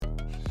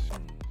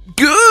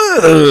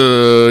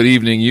Good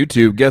evening,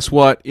 YouTube. Guess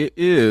what? It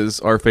is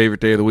our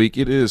favorite day of the week.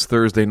 It is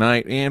Thursday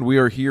night, and we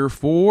are here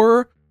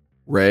for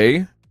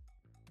Ray.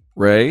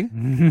 Yeah.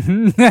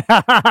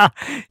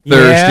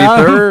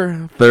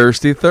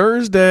 Thirsty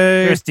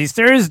Thursday. Thirsty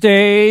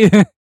Thursday.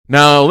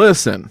 Now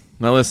listen.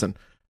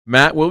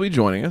 Matt will be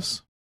joining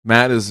us.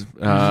 Matt is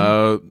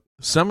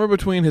somewhere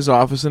between his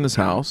office and his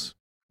house.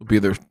 We'll be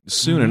there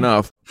soon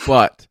enough,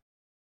 but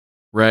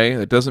Ray,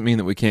 that doesn't mean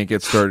that we can't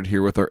get started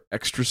here with our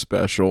extra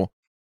special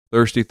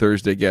Thirsty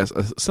Thursday guest.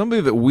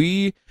 Somebody that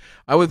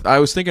I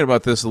was thinking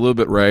about this a little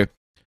bit, Ray.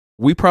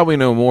 We probably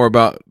know more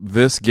about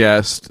this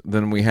guest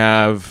than we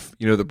have,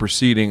 the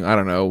preceding, I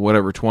don't know,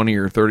 whatever, 20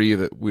 or 30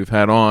 that we've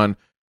had on,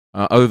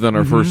 other than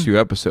our first two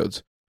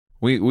episodes.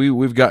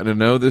 We've gotten to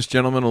know this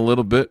gentleman a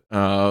little bit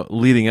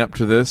leading up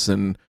to this,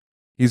 and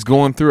he's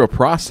going through a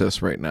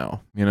process right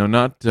now.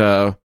 Not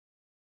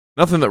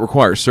nothing that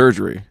requires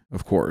surgery,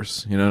 of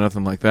course,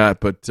 nothing like that,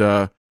 but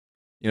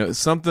it's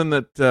something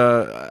that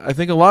I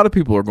think a lot of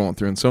people are going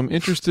through, and so I'm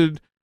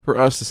interested for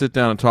us to sit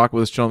down and talk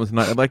with this gentleman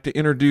tonight. I'd like to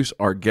introduce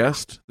our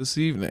guest this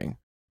evening,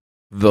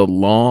 the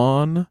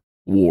Lawn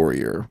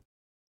Warrior.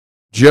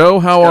 Joe,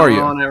 how are you?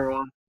 What's going on,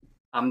 everyone?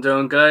 I'm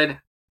doing good.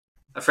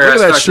 I figured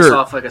Look at I'd that start this shirt.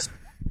 off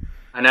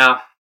I know.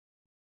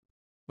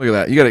 Look at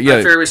that. You got to. I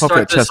figured we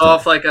start this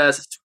off out.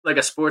 like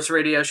a sports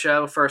radio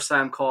show. First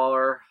time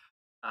caller,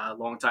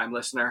 long time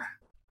listener.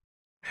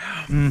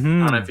 I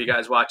don't know if you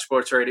guys watch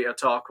sports radio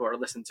talk or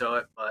listen to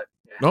it, but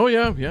yeah. Oh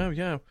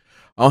yeah.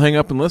 I'll hang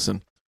up and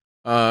listen.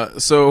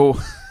 So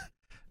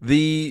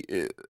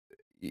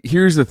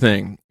here's the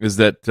thing is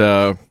that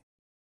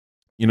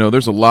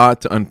there's a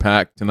lot to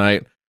unpack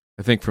tonight.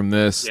 I think from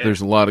this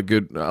there's a lot of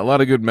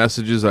good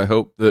messages I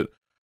hope that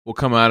will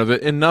come out of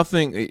it. And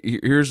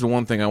here's the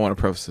one thing I want to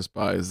preface this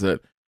by is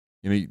that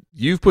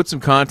you've put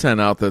some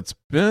content out that's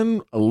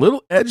been a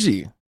little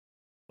edgy.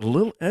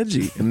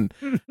 And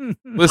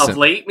listen, Of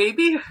late,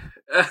 maybe.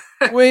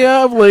 Well,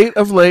 yeah, of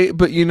late.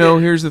 But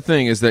here's the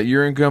thing: is that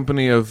you're in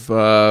company of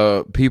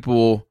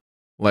people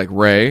like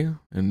Ray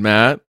and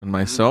Matt and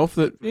myself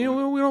that we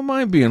don't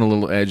mind being a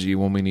little edgy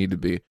when we need to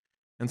be.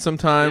 And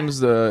sometimes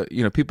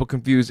people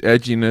confuse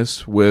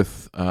edginess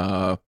with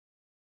I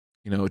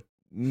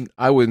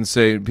wouldn't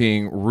say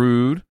being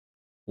rude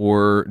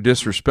or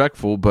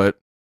disrespectful, but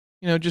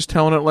just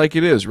telling it like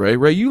it is.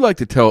 Ray, you like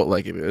to tell it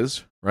like it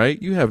is,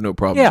 right? You have no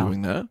problem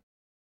doing that.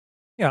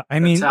 Yeah, I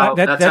mean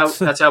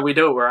that's how we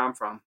do it where I'm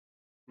from.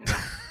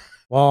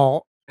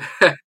 Well,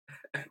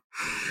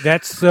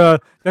 that's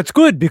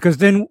good because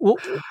then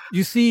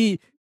you see,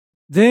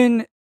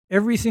 then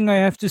everything I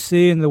have to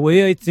say and the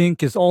way I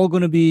think is all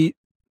going to be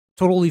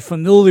totally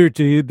familiar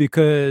to you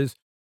because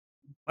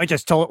I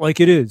just tell it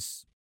like it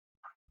is.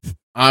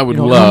 I would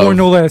no love more,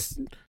 no less.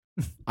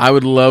 I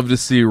would love to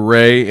see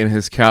Ray in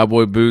his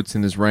cowboy boots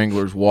and his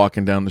Wranglers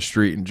walking down the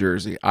street in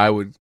Jersey. I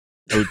would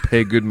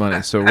pay good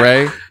money. So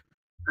Ray,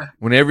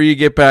 whenever you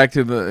get back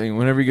here to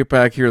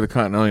the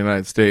continental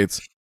United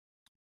States,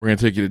 we're gonna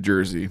take you to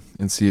Jersey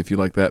and see if you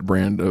like that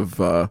brand of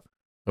the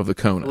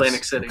Kona.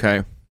 Atlantic City.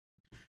 Okay.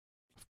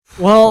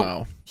 Well,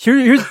 Wow.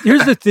 here's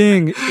the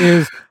thing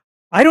is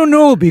I don't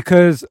know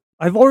because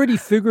I've already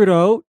figured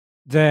out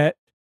that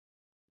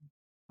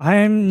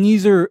I'm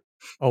neither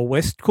a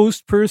West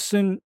Coast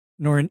person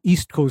nor an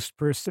East Coast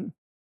person.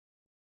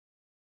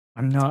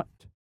 I'm not.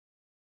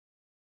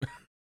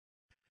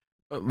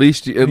 At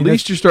least you're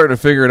starting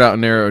to figure it out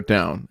and narrow it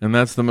down, and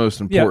that's the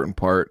most important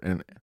part.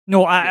 And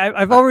no,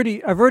 I've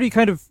already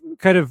kind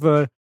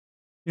of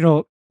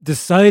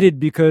decided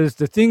because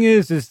the thing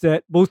is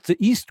that both the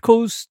East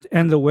Coast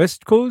and the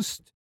West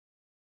Coast,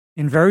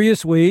 in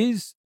various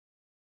ways,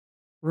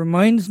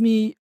 reminds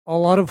me a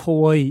lot of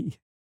Hawaii.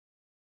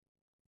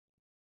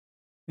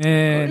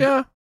 And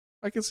yeah,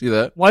 I can see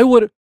that. Why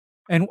would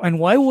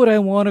I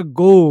want to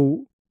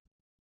go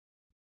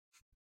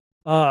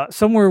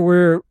somewhere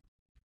where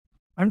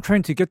I'm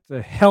trying to get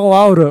the hell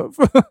out of?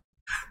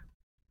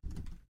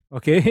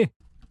 Okay.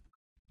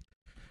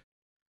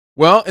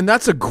 Well, and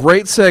that's a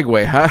great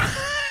segue.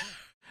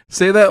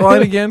 Say that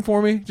line again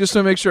for me, just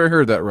to make sure I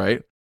heard that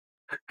right.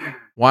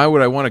 Why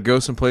would I want to go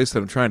someplace that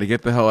I'm trying to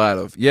get the hell out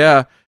of?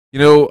 Yeah,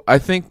 I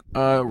think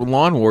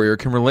Lawn Warrior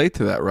can relate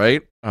to that,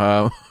 right?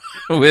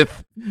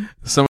 With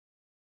some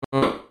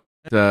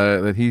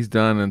that he's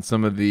done and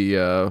some of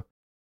the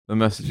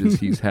messages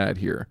he's had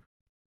here.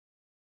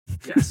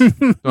 Yes. So,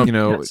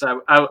 yes,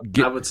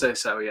 I would say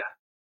so. Yeah.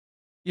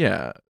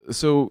 Yeah.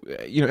 So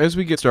as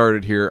we get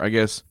started here, I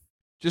guess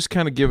just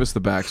kind of give us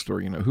the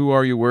backstory. Who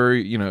are you? Where are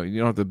you? You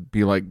don't have to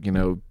be like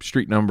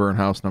street number and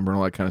house number and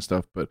all that kind of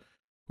stuff. But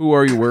who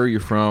are you? Where are you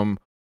from?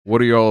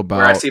 What are you all about?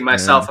 Where I see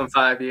myself in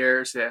 5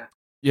 years. Yeah.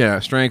 Yeah,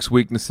 strengths,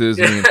 weaknesses.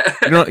 I mean,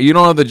 you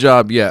don't have the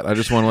job yet. I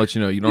just want to let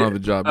you know you don't have the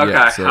job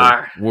yet.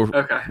 So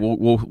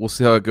we'll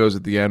see how it goes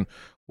at the end.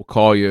 We'll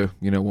call you,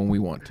 when we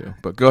want to.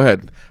 But go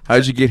ahead. How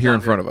did you get here in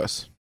front of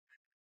us?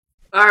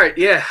 All right,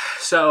 yeah.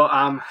 So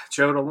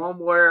Joe the Lawn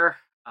Warrior.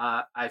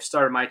 I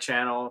started my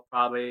channel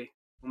probably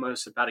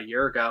almost about a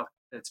year ago.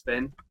 It's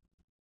been.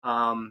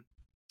 I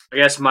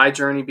guess my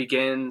journey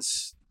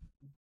begins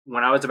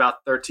when I was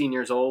about 13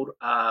 years old,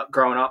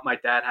 growing up, my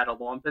dad had a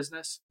lawn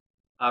business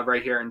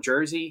right here in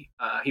Jersey.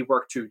 He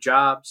worked 2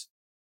 jobs.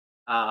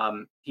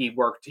 He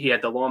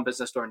had the lawn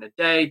business during the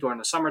day, during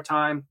the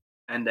summertime.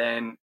 And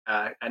then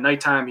at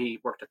nighttime, he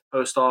worked at the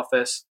post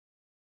office.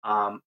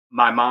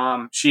 My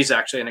mom, she's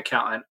actually an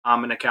accountant.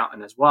 I'm an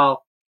accountant as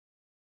well.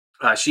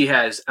 She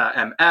has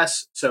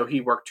MS, so he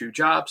worked 2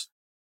 jobs.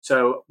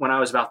 So when I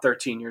was about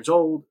 13 years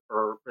old,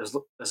 or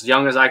as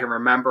young as I can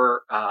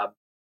remember,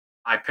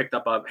 I picked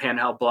up a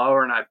handheld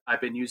blower, and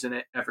I've been using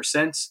it ever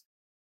since.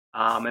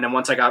 And then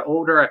once I got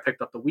older, I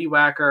picked up the Weed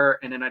Whacker,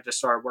 and then I just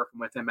started working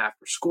with him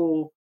after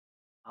school.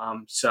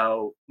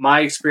 So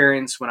my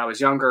experience when I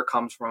was younger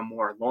comes from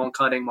more lawn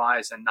cutting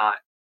wise and not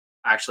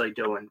actually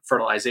doing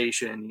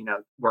fertilization,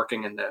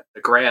 working in the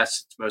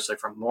grass. It's mostly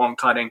from lawn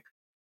cutting.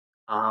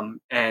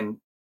 And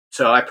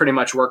so I pretty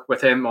much worked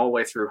with him all the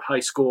way through high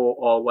school,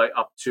 all the way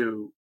up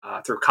to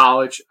through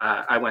college.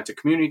 I went to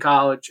community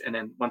college, and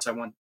then once I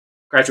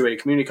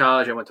graduated community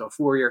college, I went to a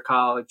 4-year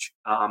college,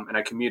 and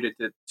I commuted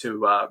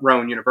to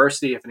Rowan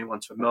University, if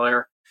anyone's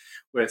familiar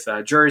with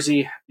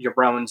Jersey.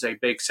 Rowan's a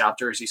big South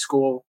Jersey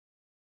school.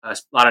 A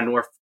lot of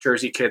North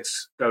Jersey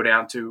kids go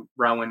down to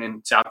Rowan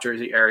in South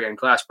Jersey area in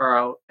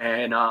Glassboro,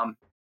 and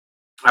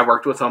I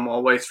worked with them all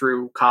the way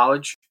through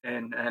college,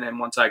 and then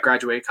once I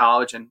graduated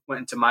college and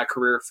went into my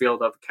career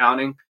field of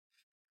accounting,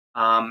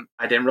 I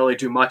didn't really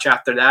do much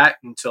after that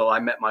until I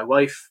met my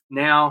wife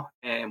now,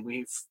 and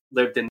we've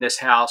lived in this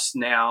house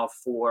now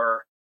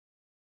for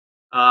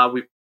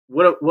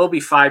we'll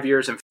be 5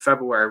 years in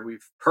February.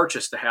 We've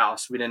purchased the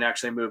house. We didn't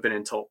actually move in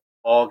until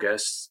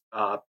August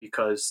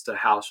because the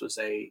house was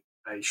a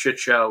shit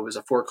show. It was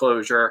a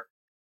foreclosure.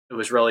 It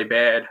was really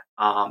bad.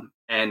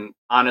 And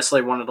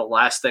honestly, one of the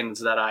last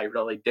things that I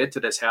really did to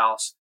this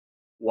house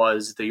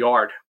was the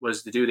yard,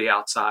 was to do the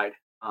outside.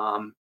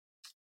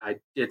 I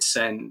did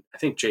send, I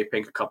think, Jay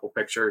Pink a couple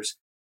pictures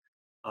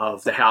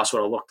of the house,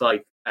 what it looked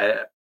like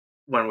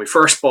when we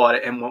first bought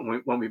it, and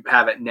when we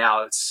have it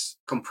now, it's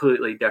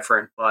completely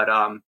different. But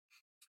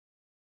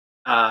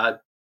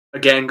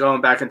again,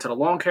 going back into the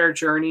lawn care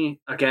journey,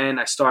 again,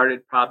 I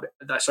started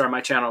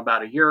my channel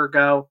about a year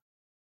ago.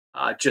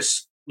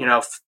 Just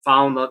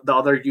following the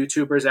other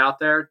YouTubers out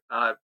there,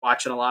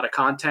 watching a lot of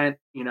content.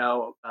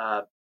 The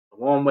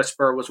Lawn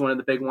Whisperer was one of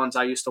the big ones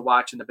I used to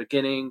watch in the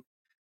beginning.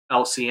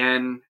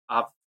 LCN,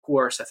 of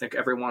course, I think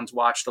everyone's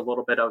watched a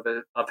little bit of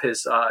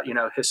his,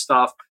 his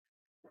stuff.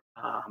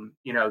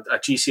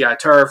 GCI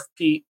Turf,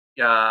 Pete.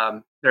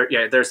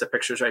 There's the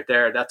pictures right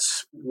there.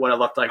 That's what it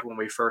looked like when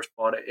we first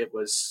bought it. It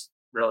was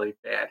really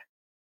bad.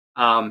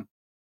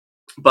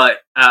 But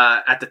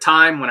at the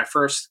time when we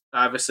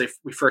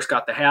first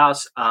got the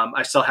house,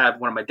 I still had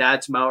one of my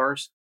dad's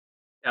mowers.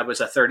 That was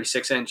a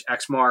 36-inch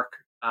Exmark.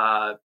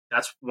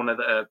 That's one of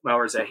the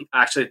mowers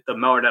the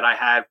mower that I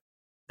had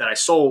that I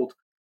sold.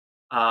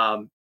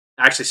 I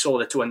actually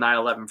sold it to a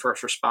 9/11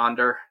 first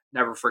responder.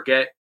 Never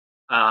forget.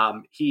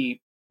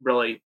 He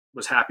really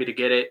was happy to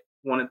get it.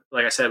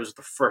 Like I said, it was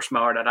the first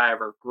mower that I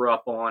ever grew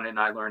up on, and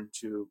I learned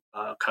to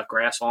cut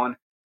grass on.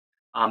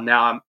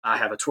 Now I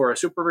have a Toro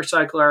Super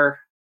Recycler.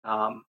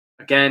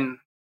 Again,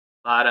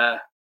 a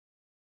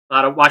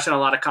lot of watching a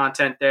lot of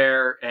content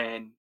there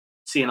and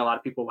seeing a lot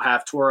of people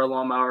have Toro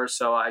lawnmowers.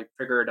 So I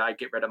figured I'd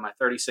get rid of my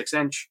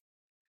 36-inch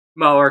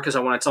mower because I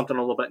wanted something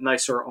a little bit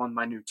nicer on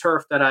my new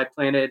turf that I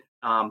planted.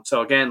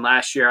 So again,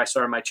 last year I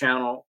started my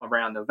channel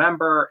around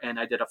November, and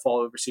I did a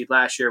fall overseed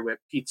last year with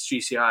Pete's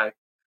GCI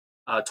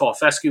Tall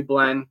Fescue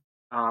blend.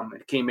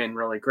 It came in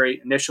really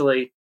great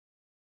initially.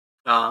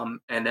 And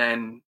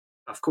then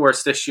of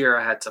course this year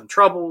I had some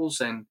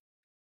troubles and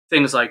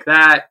things like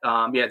that.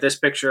 This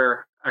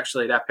picture,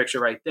 actually that picture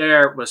right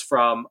there was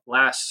from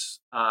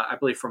I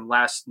believe from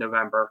last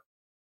November.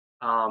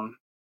 I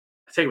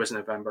think it was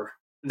November.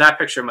 That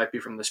picture might be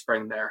from the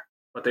spring there,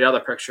 but the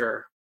other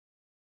picture.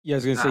 Yeah, I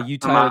was going to say you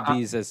titled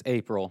these as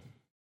April.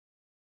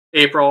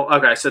 April.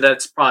 Okay. So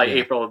that's probably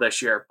April of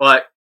this year,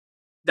 but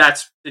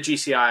that's the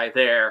GCI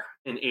there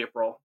in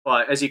April.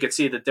 But as you can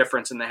see, the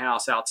difference in the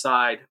house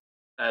outside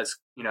as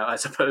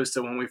opposed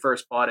to when we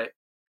first bought it.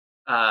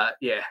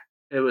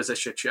 It was a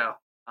shit show.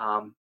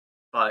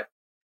 But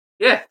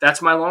yeah,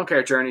 that's my lawn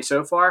care journey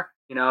so far.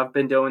 I've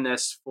been doing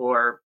this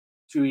for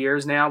 2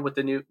 years now with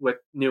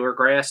newer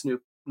grass,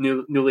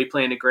 newly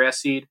planted grass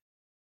seed.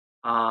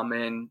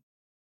 And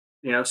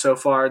so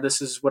far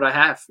this is what I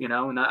have,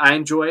 and I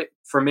enjoy it.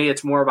 For me,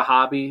 it's more of a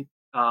hobby,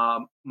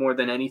 more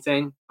than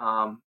anything.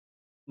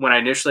 When I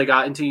initially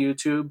got into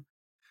YouTube,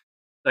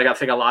 like I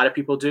think a lot of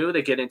people do,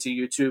 they get into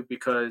YouTube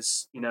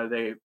because,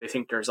 they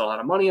think there's a lot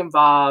of money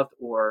involved,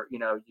 or, you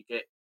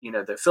get,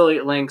 the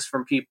affiliate links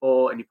from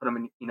people and you put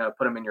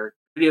them in your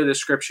video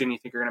description. You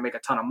think you're going to make a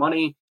ton of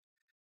money.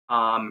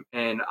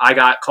 And I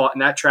got caught in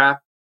that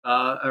trap,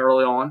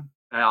 early on,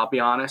 and I'll be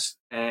honest.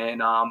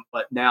 And,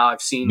 but now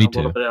I've seen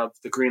little bit of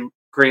the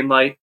green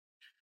light,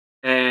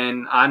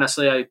 and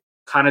honestly, I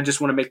kind of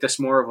just want to make this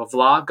more of a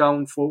vlog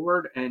going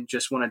forward and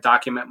just want to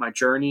document my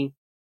journey,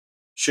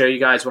 show you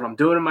guys what I'm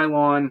doing in my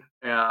lawn.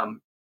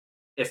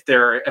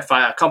 if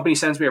a company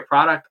sends me a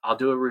product, I'll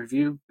do a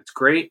review. It's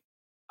great.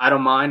 I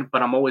don't mind,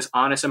 but I'm always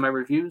honest in my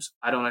reviews.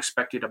 I don't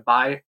expect you to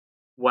buy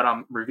what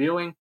I'm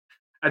reviewing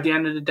at the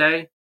end of the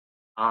day,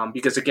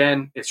 because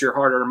again, it's your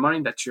hard-earned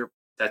money that's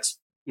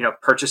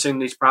purchasing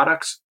these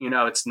products.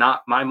 It's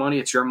not my money;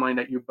 it's your money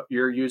that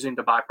you're using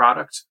to buy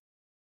products.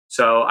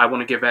 So I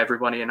want to give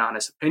everybody an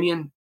honest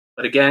opinion.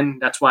 But again,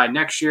 that's why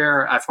next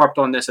year, I've harped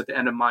on this at the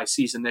end of my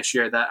season this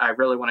year, that I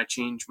really want to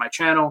change my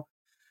channel.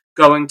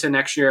 Going to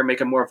next year,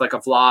 make it more of like a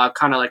vlog,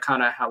 kind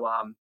of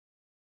how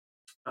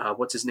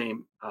what's his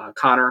name,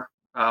 Connor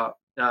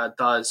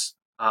does.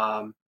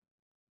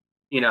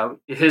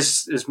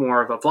 His is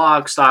more of a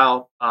vlog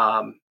style,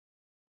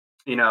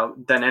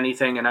 than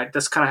anything. And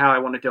that's kind of how I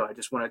want to do it. I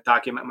just want to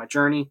document my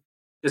journey,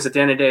 because at the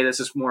end of the day, this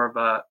is more of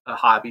a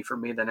hobby for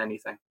me than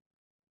anything.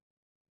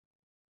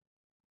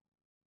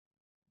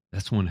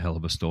 That's one hell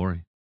of a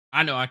story.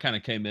 I know I kind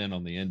of came in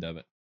on the end of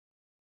it,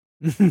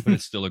 but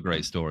it's still a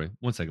great story.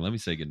 One second. Let me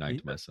say goodnight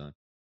to my son.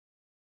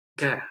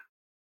 Okay.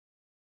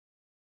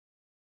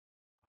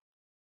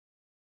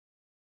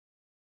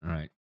 All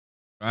right.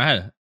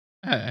 I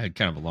had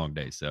kind of a long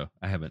day, so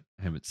I haven't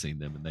seen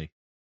them, and they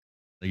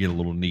get a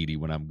little needy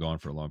when I'm gone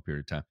for a long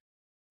period of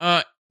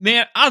time.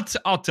 Man,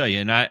 I'll tell you,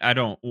 and I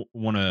don't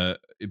want to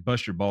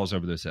bust your balls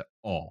over this at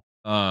all.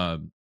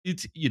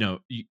 It's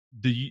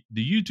the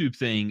YouTube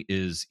thing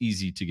is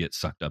easy to get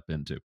sucked up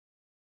into.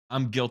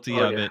 I'm guilty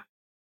of it.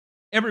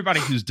 Everybody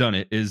who's done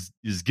it is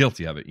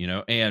guilty of it,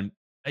 and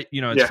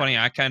it's funny.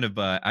 I kind of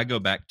I go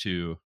back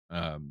to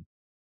I'd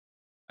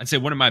say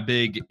one of my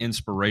big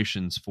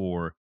inspirations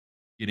for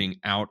getting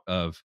out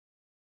of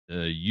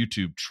the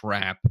YouTube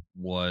trap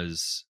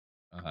was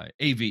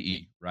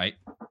AVE, right?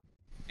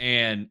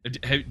 And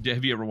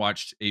have you ever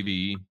watched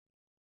AVE?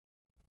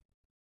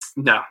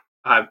 No,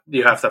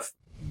 you have to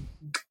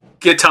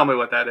tell me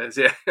what that is.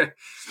 Yeah. All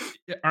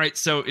right.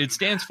 So it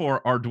stands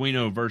for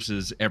Arduino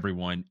versus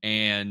everyone,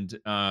 and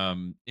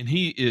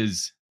he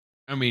is,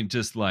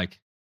 just like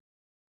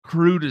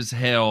crude as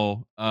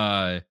hell,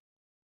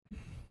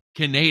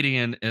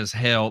 Canadian as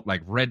hell,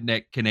 like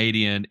redneck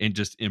Canadian, and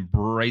just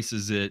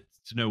embraces it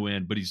to no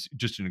end. But he's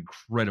just an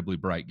incredibly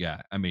bright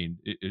guy.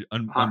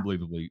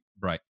 Unbelievably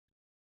bright.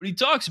 But he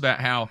talks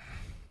about how,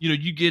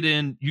 you get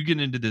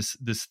into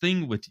this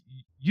thing with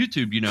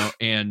YouTube,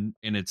 and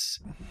it's,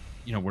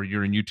 where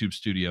you're in YouTube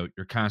Studio,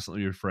 you're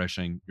constantly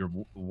refreshing, you're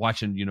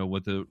watching,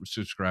 what the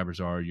subscribers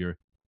are, you're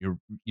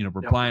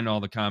replying to all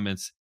the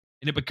comments,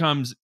 and it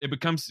becomes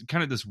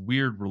kind of this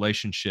weird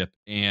relationship,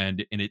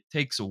 and it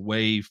takes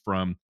away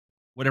from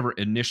whatever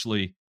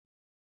the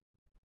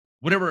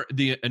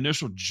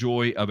initial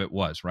joy of it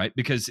was, right?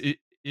 Because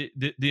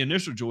the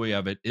initial joy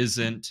of it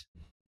isn't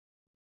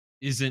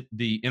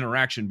the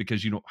interaction,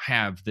 because you don't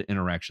have the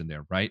interaction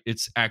there, right?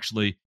 It's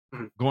actually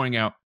going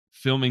out,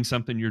 filming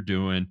something you're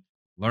doing,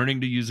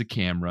 learning to use a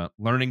camera,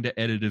 learning to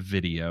edit a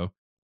video,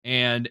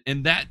 and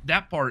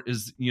that part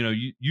is,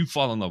 you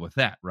fall in love with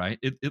that, right?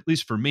 At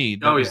least for me,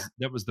 that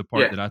was the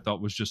part that I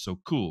thought was just so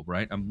cool,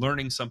 right? I'm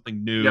learning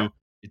something new. Yeah.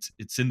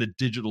 It's in the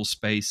digital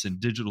space, and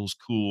digital's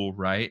cool,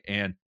 right?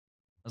 And I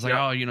was like,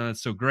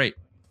 that's so great.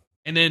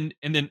 And then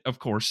of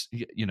course,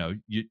 you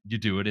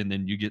do it, and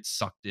then you get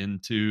sucked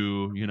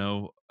into,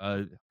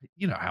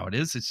 how it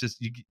is. It's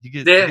just you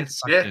get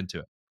sucked into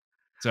it.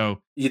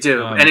 So you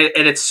do, and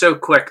it's so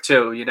quick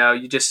too.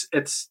 You just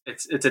it's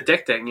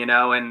addicting.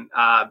 And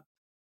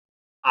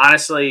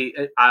honestly,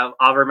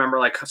 I'll remember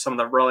like some of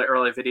the really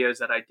early videos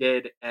that I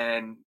did,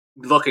 and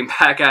looking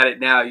back at it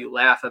now, you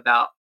laugh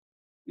about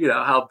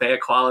how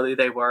bad quality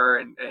they were,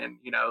 and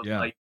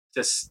like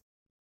just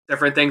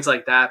different things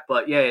like that.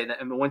 But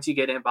once you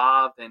get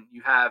involved and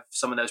you have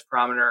some of those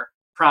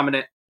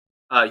prominent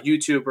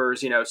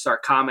YouTubers,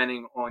 start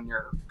commenting on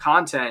your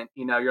content,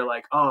 you're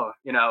like, oh,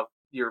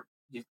 you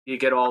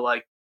get all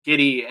like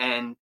giddy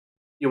and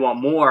you want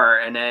more.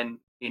 And then,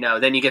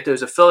 then you get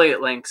those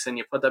affiliate links and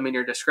you put them in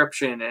your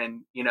description,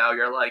 and,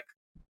 you're like,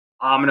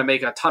 oh, I'm going to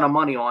make a ton of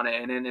money on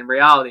it. And then in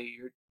reality,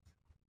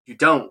 you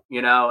don't,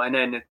 and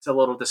then it's a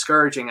little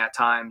discouraging at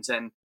times.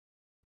 And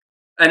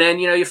then,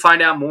 you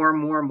find out more and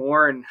more and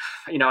more. And,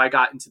 I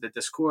got into the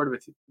Discord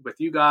with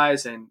you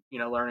guys, and,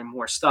 learning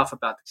more stuff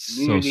about the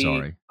community. So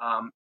sorry.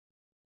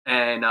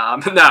 No,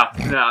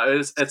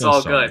 it's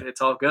all good.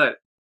 It's all good.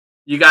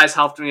 You guys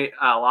helped me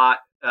a lot,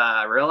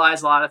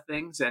 realize a lot of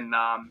things, and,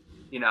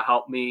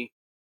 helped me,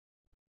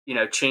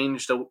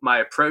 change my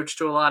approach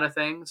to a lot of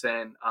things.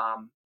 And,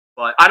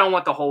 but I don't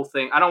want the whole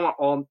thing. I don't want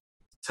all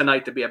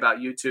tonight to be about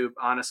YouTube,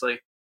 honestly.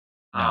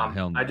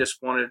 Hell no. I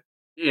just wanted,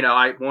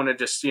 I want to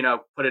just,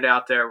 put it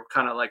out there,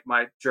 kind of like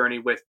my journey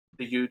with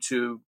the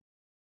YouTube,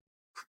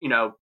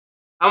 I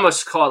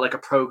almost call it like a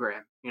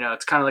program.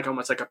 It's kind of like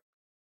almost like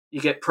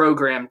you get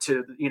programmed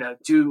to,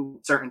 do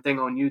certain thing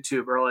on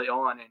YouTube early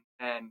on.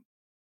 And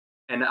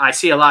I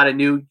see a lot of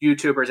new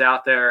YouTubers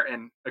out there.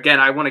 And again,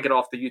 I want to get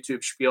off the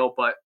YouTube spiel,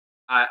 but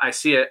I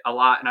see it a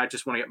lot, and I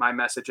just want to get my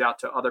message out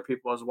to other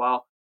people as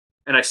well.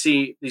 And I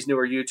see these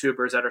newer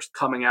YouTubers that are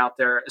coming out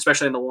there,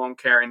 especially in the lawn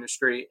care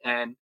industry.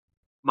 And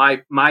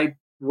my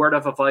word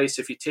of advice.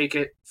 If you take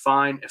it,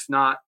 fine. If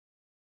not,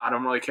 I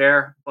don't really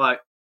care.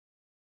 But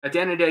at the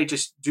end of the day,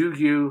 just do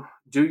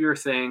your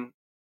thing,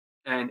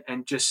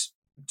 and just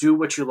do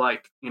what you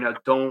like.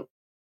 Don't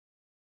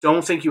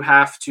think you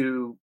have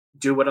to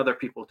do what other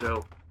people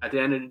do. At the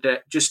end of the day,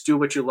 just do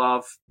what you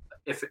love.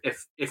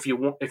 If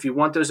you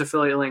want those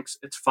affiliate links,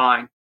 it's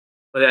fine.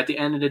 But at the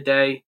end of the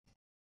day,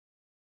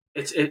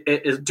 it's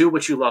do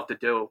what you love to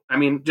do. I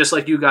mean, just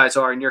like you guys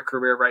are in your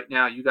career right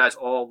now, you guys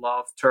all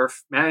love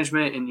turf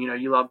management, and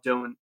you love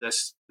doing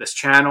this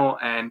channel,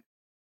 and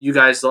you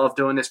guys love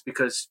doing this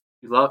because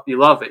you love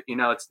it.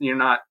 You're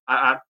not.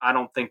 I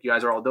don't think you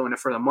guys are all doing it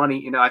for the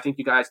money. I think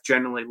you guys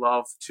generally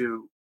love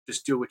to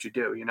just do what you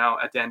do.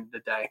 At the end of the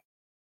day.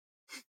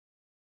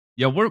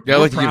 Yeah, we're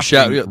like to give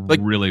shout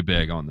really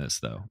big on this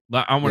though.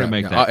 I want to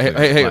make that.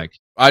 Hey,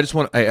 I just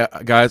want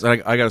guys. I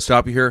got to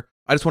stop you here.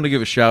 I just want to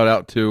give a shout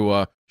out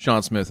to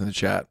Sean Smith in the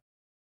chat.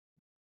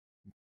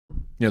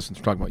 Since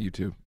we're talking about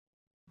YouTube.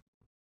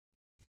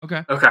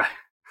 Okay.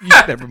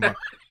 Yeah, never mind.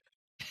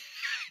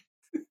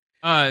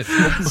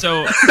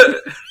 So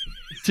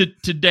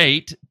to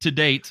date,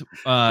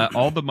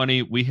 all the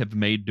money we have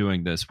made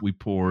doing this, we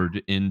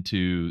poured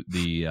into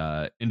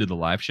the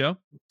live show.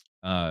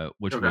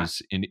 Which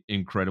was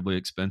incredibly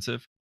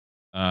expensive.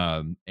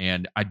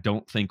 And I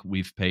don't think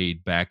we've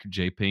paid back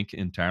J Pink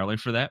entirely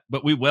for that,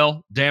 but we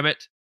will. Damn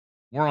it.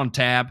 We're on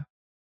tab,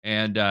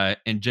 and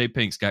J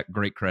Pink's got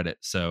great credit.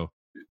 So,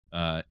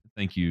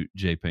 thank you,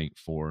 J Pink,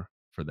 for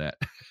that.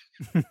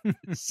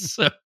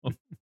 So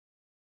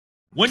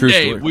one True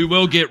day story. we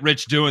will get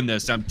rich doing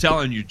this. I'm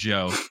telling you,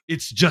 Joe,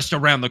 it's just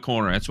around the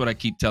corner. That's what I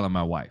keep telling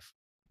my wife.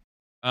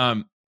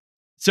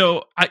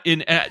 So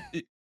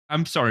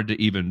I'm sorry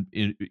to even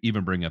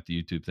bring up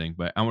the YouTube thing,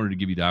 but I wanted to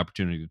give you the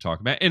opportunity to talk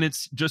about it. And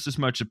it's just as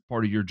much a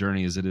part of your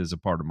journey as it is a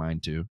part of mine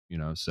too,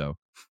 so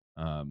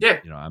I'm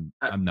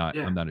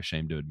not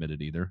ashamed to admit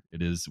it either.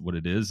 It is what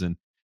it is. And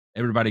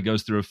everybody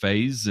goes through a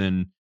phase,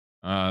 and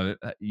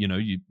you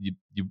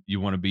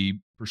want to be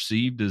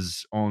perceived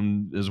as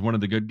one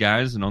of the good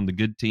guys and on the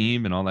good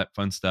team and all that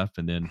fun stuff.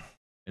 And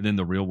then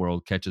the real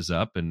world catches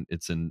up, and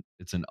it's an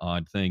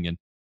odd thing. And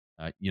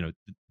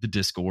the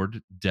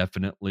Discord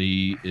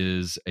definitely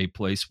is a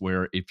place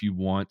where if you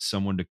want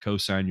someone to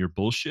co-sign your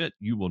bullshit,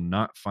 you will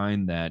not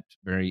find that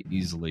very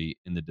easily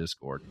in the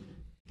Discord.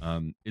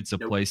 It's a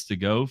place to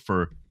go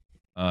for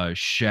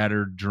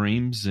shattered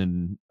dreams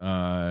and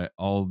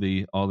all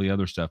the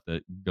other stuff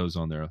that goes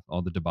on there,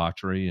 all the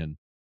debauchery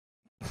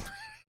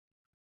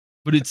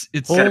but it's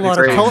a whole lot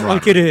of cult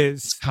like it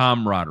is. It's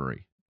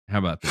camaraderie. How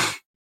about that?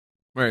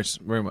 Very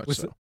much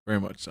so. Very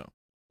much so.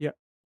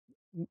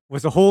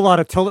 Was a whole lot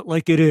of tell it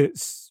like it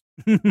is.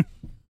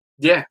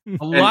 Yeah,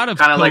 a lot of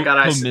kind of like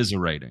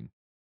commiserating.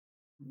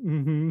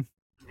 Mm-hmm.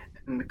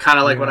 And kind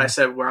of like what I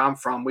said, where I'm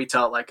from, we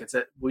tell it like it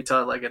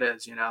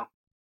is,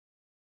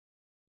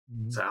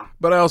 So,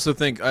 but I also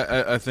think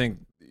I think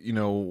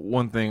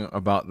one thing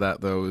about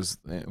that though is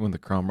when the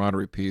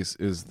camaraderie piece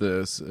is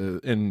this,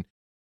 and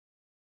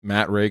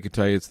Matt Ray could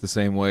tell you it's the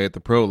same way at the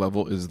pro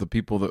level, is the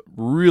people that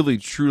really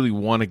truly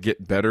want to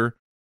get better.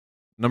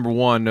 Number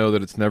one, know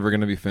that it's never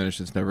going to be finished.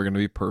 It's never going to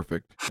be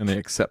perfect, and they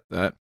accept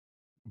that.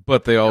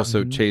 But they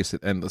also chase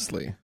it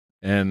endlessly.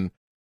 And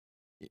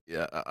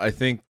I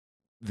think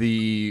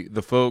the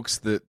folks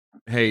that,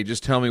 hey,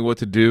 just tell me what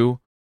to do,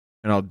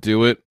 and I'll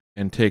do it,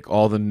 and take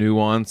all the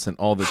nuance and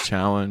all the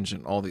challenge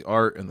and all the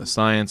art and the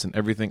science and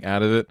everything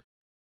out of it,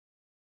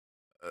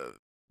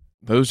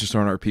 those just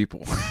aren't our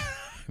people. I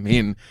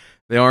mean,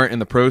 they aren't in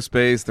the pro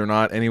space. They're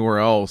not anywhere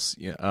else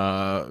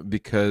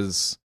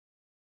because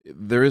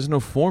there is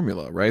no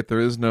formula, right? There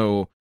is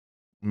no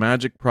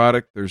magic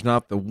product. There's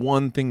not the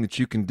one thing that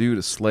you can do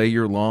to slay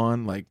your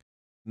lawn. Like,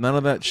 none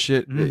of that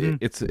shit.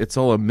 It's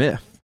all a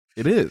myth.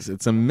 It is.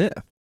 It's a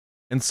myth.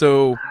 And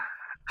so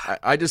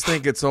I just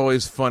think it's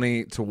always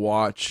funny to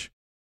watch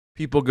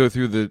people go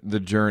through the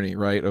journey,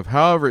 right, of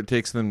however it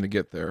takes them to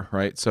get there,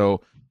 right?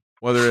 So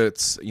whether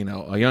it's,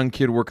 a young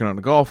kid working on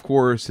a golf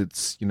course,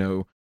 it's,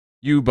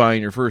 you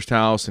buying your first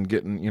house and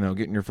getting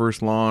your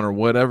first lawn, or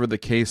whatever the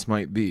case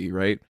might be,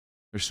 right?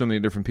 There's so many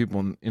different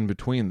people in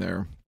between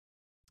there.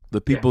 The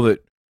people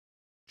that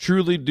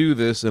truly do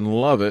this and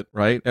love it,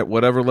 right, at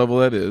whatever level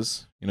that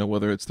is,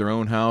 whether it's their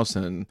own house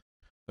and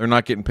they're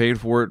not getting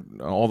paid for it,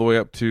 all the way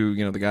up to,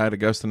 the guy at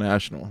Augusta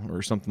National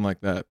or something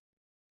like that.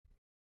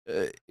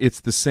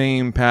 It's the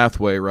same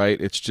pathway, right?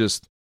 It's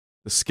just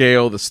the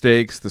scale, the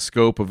stakes, the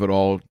scope of it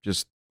all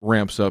just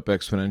ramps up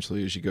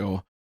exponentially as you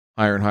go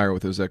higher and higher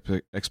with those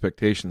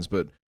expectations.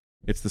 But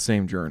it's the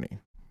same journey,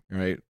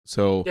 right?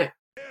 So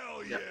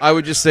I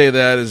would just say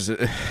that is,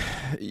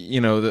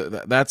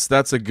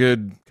 that's a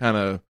good kind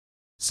of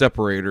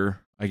separator,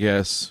 I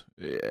guess,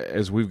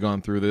 as we've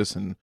gone through this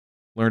and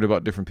learned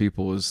about different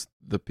people, is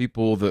the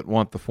people that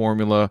want the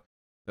formula,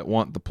 that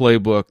want the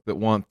playbook, that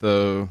want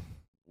the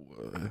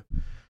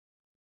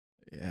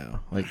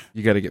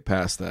you got to get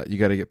past that. You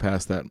got to get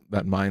past that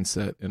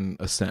mindset and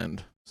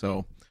ascend.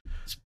 So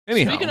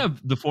Anyhow. Speaking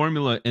of the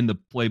formula in the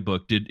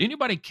playbook, did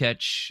anybody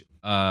catch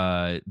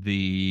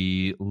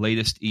the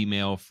latest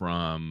email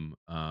from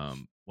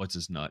what's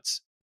his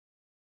nuts?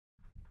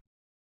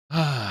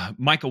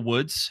 Michael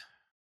Woods,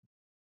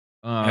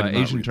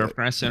 Asian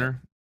Turfgrass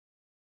Center.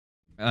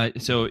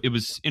 So it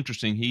was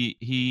interesting.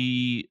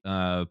 He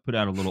put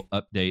out a little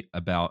update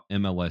about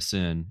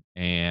MLSN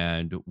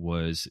and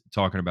was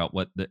talking about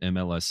what the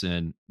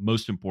MLSN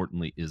most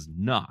importantly is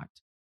not,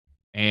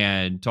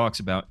 and talks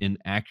about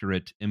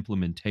inaccurate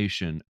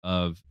implementation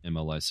of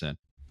MLSN,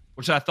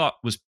 which I thought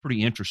was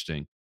pretty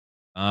interesting.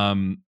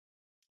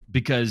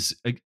 Because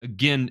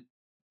again,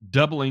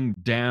 doubling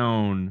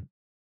down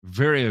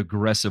very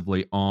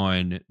aggressively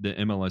on the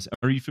MLS.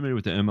 Are you familiar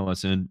with the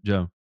MLSN,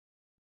 Joe?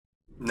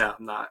 No,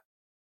 I'm not.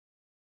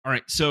 All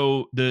right,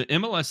 so the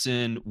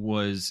MLSN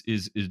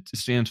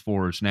stands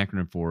for, it's an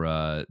acronym for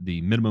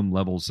the minimum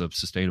levels of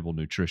sustainable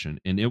nutrition,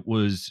 and it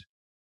was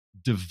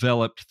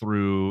developed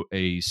through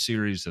a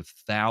series of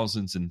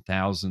thousands and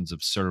thousands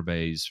of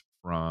surveys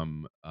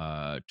from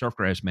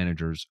turfgrass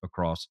managers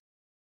across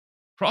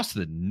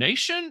the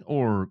nation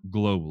or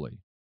globally.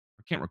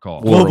 I can't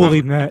recall.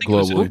 Globally, Matt.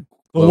 Globally.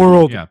 The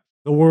world. Yeah.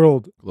 The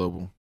world.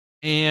 Global.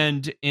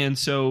 And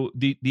so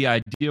the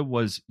idea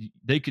was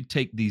they could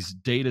take these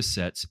data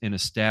sets and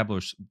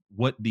establish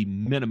what the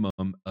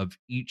minimum of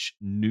each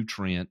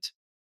nutrient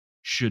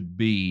should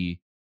be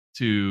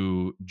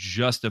to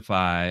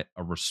justify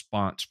a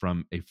response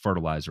from a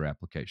fertilizer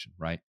application,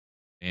 right?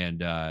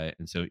 And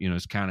so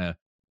it's kind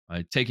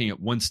of taking it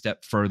one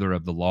step further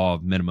of the law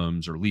of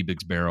minimums or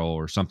Liebig's barrel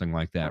or something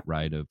like that,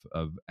 right?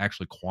 Of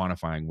actually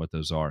quantifying what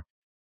those are.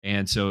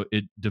 And so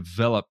it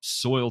developed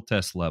soil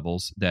test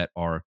levels that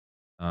are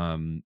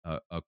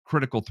a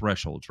critical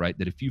thresholds, right?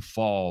 That if you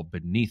fall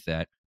beneath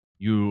that,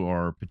 you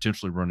are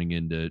potentially running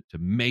into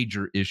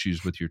major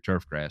issues with your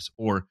turf grass.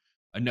 Or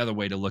another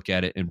way to look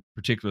at it, in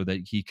particular,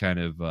 that he kind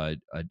of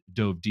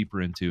dove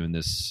deeper into in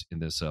this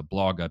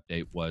blog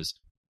update was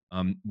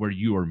where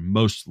you are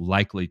most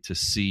likely to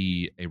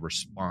see a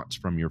response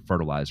from your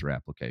fertilizer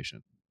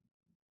application.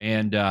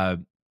 And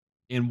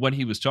what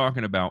he was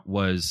talking about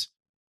was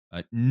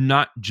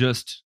not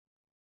just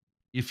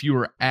if you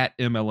were at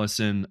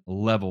MLSN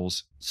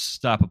levels,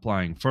 stop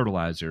applying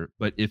fertilizer.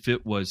 But if you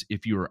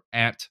were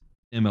at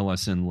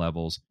MLSN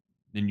levels,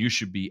 then you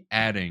should be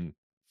adding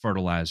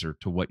fertilizer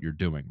to what you're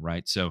doing,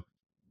 right? So,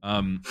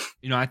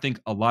 I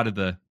think a lot of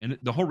the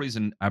whole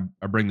reason I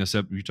bring this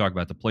up, you talk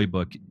about the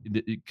playbook,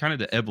 kind of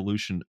the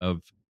evolution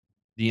of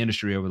the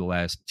industry over the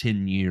last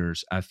 10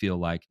 years, I feel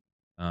like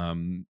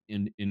in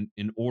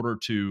order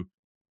to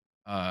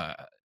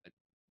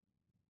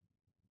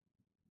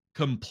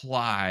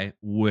comply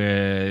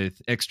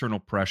with external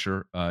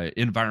pressure,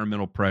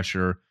 environmental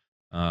pressure,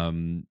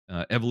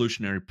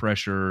 evolutionary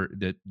pressure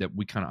that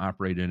we kind of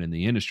operate in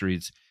the industry.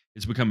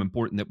 It's become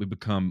important that we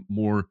become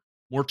more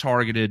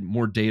targeted,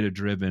 more data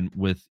driven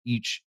with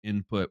each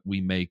input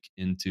we make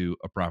into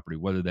a property,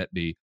 whether that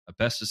be a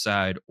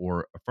pesticide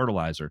or a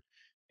fertilizer.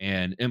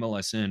 And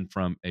MLSN,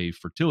 from a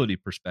fertility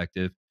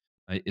perspective,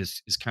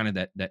 is kind of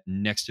that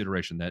next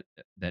iteration, that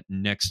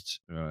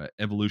next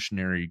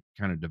evolutionary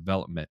kind of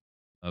development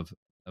of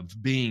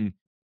being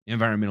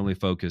environmentally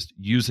focused,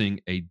 using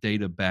a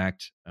data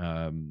backed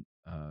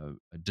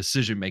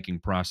decision making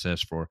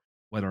process for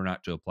whether or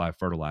not to apply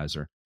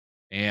fertilizer.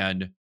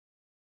 And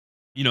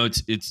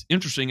it's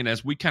interesting, and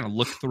as we kind of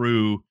look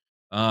through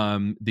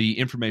the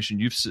information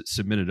you've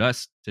submitted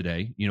us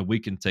today, we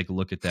can take a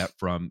look at that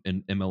from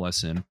an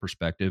MLSN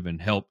perspective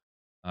and help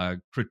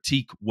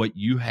critique what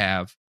you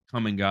have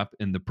coming up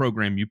in the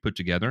program you put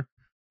together.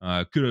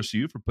 Kudos to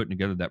you for putting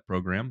together that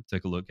program.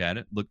 Take a look at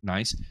it. Look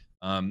nice.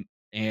 And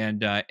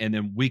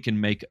then we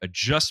can make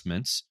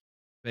adjustments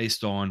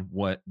based on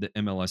what the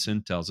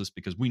MLSN tells us,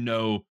 because we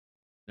know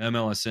the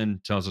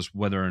MLSN tells us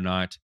whether or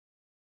not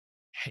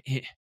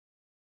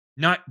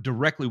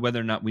directly whether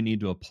or not we need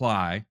to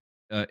apply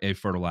a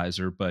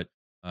fertilizer, but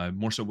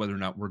more so whether or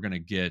not we're going to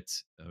get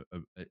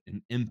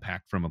an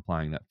impact from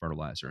applying that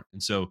fertilizer.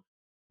 And so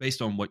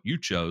based on what you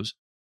chose,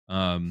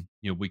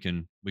 we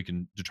can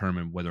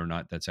determine whether or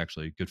not that's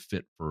actually a good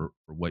fit for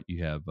what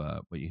you have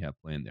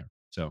planned there.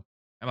 So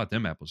how about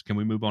them apples? Can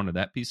we move on to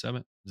that piece of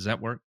it? Does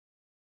that work?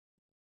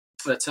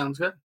 That sounds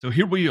good. So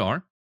here we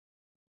are.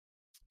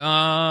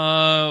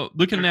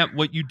 Looking at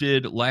what you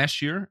did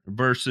last year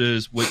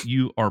versus what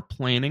you are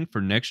planning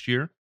for next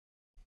year.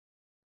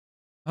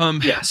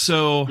 Yes.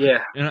 So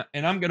yeah,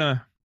 and I'm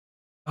gonna.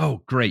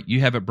 Oh, great!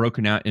 You have it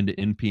broken out into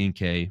NP and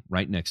K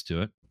right next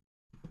to it.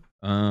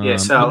 Yeah.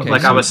 So, okay,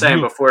 I was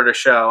saying before the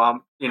show,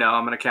 I'm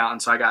an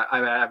accountant, so I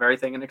have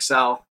everything in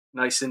Excel,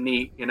 nice and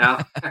neat.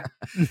 Yeah.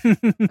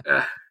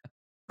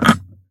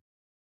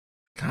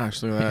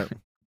 Gosh, look at that.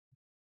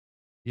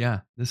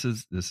 Yeah, this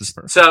is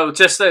perfect. So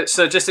just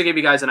to give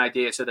you guys an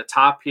idea, so the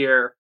top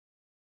here,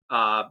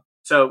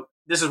 so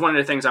this is one of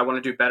the things I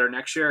want to do better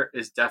next year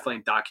is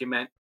definitely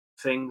document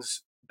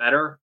things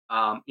better.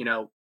 Not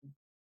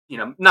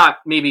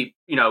maybe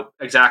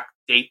exact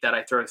date that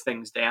I throw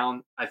things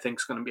down, I think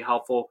is going to be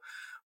helpful,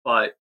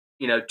 but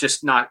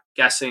just not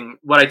guessing.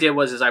 What I did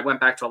was I went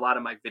back to a lot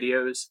of my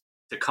videos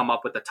to come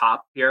up with the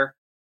top here,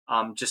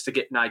 just to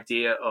get an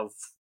idea of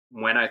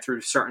when I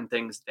threw certain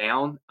things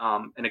down.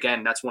 And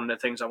again, that's one of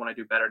the things I want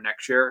to do better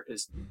next year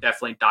is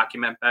definitely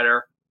document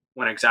better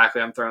when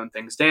exactly I'm throwing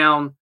things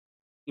down.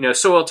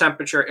 Soil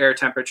temperature, air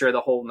temperature, the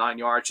whole 9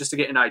 yards, just to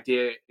get an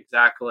idea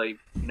exactly,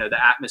 the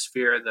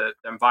atmosphere, the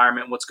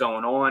environment, what's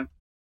going on.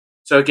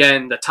 So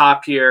again, the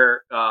top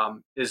here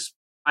is,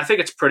 I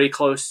think it's pretty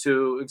close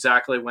to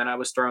exactly when I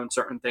was throwing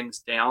certain things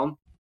down.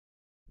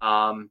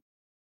 For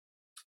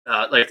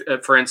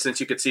instance,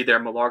 you could see there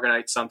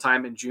Milorganite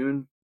sometime in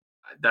June.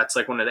 That's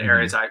like one of the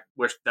areas I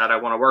wish that I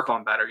want to work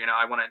on better.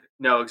 I want to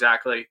know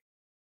exactly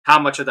how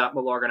much of that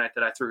Milorganite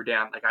that I threw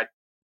down. Like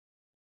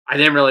I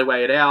didn't really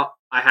weigh it out.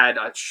 I had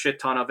a shit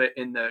ton of it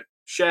in the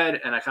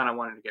shed, and I kind of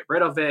wanted to get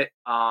rid of it.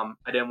 I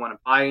didn't want to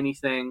buy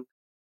anything.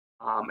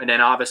 And then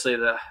obviously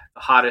the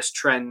hottest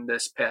trend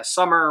this past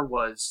summer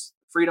was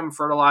Freedom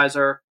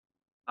fertilizer.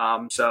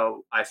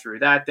 So I threw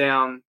that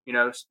down,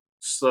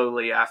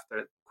 quickly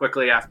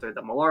after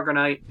the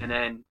Milorganite. And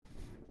then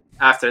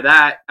after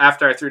that,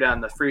 after I threw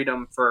down the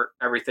Freedom, for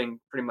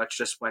everything pretty much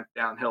just went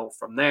downhill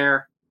from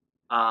there.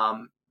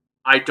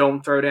 I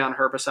don't throw down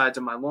herbicides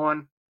in my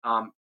lawn.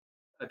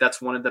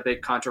 That's one of the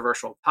big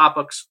controversial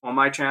topics on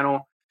my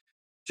channel,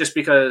 just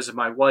because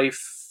my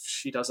wife,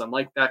 she doesn't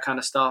like that kind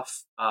of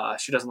stuff.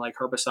 She doesn't like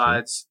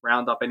herbicides,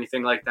 Roundup,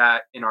 anything like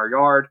that in our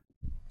yard.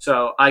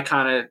 So I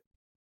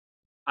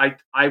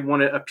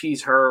want to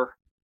appease her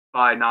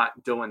by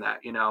not doing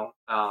that,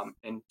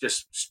 and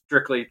just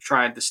strictly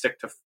trying to stick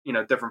to,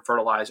 different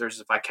fertilizers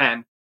if I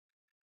can.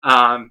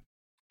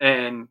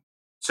 And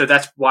so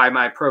that's why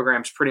my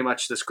program's pretty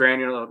much this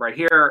granular right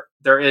here.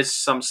 There is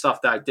some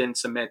stuff that I didn't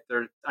submit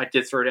there. I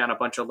did throw down a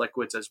bunch of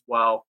liquids as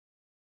well.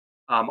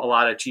 A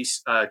lot of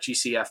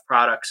GCF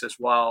products as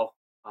well.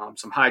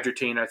 Some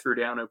Hydroteen I threw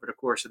down over the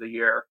course of the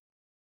year.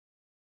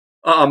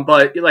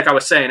 But like I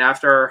was saying,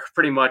 after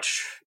pretty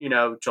much,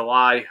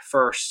 July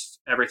 1st,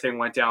 everything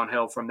went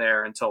downhill from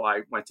there until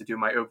I went to do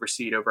my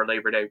overseed over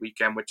Labor Day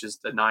weekend, which is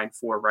the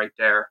 9-4 right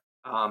there.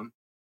 And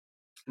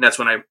that's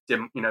when I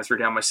did, threw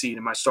down my seed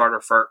and my starter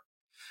fert.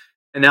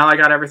 And now I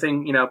got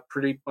everything,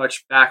 pretty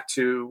much back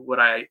to what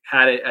I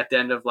had it at the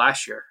end of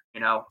last year.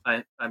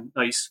 A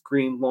nice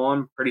green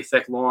lawn, pretty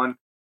thick lawn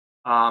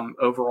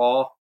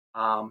overall.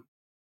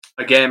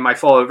 Again, my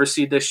fall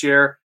overseed this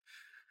year.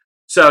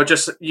 So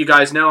just, you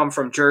guys know, I'm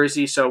from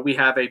Jersey, so we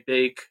have a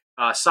big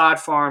sod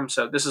farm.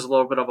 So this is a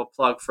little bit of a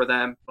plug for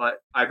them,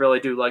 but I really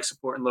do like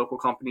supporting local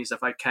companies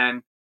if I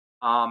can.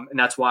 And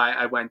that's why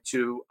I went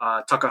to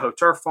Tuckahoe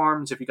Turf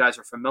Farms, if you guys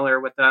are familiar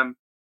with them.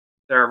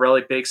 They're a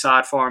really big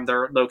sod farm.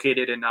 They're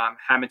located in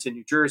Hamilton,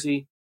 New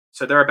Jersey.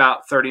 So they're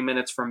about 30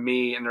 minutes from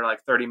me, and they're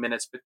like 30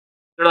 minutes.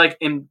 They're like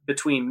in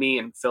between me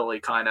and Philly,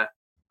 kind of.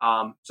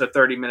 So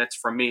 30 minutes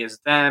from me is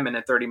them, and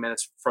then 30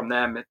 minutes from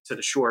them to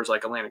the shores,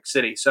 like Atlantic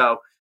City. So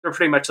they're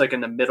pretty much like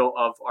in the middle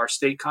of our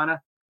state, kind of.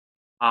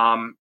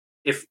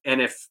 If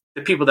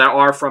the people that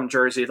are from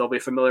Jersey, they'll be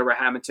familiar with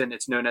Hamilton.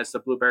 It's known as the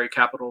blueberry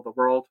capital of the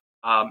world.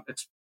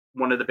 It's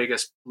one of the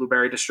biggest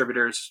blueberry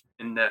distributors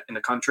in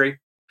the country.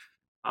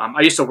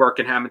 I used to work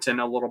in Hamilton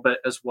a little bit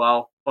as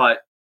well, but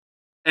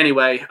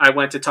anyway, I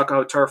went to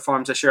Tuckahoe Turf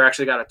Farms this year. I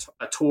actually got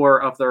a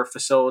tour of their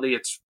facility.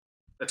 It's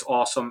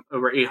awesome.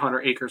 Over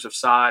 800 acres of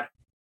sod.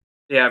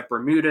 They have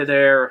Bermuda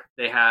there.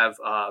 They have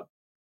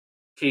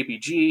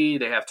KBG.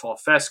 They have Tall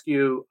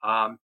Fescue.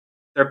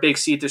 Their big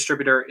seed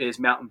distributor is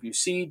Mountain View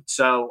Seed.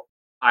 So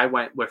I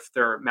went with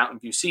their Mountain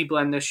View Seed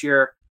blend this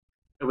year.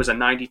 It was a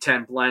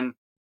 90-10 blend,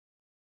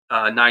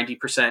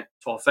 90%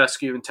 Tall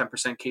Fescue and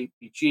 10%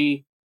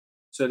 KBG.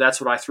 So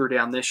that's what I threw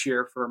down this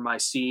year for my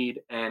seed.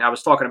 And I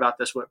was talking about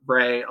this with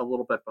Ray a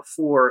little bit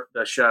before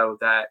the show,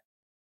 that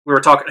we were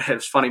talking, it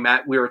was funny,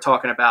 Matt, we were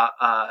talking about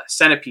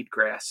centipede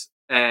grass.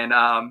 And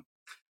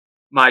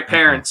my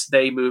parents,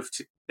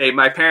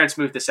 my parents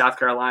moved to South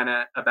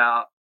Carolina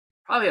about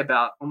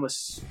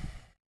almost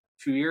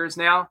 2 years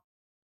now.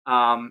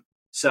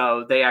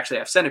 So they actually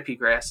have centipede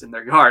grass in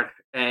their yard.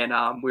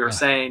 And we were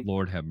saying,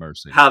 Lord have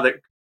mercy,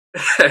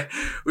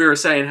 we were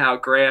saying how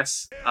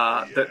grass,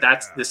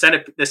 that's the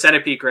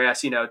centipede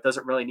grass,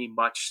 doesn't really need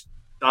much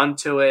done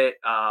to it.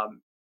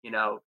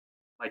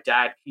 My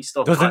dad, he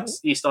still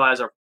has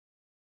a,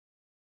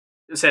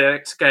 go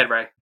ahead,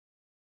 Ray.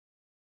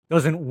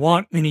 Doesn't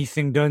want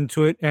anything done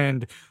to it.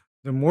 And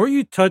the more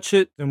you touch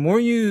it, the more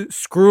you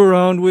screw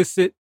around with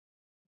it,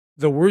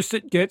 the worse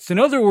it gets. In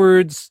other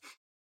words,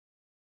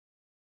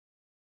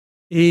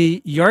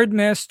 a yard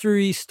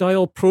mastery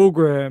style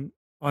program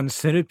on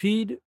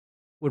centipede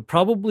would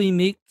probably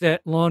make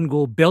that lawn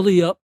go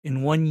belly up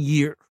in 1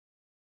 year,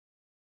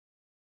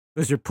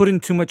 because you're putting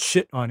too much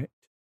shit on it,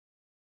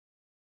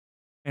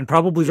 and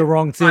probably the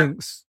wrong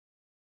things.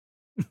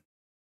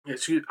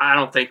 I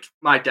don't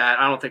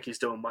think he's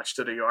doing much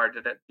to the yard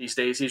these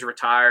days. He's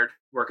retired,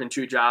 working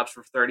 2 jobs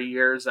for 30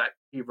 years that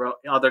he wrote,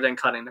 other than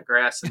cutting the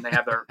grass, and they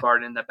have their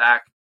garden in the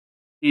back.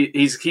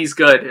 He's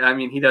good. I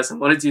mean, he doesn't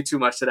want to do too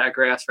much to that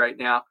grass right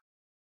now,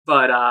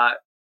 but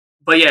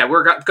but yeah,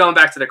 we're going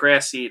back to the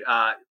grass seed.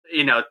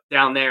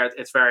 Down there,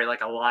 it's very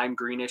like a lime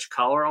greenish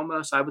color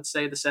almost. I would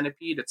say the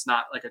centipede. It's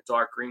not like a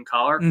dark green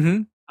color.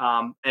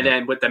 Mm-hmm.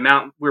 Then with the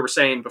mountain, we were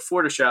saying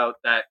before the show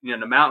that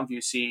the Mountain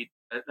View seed,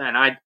 and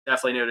I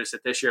definitely noticed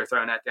it this year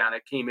throwing that down.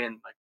 It came in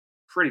like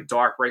pretty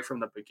dark right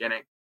from the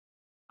beginning,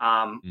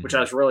 which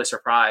I was really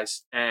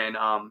surprised. And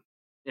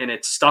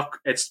it's stuck.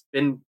 It's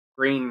been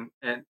green,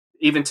 and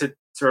even to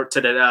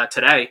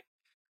today.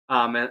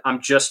 And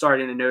I'm just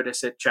starting to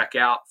notice it check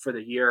out for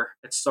the year.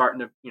 It's starting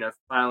to,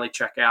 finally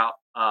check out.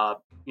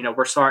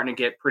 We're starting to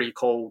get pretty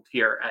cold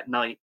here at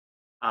night.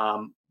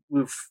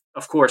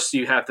 Of course,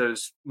 you have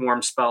those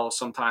warm spells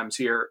sometimes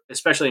here,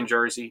 especially in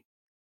Jersey.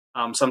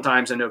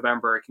 Sometimes in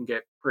November, it can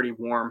get pretty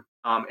warm,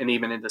 and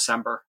even in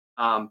December.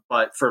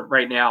 But for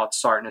right now, it's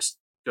starting to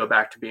go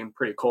back to being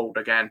pretty cold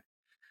again.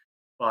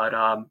 But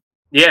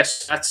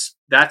yes,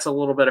 that's a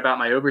little bit about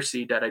my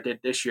overseed that I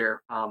did this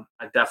year. I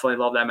definitely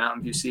love that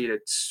Mountain View seed.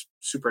 It's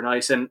super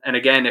nice. And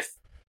again, if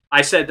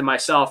I said to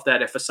myself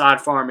that if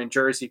Facade Farm in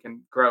Jersey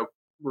can grow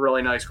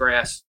really nice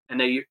grass, and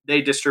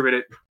they distribute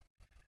it,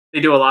 they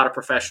do a lot of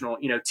professional,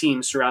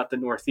 teams throughout the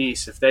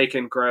Northeast. If they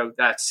can grow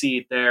that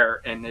seed there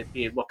and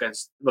it look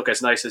as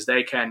nice as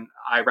they can,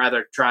 I'd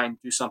rather try and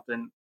do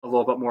something a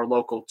little bit more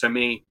local to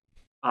me.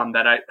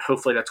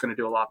 Hopefully that's going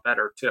to do a lot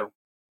better too.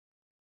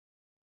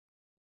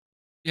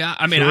 Yeah,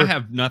 I mean, Sure. I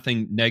have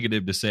nothing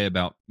negative to say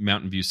about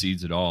Mountain View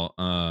seeds at all.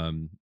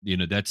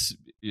 That's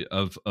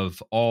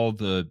of all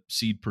the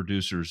seed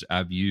producers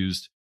I've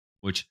used,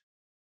 which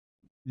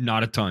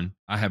not a ton.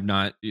 I have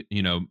not,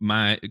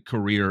 my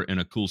career in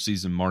a cool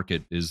season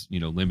market is,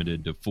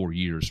 limited to 4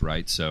 years,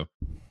 right? So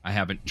I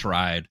haven't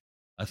tried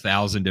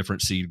 1,000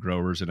 different seed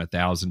growers and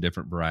 1,000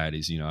 different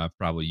varieties. I've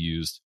probably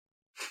used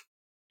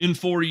in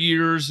 4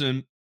 years,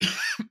 and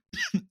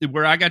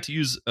where I got to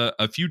use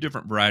a few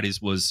different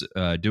varieties was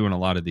doing a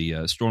lot of the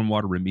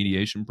stormwater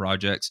remediation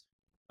projects.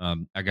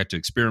 I got to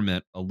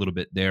experiment a little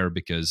bit there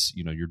because,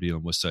 you're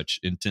dealing with such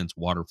intense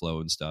water flow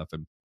and stuff,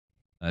 and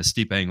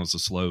steep angles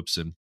of slopes.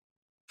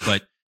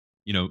 But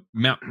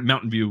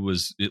Mountain View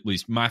was at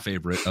least my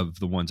favorite of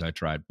the ones I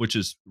tried, which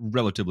is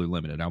relatively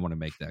limited. I want to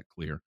make that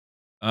clear.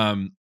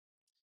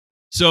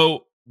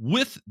 So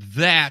with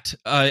that,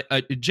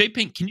 J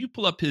Pink, can you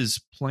pull up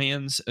his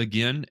plans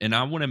again? And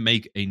I want to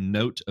make a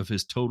note of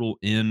his total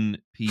N,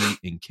 P,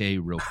 and K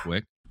real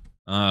quick.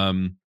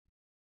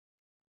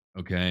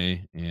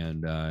 Okay,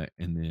 and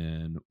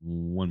then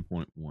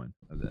 1.1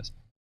 of this.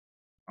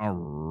 All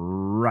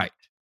right.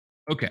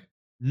 Okay.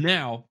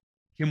 Now,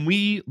 can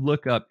we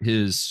look up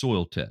his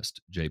soil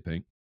test, J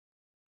Pink?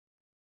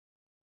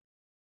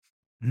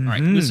 Mm-hmm. All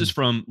right. This is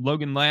from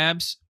Logan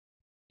Labs.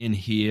 And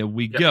here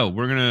we go.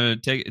 We're gonna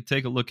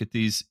take a look at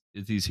these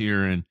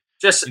here, and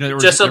just a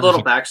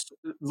little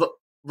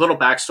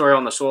backstory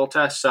on the soil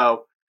test.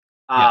 So,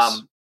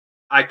 yes.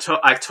 I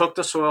took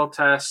the soil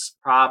test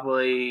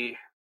probably.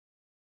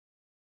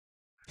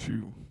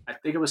 I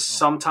think it was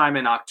sometime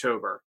in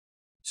October.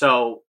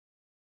 So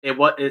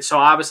so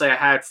obviously I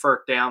had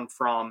FERC down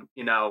from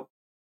the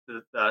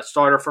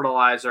starter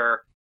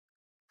fertilizer.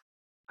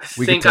 I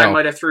think I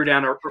might have threw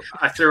down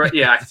I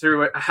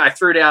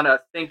threw down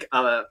a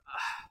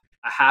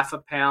half a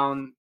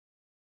pound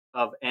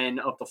of N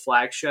of the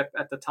flagship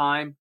at the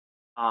time.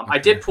 I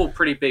did pull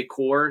pretty big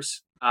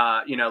cores.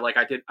 I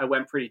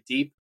went pretty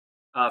deep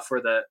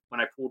when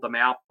I pulled them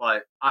out,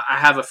 but I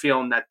have a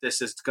feeling that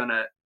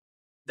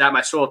that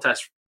my soil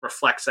test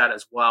reflects that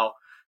as well.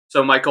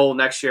 So my goal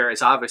next year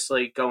is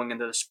obviously going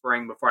into the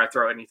spring before I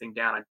throw anything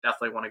down. I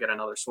definitely want to get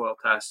another soil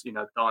test,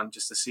 done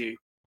just to see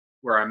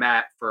where I'm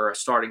at for a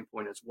starting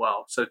point as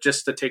well. So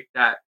just to take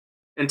that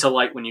into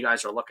light when you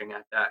guys are looking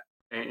at that,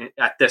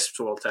 at this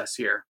soil test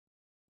here.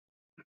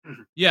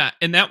 Yeah,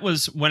 and that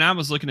was when I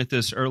was looking at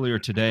this earlier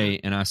today,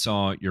 and I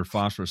saw your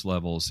phosphorus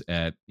levels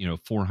at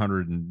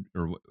 400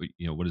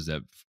 what is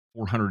that,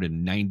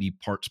 490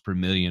 parts per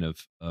million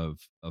of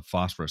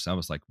phosphorus. I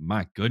was like,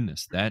 my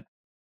goodness, that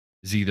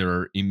is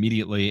either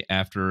immediately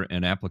after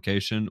an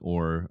application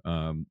or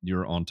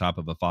you're on top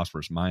of a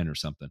phosphorus mine or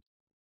something.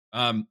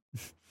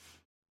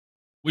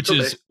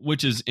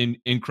 Which is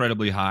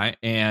incredibly high.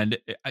 And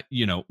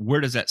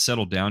where does that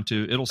settle down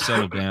to? It'll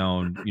settle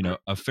down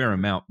a fair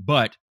amount,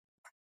 but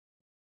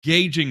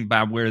gauging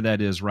by where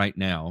that is right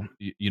now,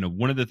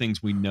 one of the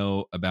things we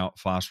know about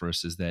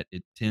phosphorus is that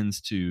it tends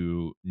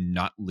to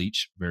not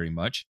leach very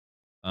much.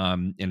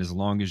 And as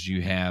long as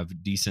you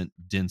have decent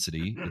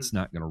density, it's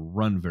not going to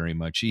run very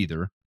much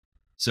either.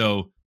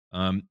 So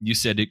you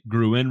said it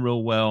grew in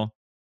real well.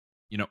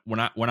 When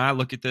I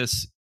look at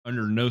this,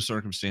 under no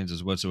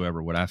circumstances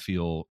whatsoever would I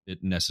feel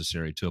it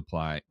necessary to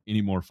apply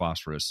any more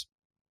phosphorus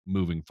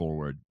moving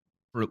forward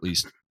for at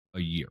least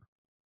a year,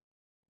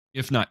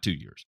 if not 2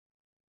 years.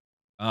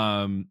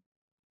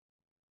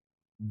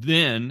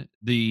 Then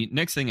the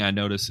next thing I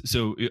noticed,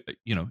 so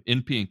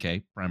N, P, and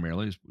K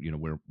primarily is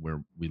where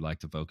we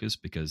like to focus,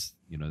 because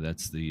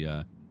that's the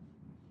our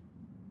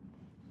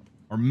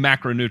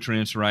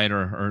macronutrients, right,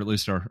 or at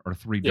least our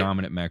three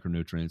dominant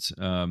macronutrients.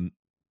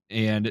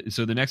 and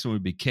so the next one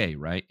would be K,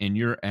 right? And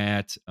you're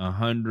at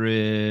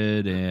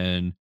 100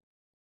 and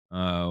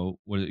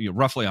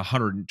roughly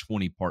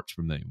 120 parts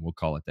per million. We'll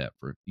call it that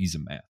for ease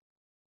of math.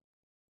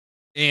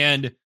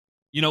 And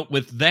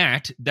with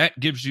that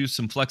gives you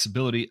some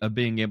flexibility of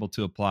being able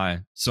to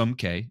apply some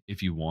K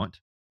if you want.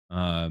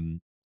 Do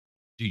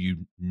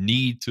you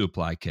need to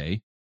apply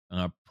K?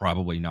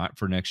 Probably not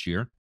for next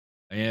year.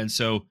 And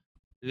so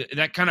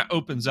that kind of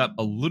opens up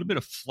a little bit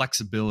of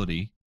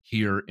flexibility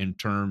here in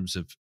terms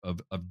of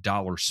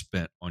dollars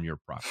spent on your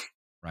product,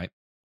 right?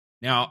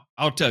 Now,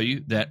 I'll tell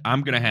you that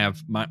I'm going to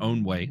have my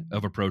own way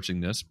of approaching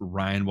this.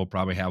 Ryan will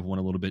probably have one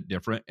a little bit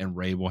different, and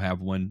Ray will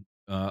have one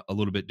a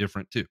little bit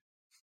different too.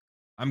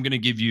 I'm going to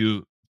give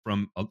you,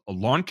 from a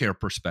lawn care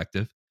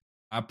perspective,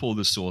 I pull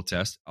the soil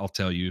test. I'll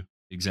tell you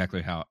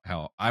exactly how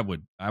I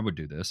would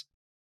do this.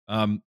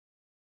 I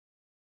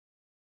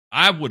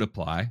would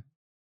apply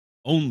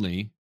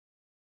only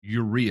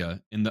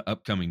urea in the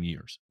upcoming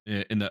year,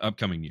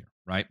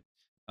 right?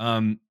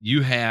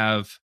 You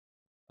have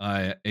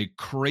a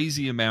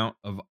crazy amount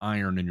of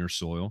iron in your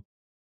soil.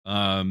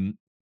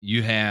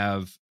 You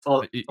have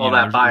all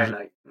that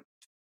bionite.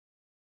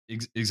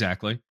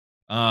 Exactly.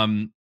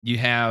 You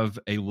have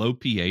a low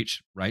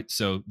pH, right?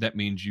 So that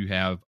means you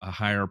have a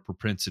higher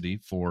propensity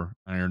for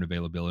iron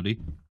availability.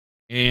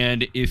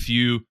 And if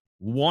you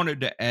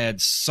wanted to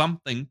add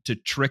something to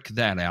trick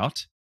that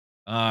out,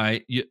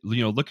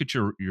 look at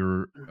your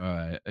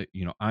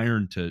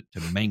iron to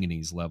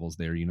manganese levels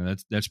there.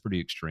 That's pretty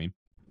extreme.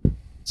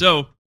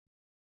 So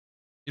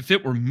if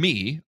it were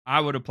me, I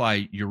would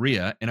apply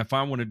urea, and if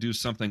I want to do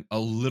something a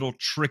little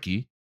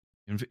tricky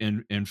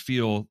and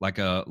feel like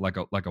a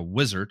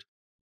wizard,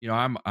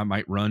 I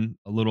might run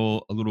a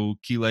little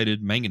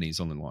chelated manganese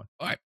on the lawn.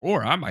 All right.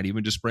 Or I might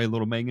even just spray a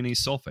little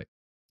manganese sulfate.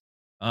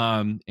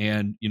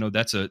 And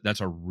that's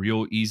a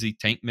real easy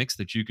tank mix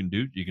that you can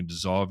do. You can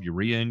dissolve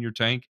urea in your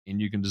tank,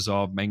 and you can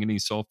dissolve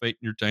manganese sulfate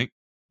in your tank.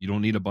 You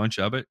don't need a bunch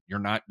of it. You're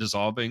not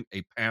dissolving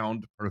a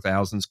pound per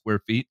 1,000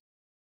 square feet.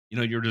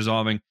 You're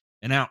dissolving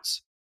an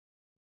ounce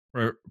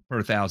per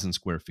 1,000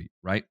 square feet,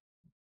 right?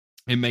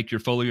 And make your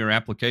foliar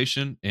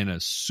application in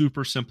a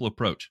super simple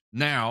approach.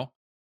 Now,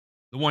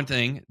 the one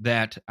thing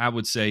that I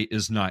would say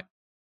is not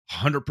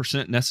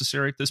 100%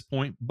 necessary at this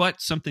point, but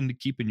something to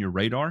keep in your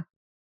radar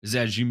is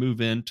as you move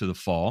into the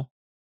fall,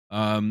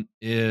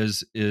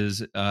 is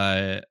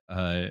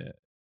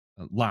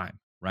lime,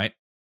 right?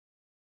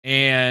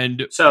 And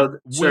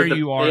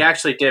they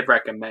actually did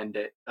recommend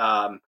it.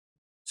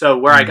 So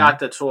where I got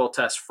the soil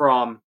test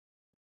from,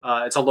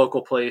 it's a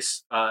local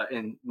place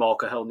in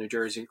Malka Hill, New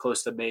Jersey,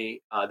 close to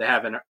me. They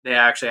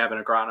actually have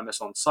an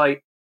agronomist on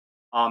site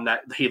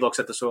that he looks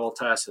at the soil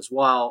test as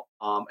well,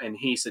 and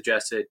he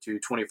suggested to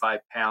 25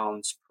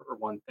 pounds per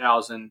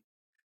 1,000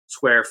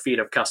 square feet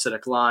of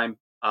calcitic lime.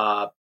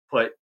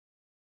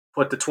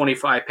 Put the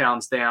 25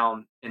 pounds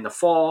down in the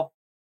fall,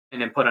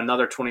 and then put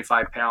another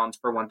 25 pounds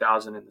per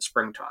 1,000 in the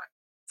springtime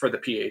for the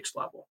pH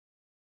level.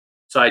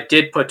 So I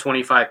did put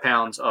 25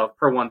 pounds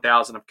per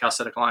 1,000 of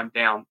calcitic lime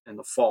down in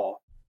the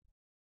fall.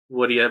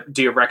 Do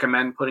you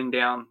recommend putting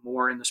down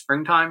more in the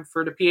springtime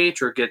for the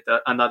pH, or get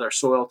another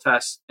soil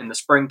test in the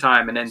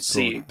springtime and then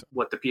see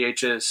what the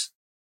pH is?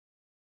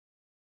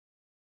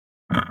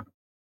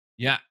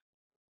 Yeah.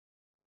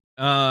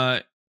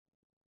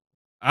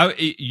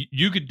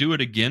 You could do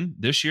it again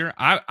this year.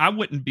 I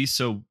wouldn't be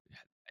so.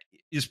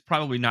 It's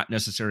probably not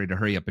necessary to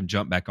hurry up and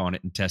jump back on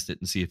it and test it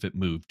and see if it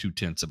moved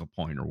 0.2 of a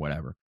point or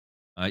whatever.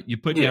 You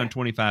put down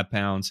 25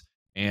 pounds,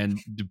 and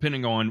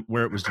depending on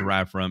where it was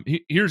derived from,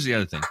 here's the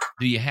other thing.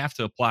 Do you have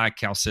to apply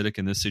calcitic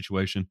in this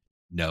situation?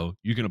 No,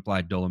 you can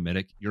apply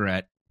dolomitic. You're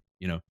at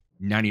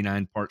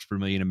 99 parts per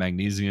million of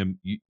magnesium.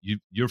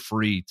 You're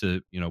free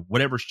to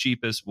whatever's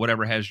cheapest,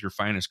 whatever has your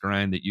finest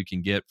grind that you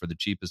can get for the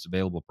cheapest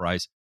available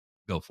price.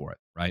 Go for it,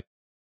 right?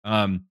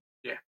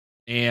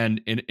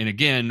 And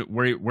again,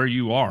 where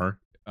you are,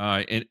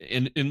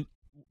 and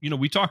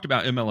we talked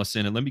about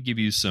MLSN, and let me give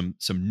you some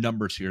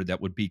numbers here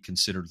that would be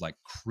considered like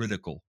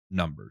critical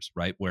numbers,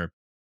 right? Where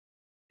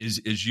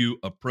as you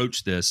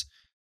approach this,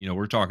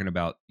 we're talking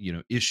about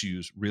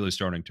issues really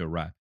starting to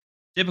arrive.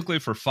 Typically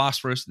for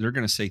phosphorus, they're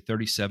going to say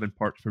 37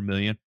 parts per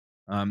million.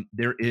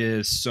 There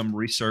is some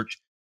research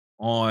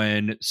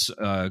on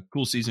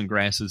cool season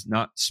grasses,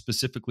 not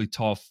specifically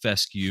tall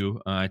fescue.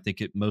 I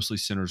think it mostly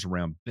centers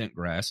around bent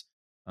grass.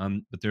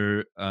 But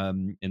there,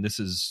 and this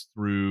is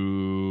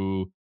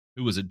through,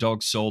 who was it?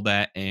 Doug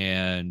Soldat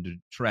and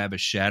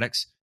Travis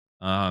Shaddix.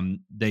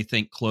 They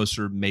think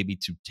closer maybe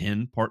to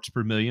 10 parts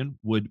per million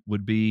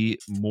would be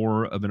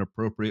more of an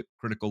appropriate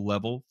critical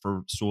level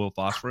for soil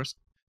phosphorus.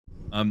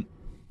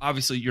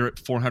 Obviously, you're at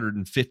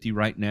 450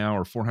 right now,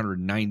 or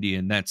 490,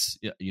 and that's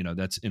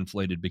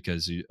inflated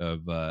because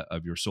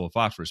of your soil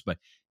phosphorus. But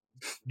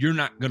you're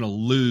not going to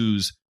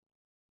lose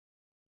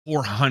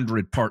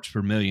 400 parts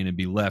per million and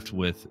be left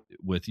with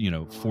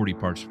 40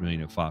 parts per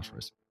million of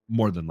phosphorus,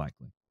 more than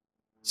likely.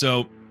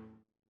 So,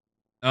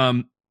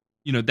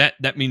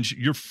 that means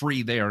you're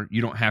free there.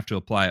 You don't have to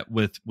apply it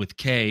with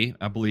K.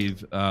 I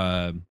believe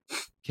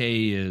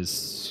K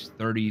is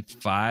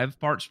 35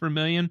 parts per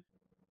million.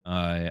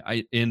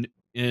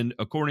 And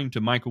according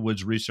to Michael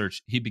Wood's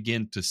research, he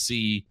began to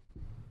see,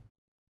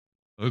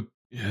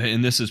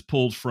 and this is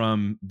pulled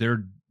from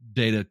their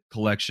data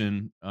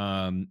collection.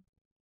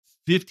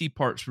 50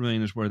 parts per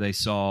million is where they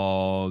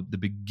saw the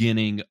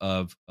beginning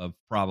of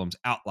problems,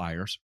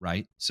 outliers,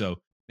 right?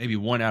 So maybe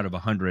 1 out of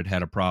 100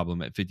 had a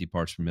problem at 50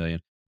 parts per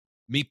million.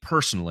 Me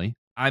personally,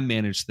 I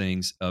manage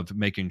things of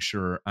making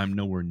sure I'm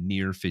nowhere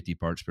near 50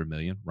 parts per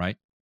million, right?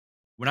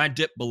 When I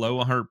dip below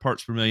 100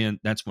 parts per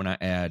million, that's when I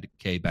add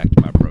K back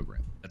to my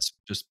program. That's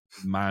just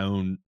my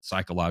own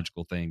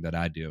psychological thing that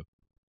I do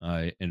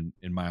in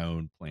my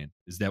own plan.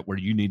 Is that where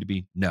you need to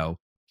be? No.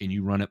 Can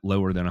you run it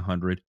lower than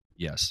 100?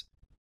 Yes.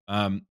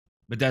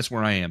 But that's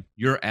where I am.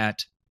 You're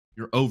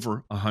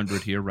over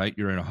 100 here, right?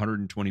 You're at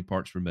 120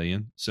 parts per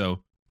million.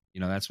 So,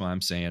 that's why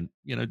I'm saying,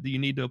 do you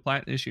need to apply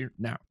it this year?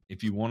 No.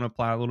 If you want to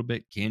apply a little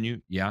bit, can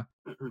you? Yeah.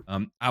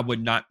 I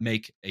would not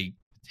make a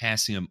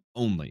potassium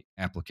only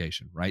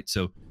application, right?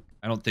 So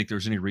I don't think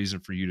there's any reason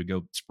for you to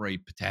go spray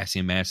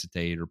potassium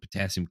acetate or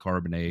potassium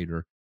carbonate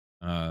or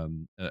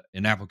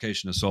an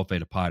application of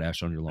sulfate of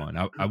potash on your lawn.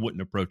 I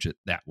wouldn't approach it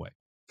that way.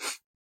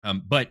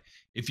 But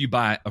if you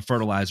buy a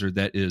fertilizer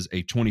that is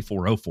a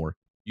 2404,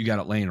 you got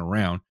it laying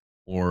around,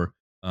 or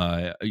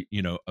a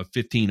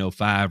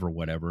 1505 or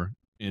whatever,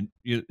 and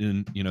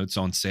it's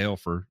on sale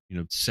for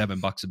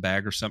 $7 a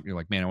bag or something. You're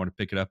like, man, I want to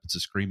pick it up. It's a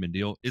screaming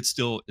deal. It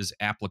still is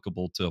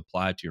applicable to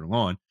apply to your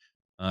lawn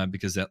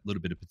because that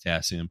little bit of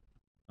potassium,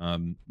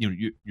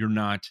 you're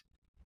not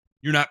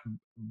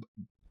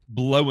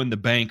blowing the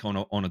bank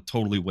on a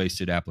totally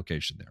wasted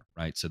application there,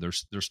 right? So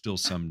there's still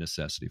some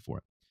necessity for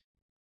it.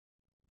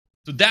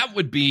 So that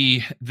would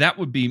be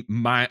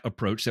my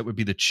approach. That would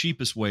be the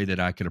cheapest way that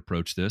I could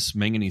approach this.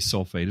 Manganese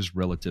sulfate is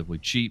relatively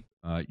cheap.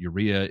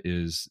 Urea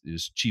is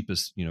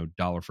cheapest,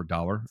 dollar for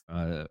dollar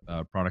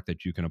product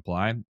that you can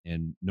apply,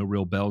 and no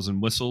real bells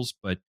and whistles,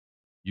 but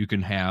you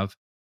can have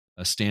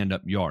a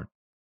stand-up yard.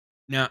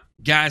 Now,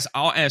 guys,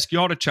 I'll ask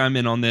y'all to chime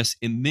in on this,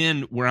 and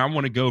then where I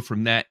want to go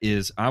from that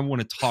is I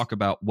want to talk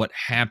about what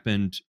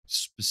happened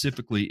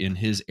specifically in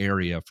his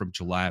area from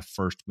July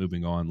 1st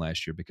moving on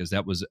last year, because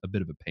that was a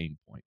bit of a pain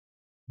point.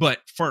 But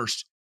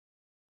first,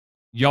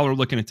 y'all are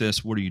looking at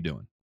this. What are you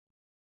doing?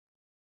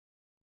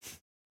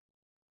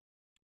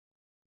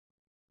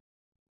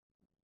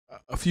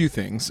 A few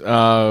things.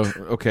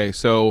 Okay,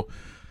 so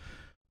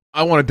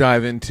I want to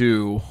dive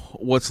into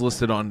what's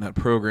listed on that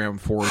program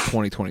for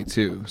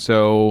 2022.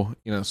 So,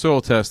 soil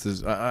test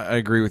is, I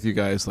agree with you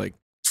guys. Like,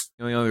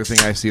 the other thing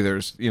I see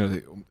there's,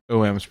 the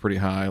OM is pretty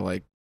high.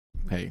 Like,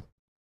 hey,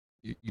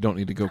 you don't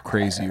need to go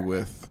crazy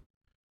with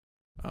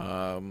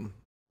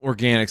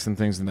organics and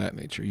things in that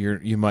nature.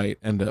 You might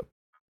end up,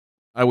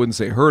 I wouldn't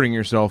say hurting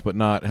yourself, but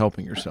not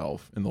helping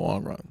yourself in the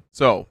long run.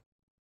 So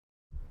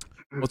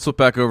let's flip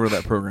back over to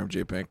that program,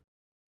 J-Pink.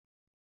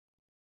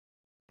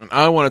 And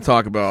I want to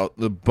talk about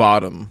the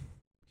bottom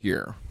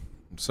here.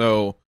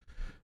 So,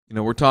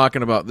 we're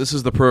talking about, this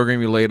is the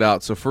program you laid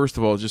out. So first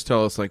of all, just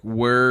tell us, like,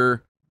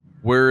 where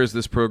is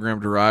this program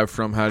derived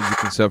from? How did you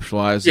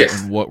conceptualize it?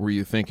 And what were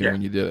you thinking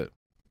when you did it?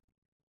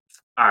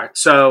 All right.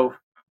 So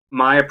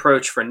my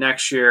approach for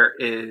next year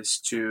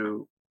is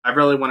I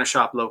really want to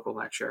shop local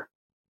next year.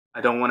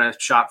 I don't want to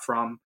shop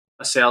from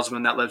a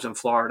salesman that lives in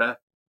Florida.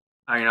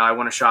 I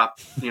want to shop,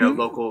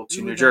 local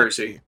to New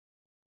Jersey.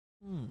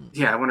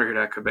 Yeah, I wonder who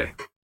that could be.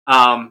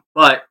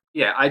 But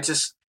yeah, I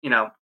just,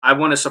 I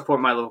want to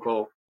support my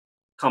local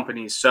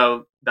companies.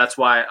 So that's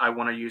why I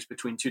want to use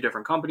between two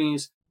different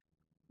companies.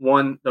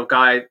 One, the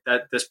guy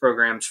that this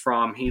program's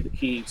from,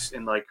 he's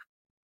in like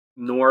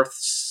north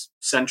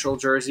central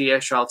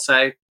Jersey-ish, I'll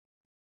say.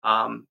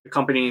 The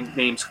company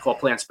name's called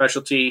Plant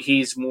Specialty.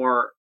 He's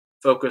more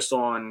focused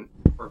on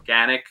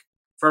organic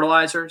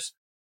fertilizers.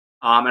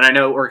 And I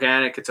know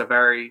organic, it's a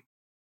very,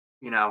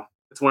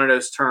 it's one of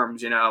those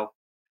terms,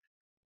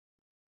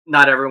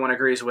 not everyone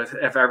agrees with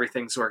if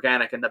everything's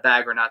organic in the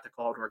bag or not to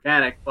call it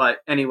organic. But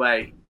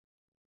anyway,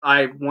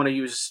 I want to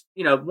use,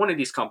 one of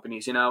these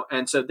companies,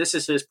 and so this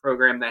is his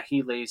program that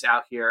he lays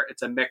out here.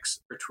 It's a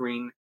mix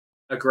between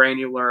a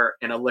granular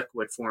and a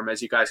liquid form,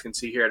 as you guys can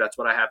see here. That's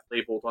what I have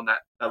labeled on that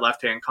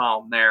left-hand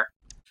column there.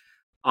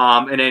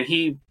 And then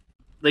he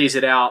lays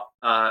it out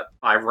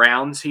by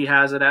rounds. He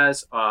has it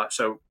as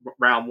so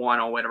round 1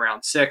 all the way to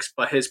round 6.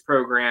 But his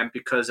program,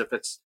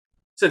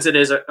 since it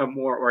is a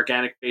more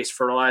organic based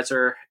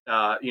fertilizer,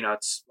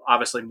 it's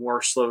obviously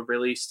more slow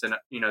release than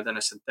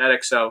a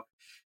synthetic. So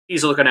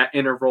he's looking at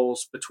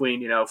intervals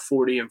between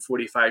 40 and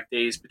 45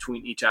 days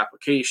between each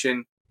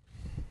application.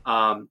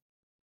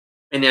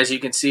 And as you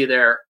can see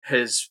there,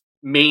 his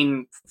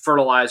main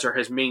fertilizer,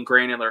 his main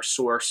granular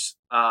source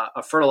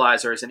of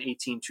fertilizer is an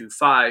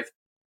 1825.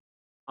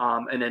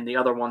 And then the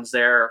other ones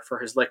there for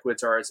his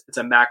liquids it's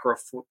a macro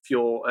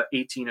fuel at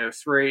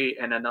 1803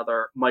 and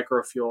another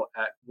micro fuel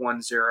at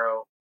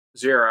 100.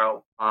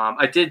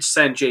 I did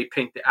send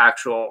J-Pink the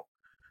actual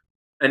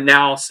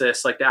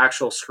analysis, like the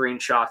actual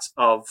screenshots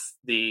of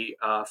the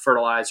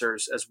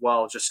fertilizers as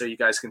well, just so you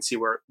guys can see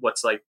what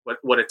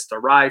it's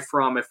derived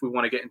from. If we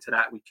want to get into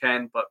that, we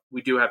can, but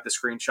we do have the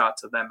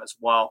screenshots of them as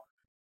well,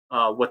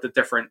 what the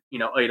different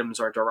items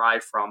are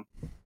derived from.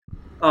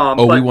 We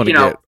want to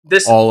get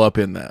this all up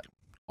in that.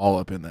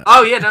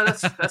 Oh yeah, no,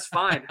 that's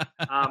fine.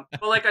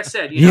 But like I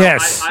said,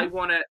 yes. I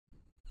want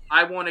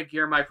to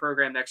gear my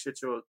program next year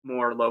to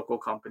more local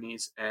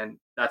companies, and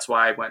that's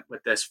why I went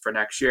with this for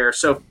next year.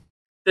 So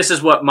this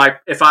is what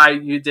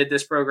you did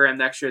this program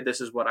next year,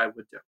 this is what I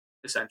would do.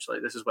 Essentially,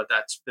 this is what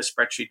this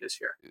spreadsheet is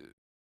here.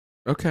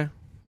 Okay.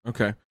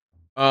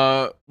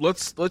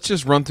 Let's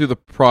just run through the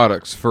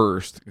products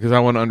first because I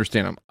want to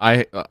understand them.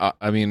 I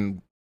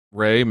mean,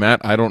 Ray,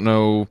 Matt, I don't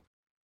know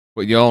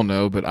what y'all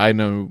know, but I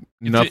know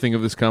nothing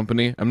of this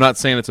company. I'm not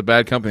saying it's a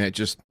bad company.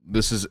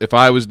 If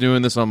I was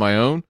doing this on my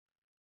own,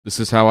 this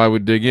is how I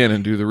would dig in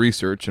and do the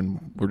research,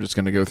 and we're just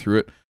going to go through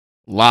it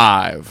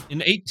live. In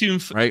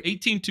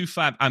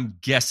 1825, I'm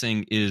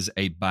guessing is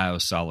a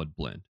biosolid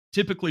blend.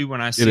 Typically, when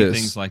I see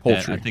things like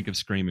poultry. That, I think of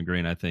Scream and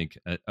Green. I think,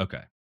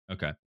 okay.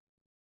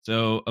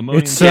 So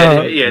ammonium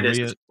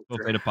sulfate,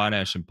 sulfate of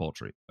potash, and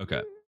poultry.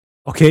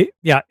 Okay,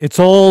 yeah, it's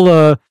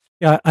all.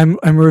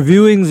 I'm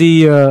reviewing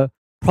the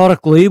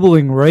product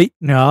labeling right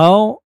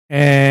now,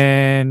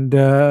 and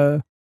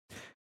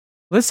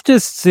let's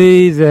just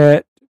say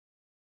that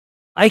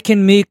I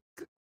can make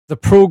the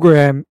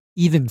program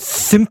even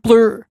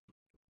simpler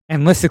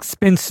and less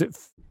expensive.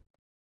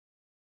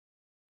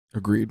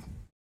 Agreed.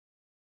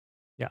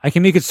 Yeah, I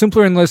can make it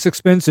simpler and less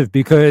expensive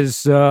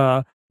because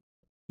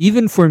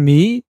even for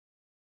me,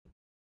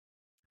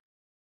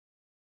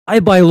 I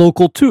buy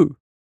local too.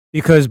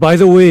 Because, by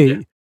the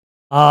way,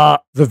 the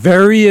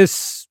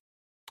various,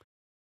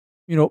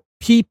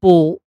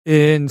 people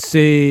in,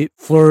 say,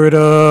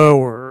 Florida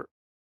or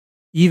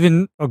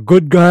even a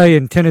good guy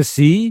in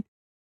Tennessee,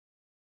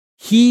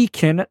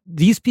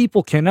 these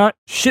people cannot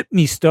ship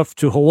me stuff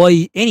to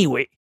Hawaii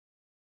anyway.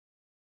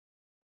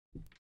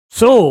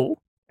 So,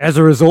 as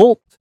a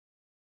result,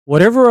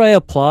 whatever I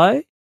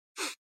apply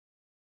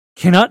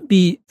cannot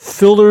be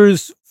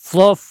fillers,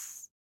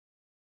 fluff,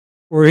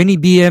 or any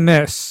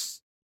BMS.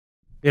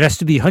 It has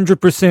to be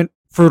 100%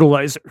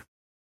 fertilizer.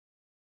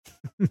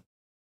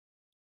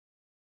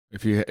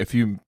 If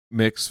you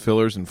mix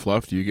fillers and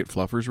fluff, do you get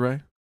fluffers,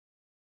 Ray?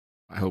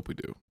 I hope we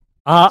do.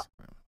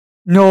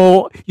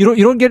 No, you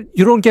don't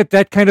get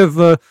that kind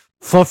of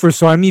fluffer.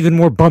 So I'm even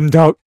more bummed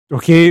out.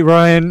 Okay,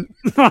 Ryan.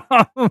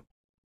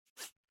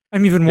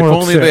 I'm even more. If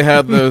only upset. they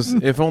had those.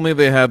 If only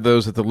they had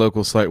those at the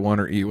local Site One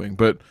or Ewing.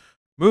 But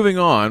moving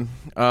on.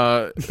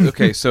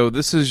 Okay, so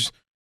this is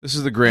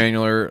the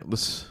granular.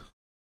 Let's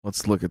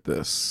look at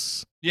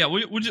this. Yeah,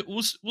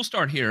 we'll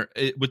start here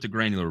with the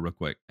granular real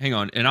quick. Hang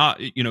on, and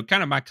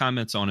kind of my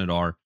comments on it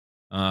are,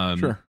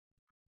 sure.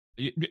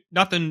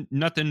 Nothing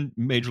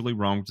majorly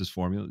wrong with this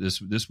formula.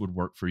 This would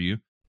work for you.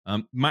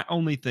 My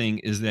only thing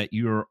is that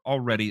you're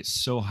already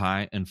so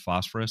high in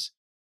phosphorus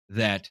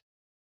that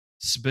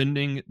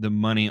spending the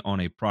money on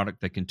a product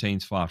that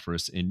contains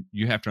phosphorus, and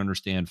you have to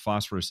understand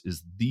phosphorus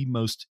is the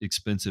most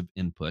expensive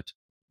input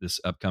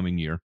this upcoming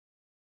year.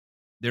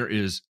 There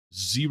is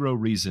zero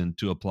reason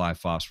to apply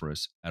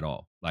phosphorus at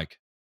all. Like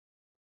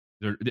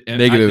there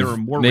are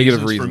more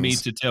reasons for me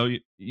to tell you.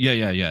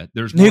 Yeah.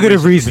 There's more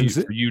negative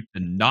reasons for you to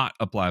not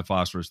apply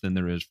phosphorus than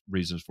there is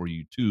reasons for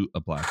you to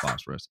apply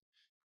phosphorus.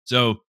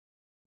 So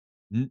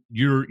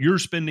you're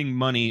spending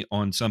money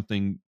on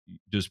something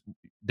just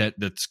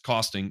that's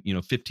costing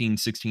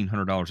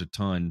 $1,500-$1,600 a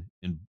ton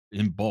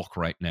in bulk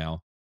right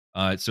now.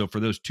 So for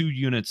those 2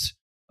 units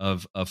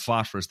of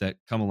phosphorus that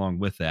come along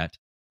with that,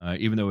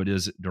 even though it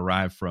is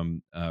derived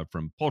from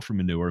poultry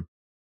manure,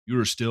 you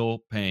are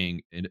still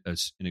paying an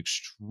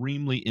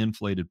extremely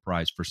inflated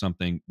price for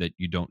something that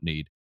you don't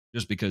need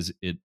just because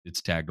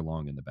it's tagged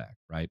along in the back,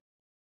 right?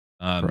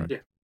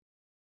 Right.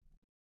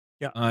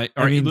 Yeah.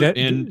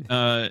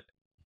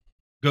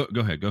 Go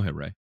ahead,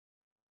 Ray.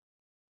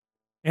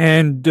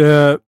 And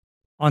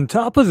on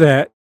top of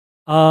that,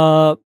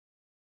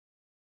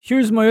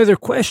 here's my other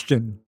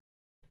question: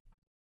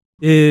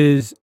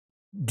 is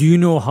do you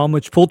know how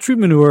much poultry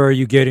manure are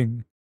you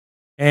getting?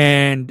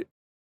 And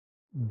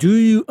do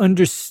you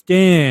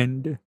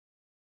understand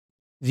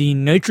the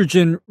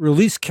nitrogen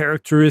release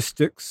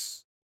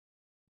characteristics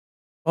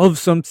of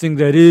something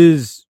that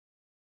is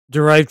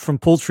derived from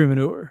poultry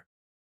manure?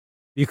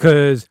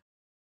 Because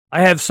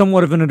I have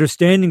somewhat of an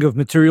understanding of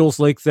materials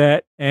like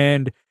that.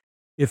 And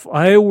if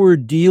I were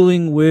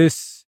dealing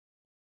with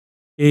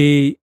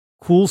a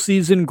cool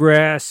season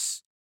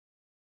grass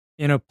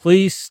in a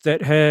place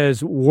that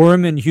has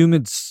warm and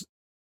humid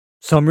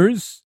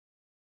summers,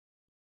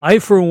 I,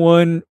 for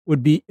one,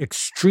 would be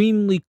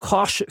extremely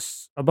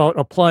cautious about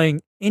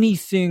applying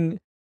anything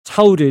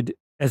touted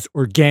as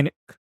organic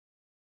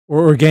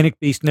or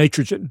organic-based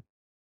nitrogen.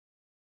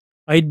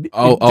 I'll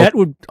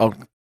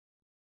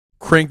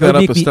crank that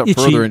up a step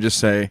further and just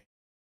say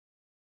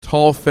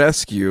tall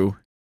fescue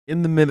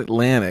in the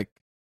mid-Atlantic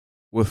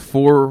with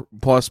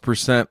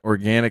 4+%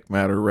 organic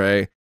matter,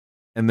 Ray,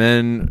 and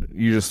then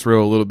you just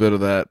throw a little bit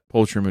of that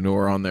poultry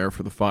manure on there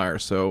for the fire.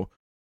 So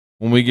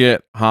when we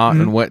get hot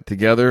and wet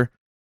together,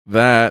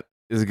 that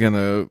is going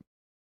to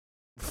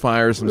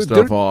fire some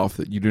stuff off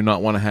that you do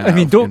not want to have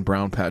in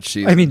brown patch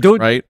season.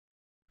 Right?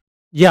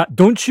 Yeah,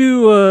 don't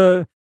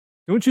you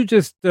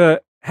just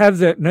have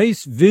that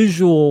nice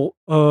visual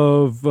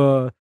of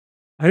I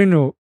don't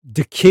know,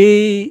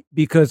 decay?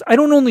 Because I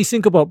don't only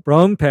think about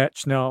brown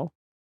patch now,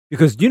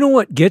 because you know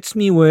what gets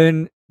me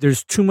when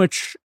there's too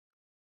much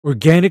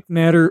organic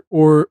matter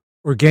or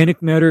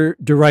organic matter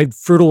derived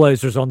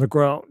fertilizers on the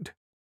ground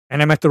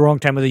and I'm at the wrong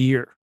time of the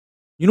year.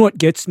 You know what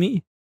gets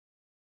me?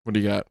 What do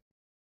you got?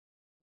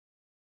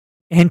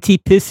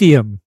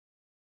 Antipicium.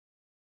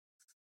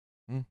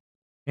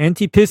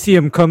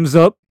 Antipicium comes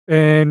up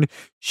and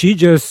she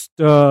just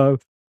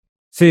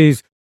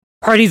says,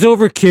 "Party's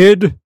over,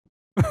 kid."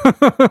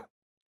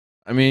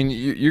 I mean,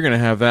 you're going to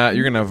have that.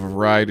 You're going to have a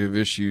variety of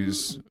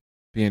issues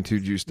being too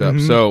juiced up.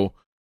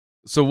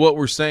 So what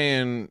we're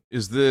saying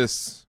is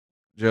this,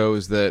 Joe,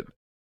 is that,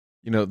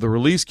 the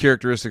release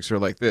characteristics are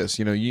like this.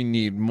 You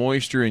need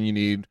moisture and you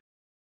need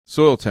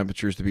soil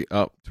temperatures to be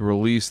up to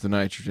release the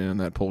nitrogen in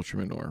that poultry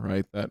manure,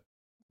 right? That,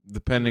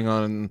 depending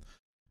on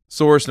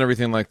source and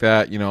everything like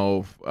that,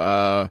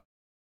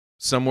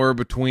 somewhere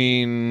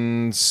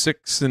between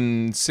 6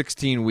 and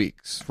 16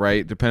 weeks,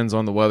 right? Depends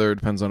on the weather,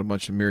 depends on a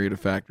bunch of myriad of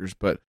factors.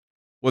 But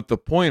what the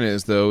point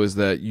is, though, is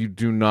that you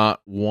do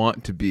not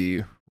want to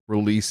be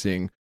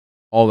releasing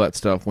all that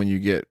stuff when you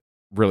get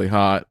really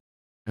hot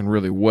and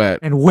really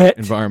wet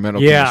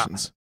environmental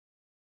conditions.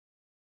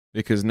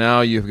 Because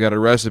now you've got a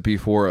recipe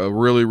for a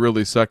really,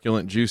 really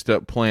succulent, juiced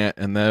up plant,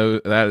 and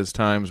that is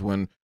times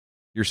when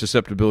your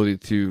susceptibility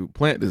to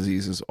plant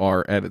diseases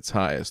are at its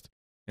highest.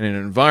 In an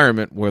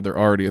environment where they're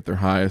already at their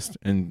highest,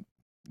 and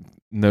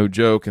no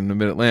joke, in the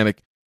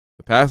Mid-Atlantic,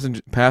 the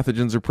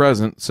pathogens are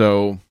present,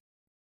 so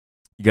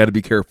you got to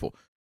be careful.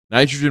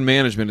 Nitrogen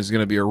management is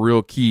going to be a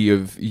real key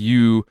of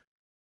you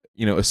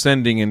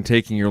ascending and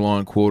taking your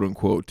lawn, quote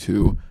unquote,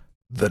 to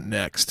the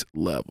next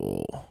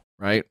level,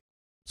 right?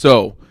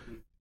 So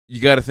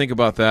you got to think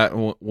about that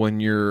when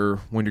you're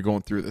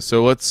going through this.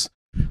 So let's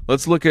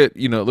look at,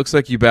 it looks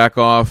like you back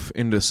off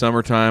into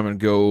summertime and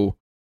go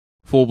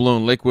full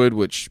blown liquid,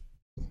 which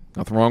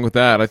nothing wrong with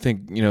that. I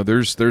think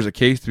there's a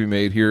case to be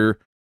made here,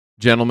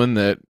 gentlemen,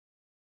 that,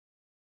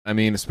 I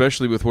mean,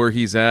 especially with where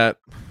he's at,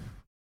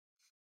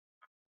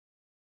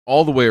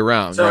 all the way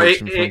around. So right?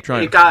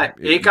 it got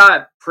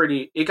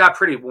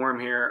pretty warm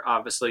here.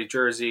 Obviously,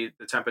 Jersey,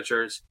 the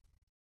temperatures.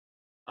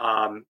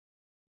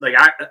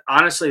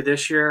 Honestly,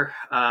 this year,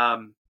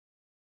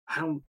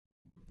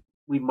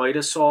 we might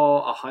have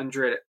saw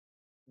 100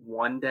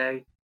 one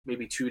day,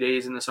 maybe 2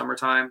 days in the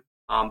summertime.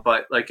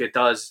 But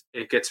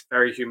it gets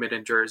very humid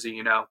in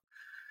Jersey,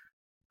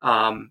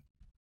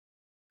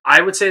 I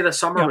would say the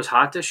summer was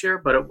hot this year,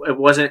 but it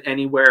wasn't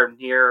anywhere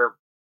near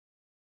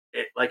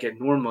it like it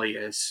normally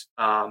is,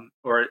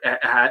 or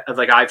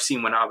like I've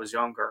seen when I was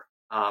younger.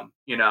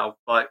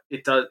 But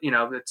it does,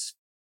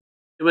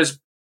 it was,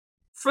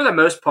 for the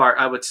most part,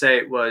 I would say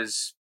it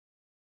was,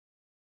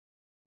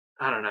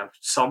 I don't know,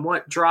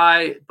 somewhat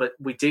dry, but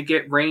we did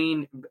get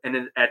rain.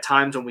 And at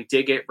times when we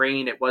did get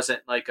rain, it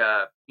wasn't like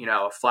a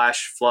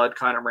flash flood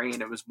kind of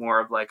rain. It was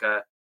more of like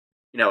a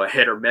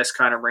hit or miss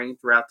kind of rain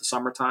throughout the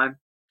summertime.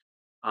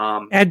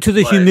 Add to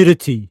the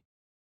humidity,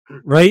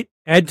 right?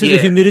 Add to the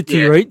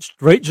humidity,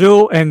 right,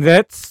 Joe? And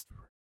that's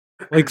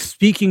like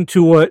speaking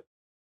to what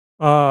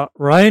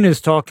Ryan is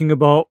talking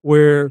about,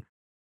 where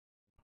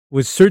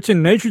with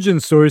certain nitrogen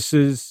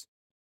sources,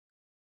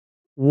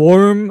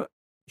 warm,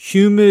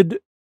 humid,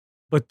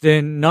 but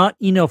then not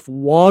enough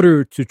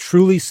water to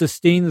truly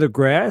sustain the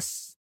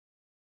grass.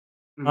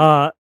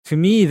 To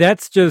me,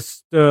 that's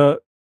just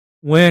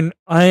when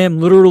I am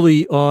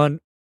literally on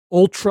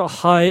ultra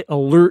high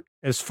alert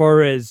as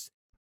far as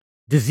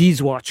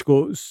disease watch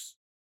goes.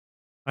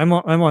 I'm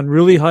on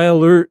really high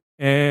alert,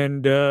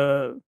 and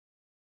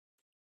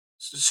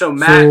so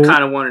Matt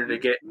kind of wanted to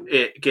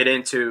get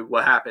into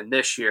what happened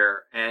this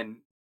year, and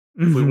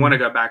if we want to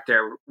go back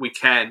there, we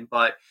can,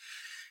 but.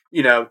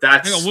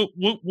 That's. Hang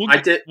on,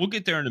 we'll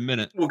get there in a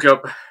minute. We'll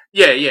go.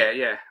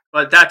 Yeah.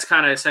 But that's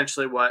kind of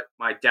essentially what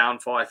my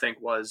downfall, I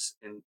think, was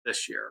in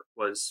this year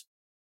was.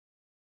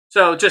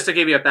 So just to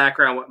give you a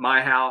background with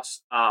my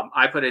house,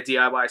 I put a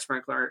DIY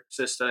sprinkler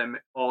system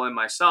all in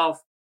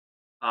myself.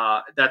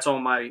 That's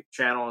on my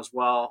channel as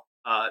well,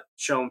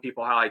 showing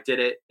people how I did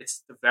it.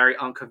 It's the very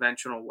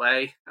unconventional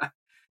way.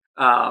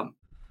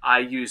 I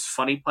use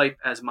Funny Pipe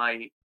as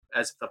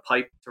the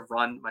pipe to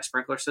run my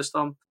sprinkler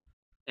system.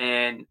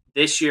 And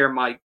this year,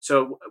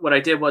 so what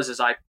I did was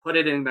I put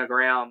it in the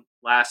ground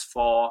last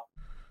fall,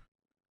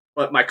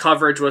 but my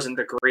coverage wasn't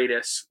the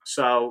greatest.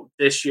 So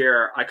this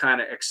year, I kind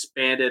of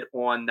expanded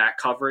on that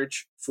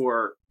coverage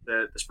for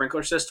the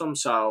sprinkler system.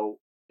 So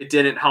it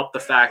didn't help the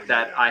fact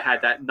that I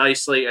had that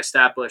nicely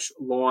established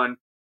lawn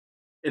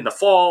in the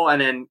fall. And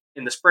then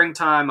in the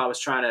springtime, I was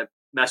trying to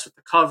mess with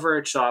the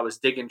coverage. So I was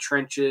digging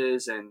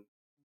trenches and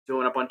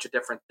doing a bunch of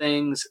different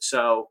things.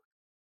 So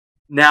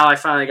now I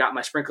finally got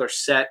my sprinkler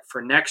set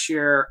for next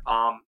year.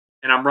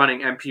 And I'm running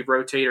MP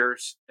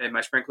rotators in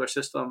my sprinkler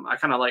system. I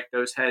kind of like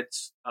those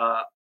heads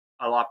a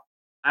lot.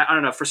 I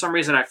don't know. For some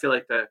reason, I feel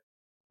like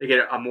they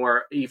get a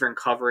more even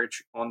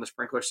coverage on the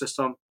sprinkler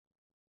system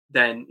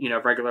than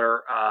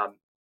regular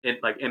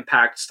like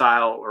impact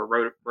style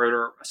or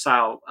rotor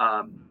style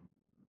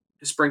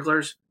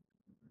sprinklers.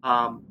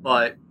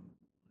 But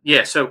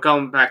yeah, so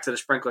going back to the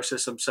sprinkler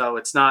system, so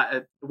it's not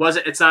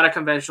a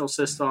conventional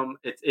system.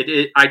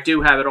 I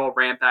do have it all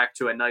ramped back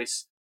to a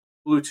nice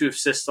Bluetooth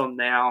system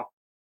now.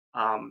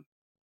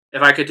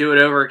 If I could do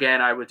it over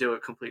again, I would do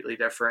it completely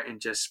different and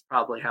just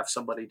probably have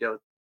somebody do it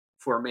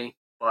for me.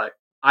 But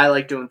I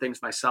like doing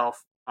things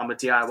myself. I'm a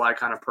DIY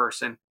kind of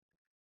person.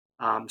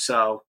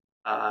 So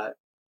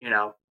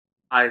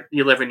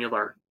you live and you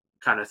learn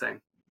kind of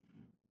thing.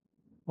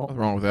 What's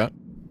wrong with that?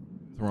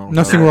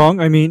 Nothing wrong.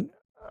 I mean,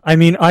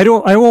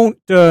 I won't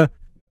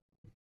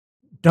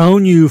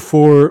down you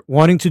for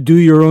wanting to do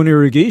your own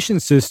irrigation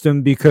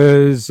system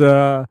because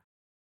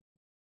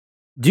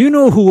do you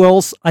know who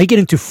else I get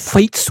into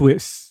fights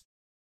with?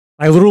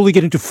 I literally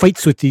get into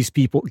fights with these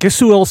people. Guess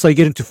who else I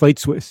get into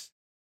fights with?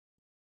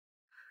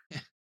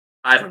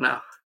 I don't know.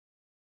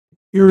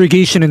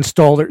 Irrigation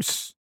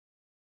installers.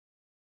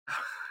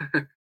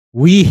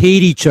 We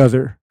hate each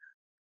other.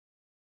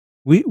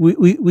 We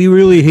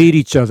really hate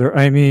each other.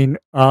 I mean,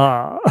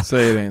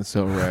 say it ain't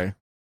so, Ray.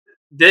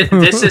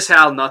 This is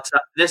how nuts.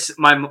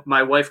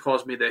 My wife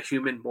calls me the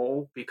human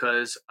mole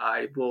because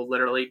I will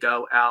literally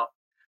go out.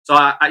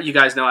 So you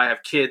guys know I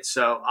have kids,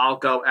 so I'll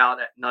go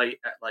out at night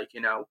at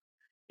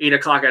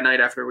 8:00 at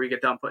night after we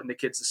get done putting the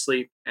kids to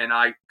sleep, and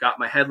I got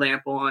my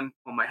headlamp on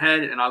my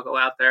head, and I'll go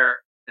out there,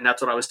 and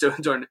that's what I was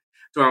doing during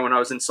when I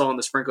was installing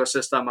the sprinkler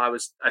system. I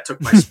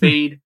took my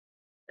spade.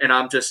 And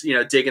I'm just,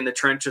 digging the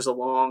trenches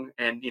along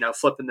and,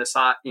 flipping the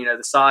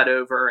sod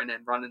over and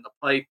then running the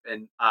pipe.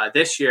 And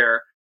this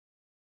year,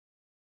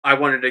 I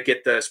wanted to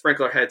get the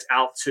sprinkler heads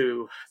out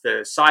to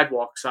the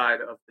sidewalk side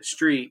of the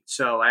street.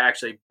 So I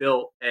actually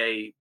built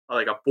a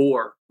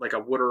bore, like a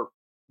water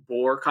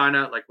bore, kind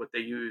of like what they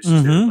use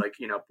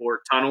to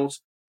bore tunnels.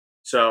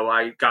 So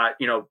I got,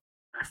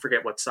 I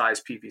forget what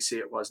size PVC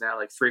it was now,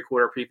 like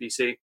 3/4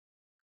 PVC.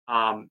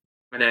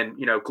 And then,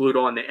 glued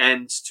on the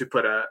ends to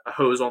put a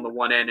hose on the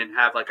one end and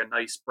have like a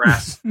nice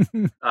brass,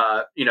 thing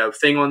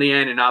on the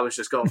end. And I was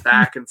just going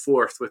back and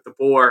forth with the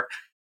bore.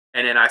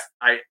 And then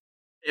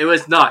it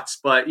was nuts,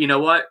 but you know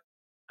what?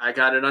 I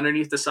got it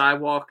underneath the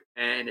sidewalk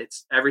and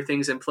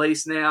everything's in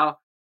place now.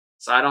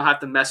 So I don't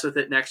have to mess with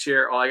it next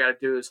year. All I got to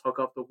do is hook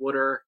up the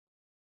water.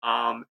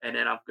 And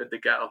then I'm good to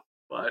go.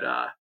 But,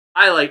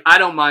 I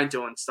don't mind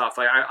doing stuff.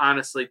 I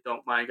honestly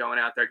don't mind going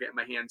out there, getting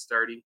my hands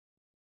dirty.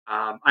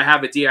 I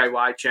have a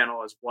DIY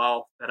channel as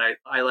well that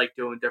I like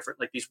doing different,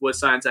 like these wood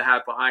signs I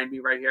have behind me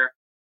right here.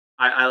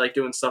 I like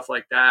doing stuff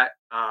like that.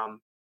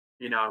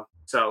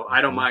 So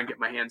I don't mind getting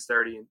my hands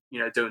dirty and,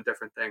 doing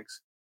different things.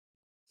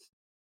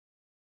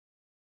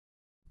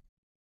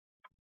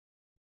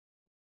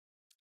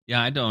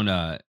 Yeah, I don't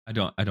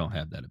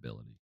have that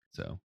ability.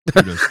 So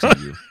kudos to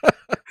you.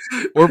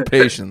 Or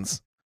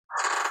patience.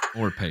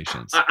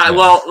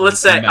 Let's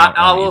say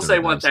I will say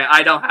one thing.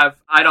 I don't have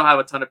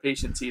a ton of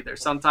patience either.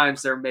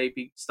 Sometimes there may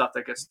be stuff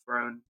that gets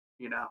thrown,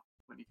 when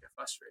you get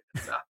frustrated.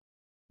 So.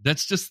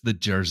 That's just the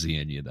Jersey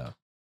in you, though.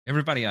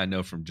 Everybody I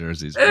know from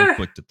Jersey is real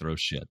quick to throw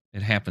shit.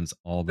 It happens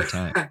all the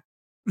time.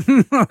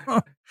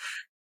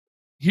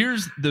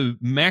 Here's the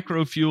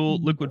macro fuel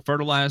liquid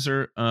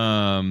fertilizer.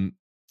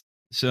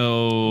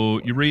 So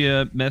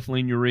urea,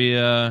 methylene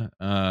urea,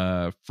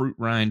 fruit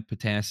rind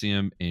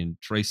potassium, and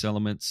trace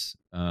elements.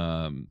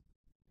 I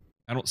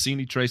don't see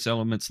any trace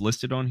elements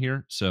listed on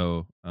here,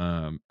 so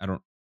I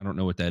don't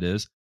know what that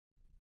is.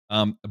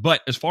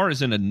 But as far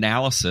as an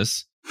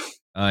analysis,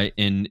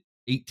 in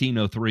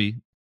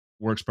 1803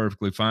 works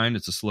perfectly fine.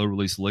 It's a slow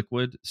release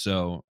liquid,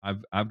 so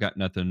I've got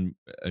nothing,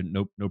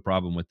 no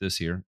problem with this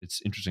here.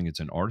 It's interesting. It's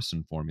an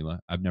artisan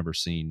formula. I've never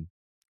seen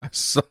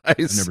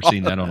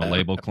that on a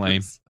label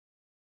claim.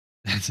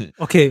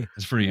 Okay,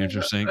 that's pretty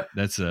interesting.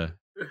 That's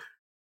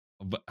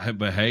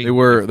but hey, they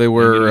were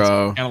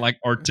kind of like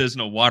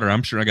artisanal water.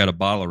 I'm sure I got a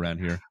bottle around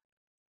here.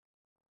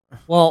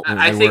 Well,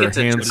 I think it's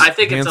a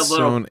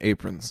little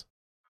aprons.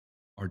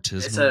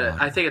 Artisanal.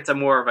 I think it's a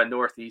more of a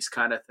Northeast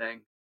kind of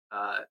thing.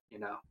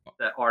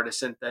 That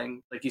artisan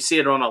thing. Like you see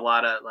it on a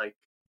lot of like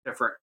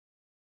different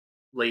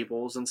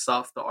labels and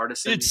stuff. The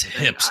artisan. It's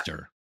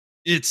hipster.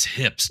 It's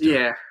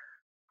hipster.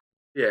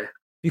 Yeah.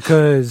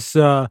 Because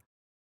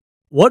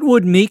what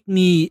would make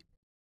me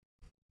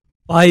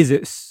buy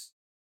this,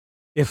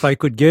 if I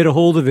could get a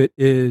hold of it,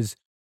 is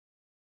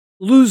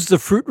lose the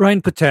fruit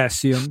rind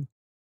potassium,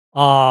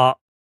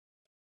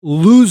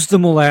 lose the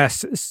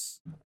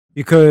molasses.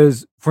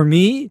 Because for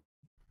me,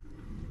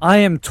 I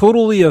am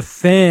totally a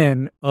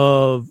fan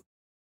of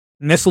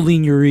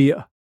methylene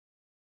urea.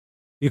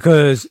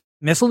 Because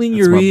methylene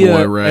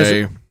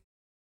urea,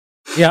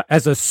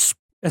 as a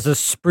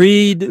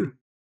sprayed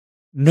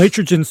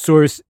nitrogen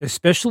source,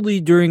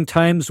 especially during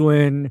times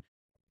when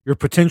your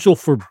potential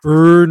for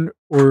burn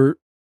or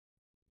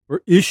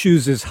or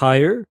issues is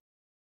higher,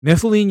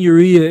 methylene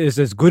urea is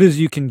as good as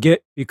you can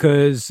get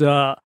because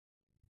I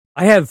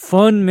have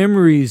fond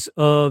memories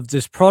of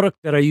this product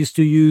that I used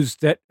to use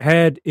that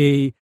had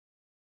I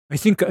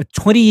think a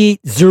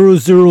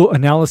 2800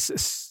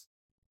 analysis,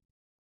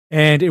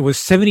 and it was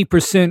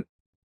 70%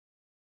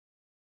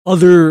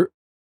 other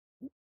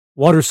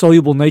water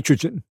soluble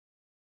nitrogen.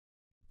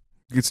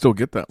 You could still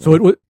get that one. So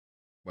it was,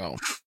 well,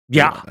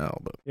 yeah, not now,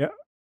 but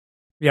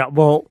yeah.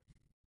 Well,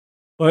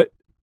 but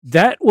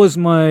that was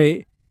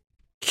my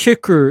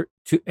kicker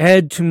to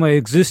add to my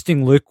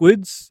existing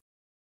liquids,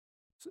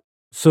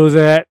 so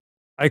that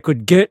I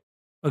could get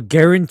a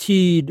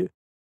guaranteed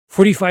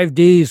 45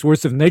 days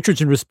worth of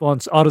nitrogen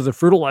response out of the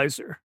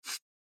fertilizer.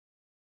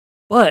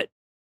 But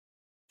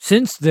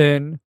since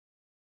then,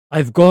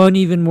 I've gone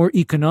even more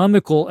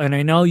economical, and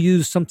I now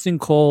use something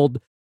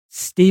called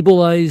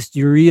stabilized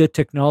urea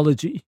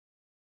technology.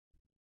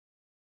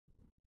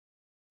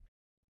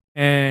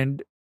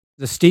 And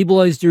the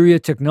stabilized urea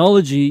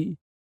technology,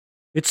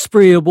 it's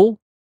sprayable,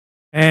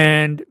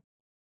 and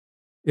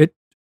it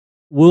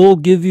will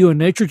give you a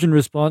nitrogen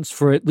response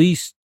for at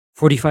least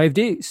 45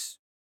 days.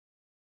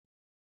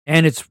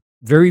 And it's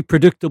very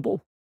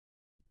predictable.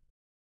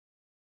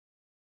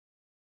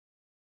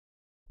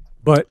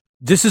 But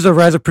this is a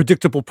rather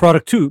predictable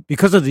product too,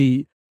 because of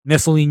the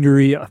methylene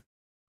urea.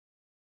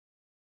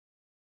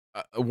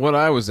 What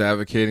I was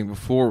advocating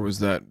before was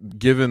that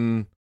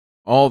given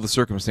all the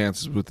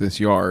circumstances with this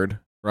yard,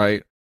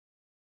 right,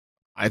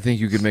 I think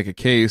you could make a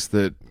case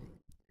that,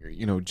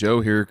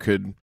 Joe here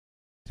could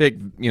take,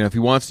 if he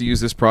wants to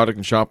use this product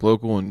and shop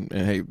local, and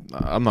hey,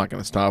 I'm not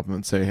going to stop him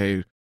and say,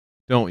 hey,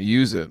 don't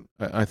use it.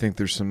 I think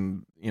there's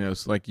some,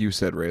 like you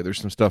said, Ray, there's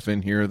some stuff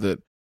in here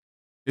that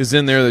is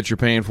in there that you're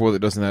paying for that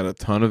doesn't add a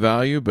ton of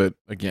value. But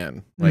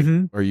again, like,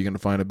 are you going to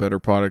find a better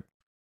product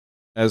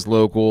as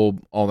local,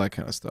 all that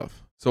kind of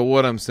stuff. So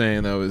what I'm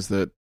saying, though, is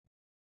that,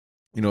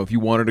 if you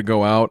wanted to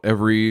go out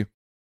every,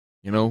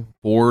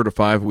 4 to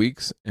 5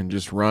 weeks and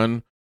just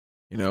run,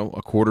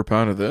 a quarter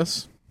pound of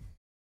this,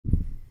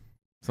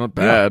 it's not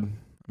bad. Yeah.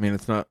 I mean,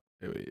 it's not.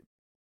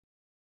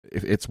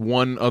 It's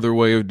one other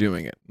way of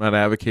doing it. I'm not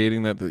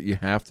advocating that you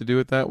have to do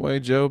it that way,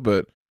 Joe,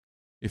 but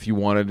if you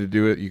wanted to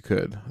do it, you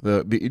could.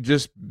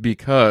 Just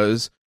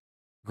because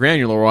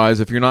granular-wise,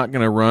 if you're not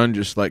going to run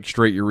just like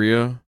straight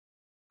urea,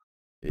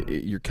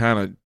 you're kind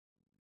of,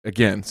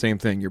 again, same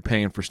thing. You're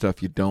paying for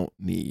stuff you don't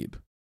need.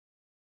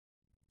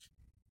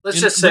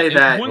 Let's just say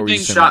that one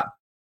thing.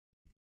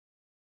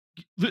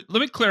 Let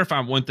me clarify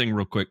one thing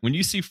real quick. When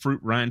you see fruit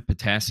rind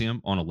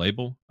potassium on a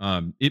label,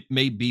 it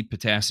may be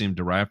potassium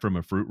derived from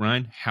a fruit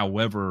rind.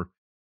 However,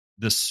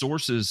 the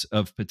sources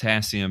of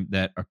potassium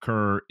that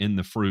occur in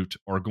the fruit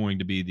are going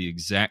to be the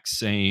exact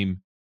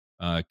same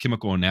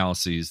chemical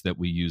analyses that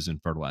we use in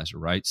fertilizer,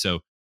 right? So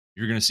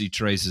you're going to see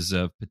traces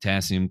of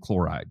potassium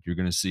chloride. You're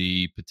going to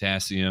see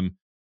potassium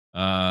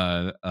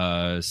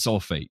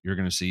sulfate. You're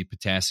going to see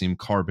potassium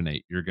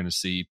carbonate. You're going to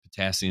see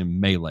potassium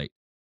malate.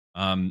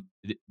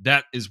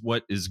 That is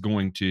what is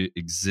going to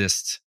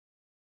exist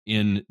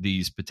in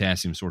these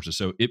potassium sources.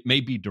 So it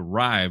may be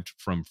derived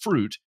from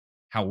fruit.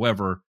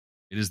 However,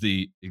 it is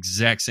the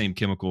exact same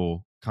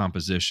chemical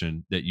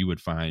composition that you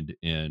would find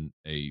in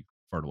a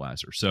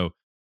fertilizer. So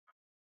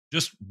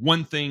just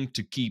one thing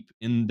to keep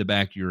in the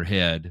back of your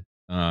head,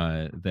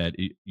 that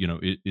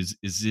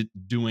is it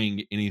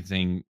doing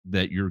anything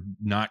that you're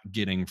not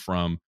getting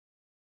from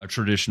a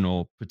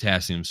traditional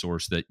potassium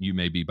source that you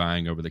may be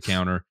buying over the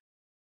counter?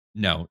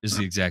 No, it's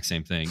the exact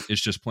same thing.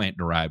 It's just plant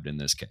derived in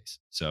this case.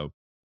 So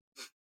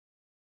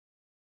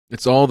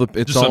it's all the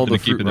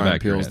fruit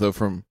rind peels though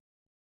from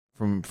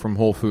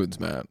Whole Foods,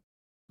 Matt.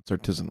 It's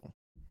artisanal,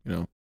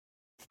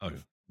 Oh,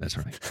 that's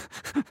right.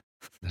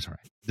 That's right.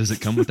 Does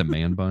it come with a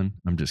man bun?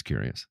 I'm just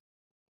curious.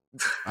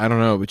 I don't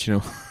know, but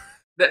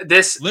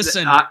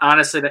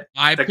honestly,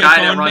 I the pick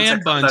guy on that runs man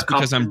buns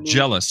because I'm company,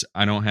 jealous.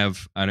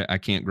 I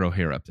can't grow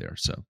hair up there,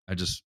 so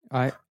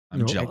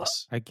I'm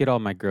jealous. I get all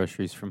my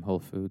groceries from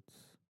Whole Foods.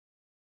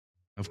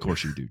 Of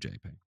course you do, JP.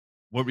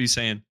 What were you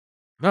saying?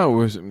 No, it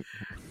was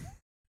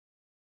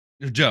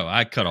Joe.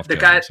 I cut off the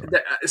Joe, guy.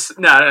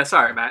 no,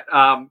 sorry, Matt.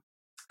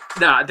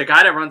 The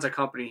guy that runs a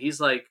company,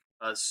 he's like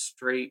a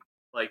straight,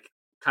 like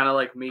kind of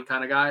like me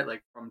kind of guy,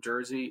 like from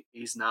Jersey.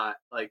 He's not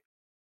like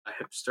a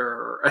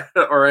hipster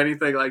or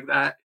anything like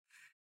that.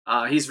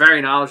 He's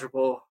very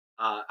knowledgeable.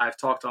 I've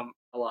talked to him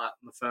a lot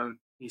on the phone.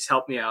 He's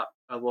helped me out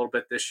a little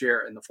bit this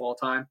year in the fall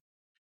time.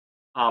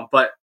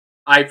 But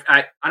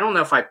I don't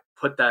know if I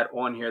put that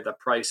on here, the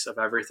price of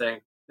everything.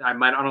 I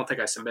don't think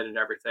I submitted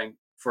everything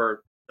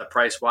for the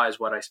price wise.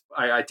 What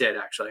I did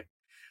actually.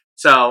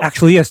 So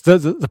actually, yes,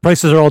 the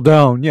prices are all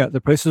down. Yeah,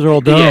 the prices are all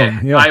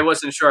down. Yeah. I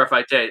wasn't sure if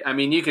I did. I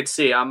mean, you could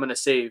see I'm going to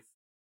save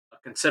a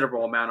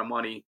considerable amount of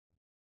money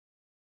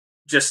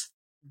just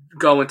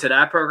going to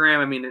that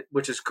program. I mean,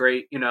 which is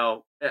great. At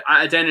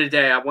the end of the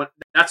day,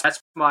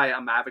 that's why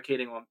I'm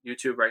advocating on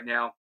YouTube right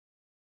now,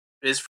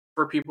 is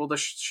for people to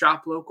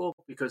shop local,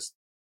 because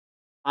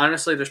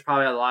honestly, there's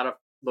probably a lot of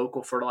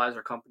local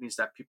fertilizer companies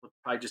that people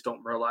probably just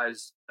don't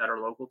realize that are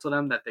local to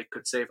them, that they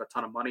could save a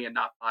ton of money and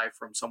not buy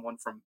from someone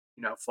from,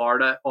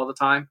 Florida all the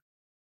time.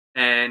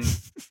 And,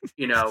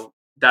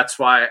 that's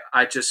why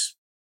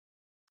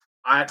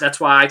that's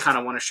why I kind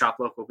of want to shop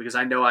local, because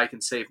I know I can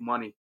save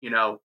money,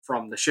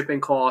 from the shipping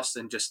costs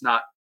and just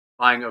not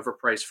buying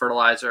overpriced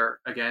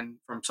fertilizer again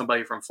from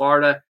somebody from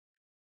Florida.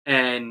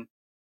 And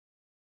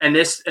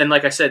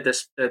like I said,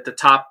 the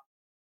top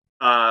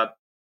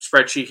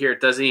spreadsheet here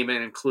doesn't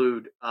even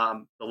include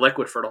the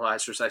liquid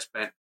fertilizers I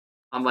spent.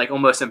 I'm like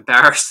almost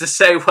embarrassed to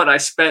say what I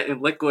spent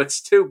in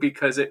liquids too,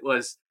 because it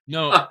was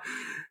No,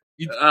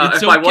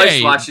 if my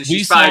wife's watching,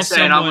 she's probably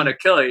saying I'm going to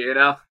kill you.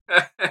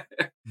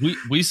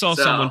 We saw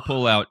So- someone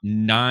pull out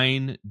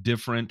 9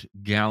 different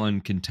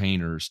gallon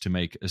containers to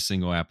make a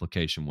single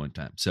application one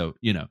time. So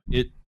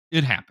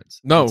it happens.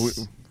 No,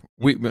 It's-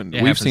 we've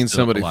happens seen to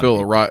somebody a lot of fill a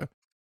people. ride.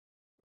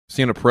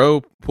 Seen a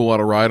pro pull out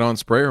a ride-on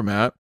sprayer,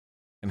 Matt,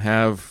 and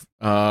have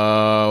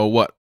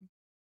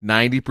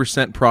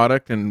 90%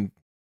 product and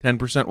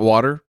 10%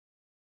 water.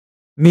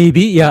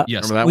 Maybe, yeah.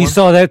 Yes, Remember that we one?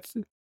 saw that.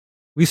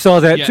 We saw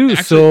that Yeah, too.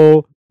 actually-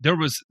 So there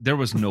was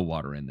no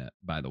water in that,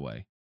 by the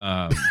way.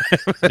 It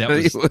That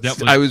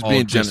was I was all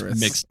being just generous.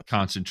 mixed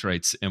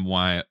concentrates and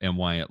why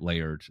it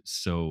layered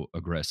so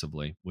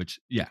aggressively. Which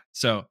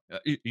so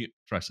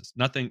trust us,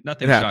 nothing It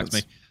shocks happens.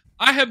 me.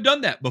 I have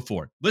done that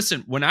before.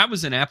 Listen, when I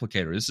was an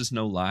applicator, this is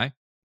no lie.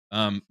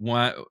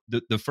 Why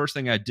the first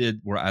thing I did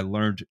where I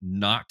learned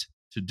not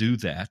to do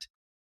that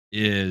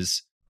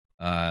is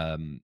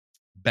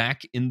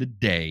back in the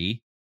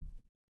day.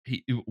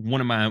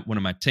 One of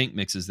my tank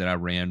mixes that I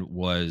ran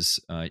was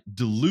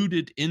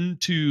diluted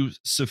into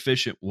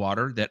sufficient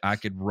water that I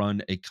could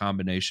run a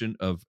combination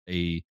of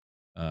it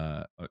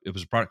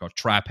was a product called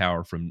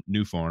Tri-Power from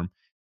New Farm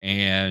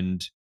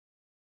and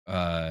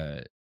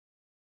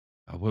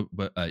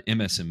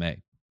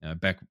MSMA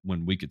back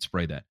when we could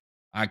spray that.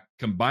 I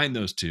combined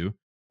those two,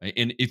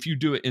 and if you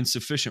do it in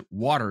sufficient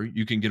water,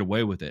 you can get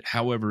away with it.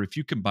 However, if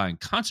you combine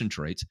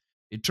concentrates,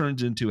 it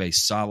turns into a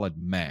solid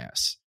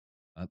mass.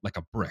 Like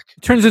a brick.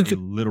 it turns a into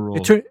literal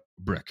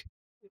brick.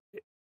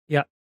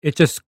 it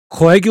just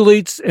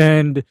coagulates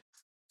and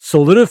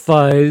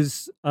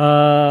solidifies.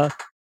 So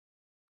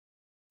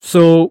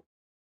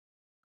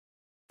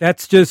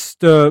that's just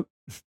the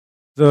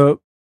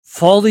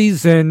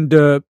follies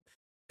and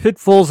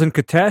pitfalls and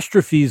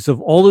catastrophes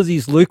of all of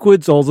these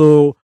liquids.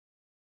 Although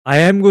I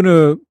am going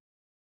to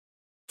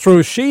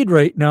throw shade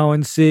right now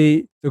and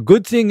say the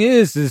good thing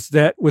is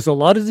that with a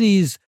lot of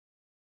these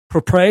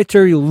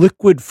proprietary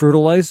liquid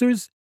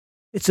fertilizers,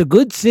 it's a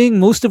good thing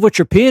most of what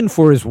you're paying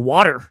for is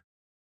water.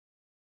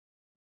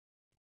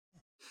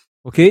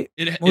 Okay?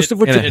 Most of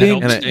what you're it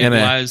paying- helps and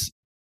a-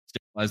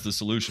 stabilize the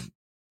solution.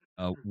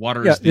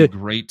 Water Yeah, is the it-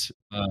 great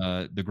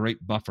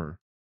buffer,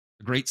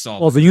 the great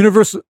solvent. Well, the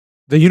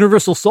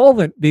universal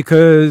solvent,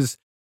 because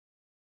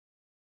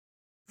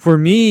for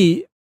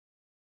me,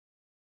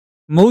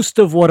 most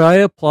of what I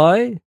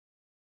apply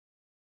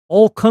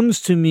all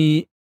comes to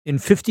me in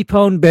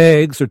 50-pound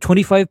bags or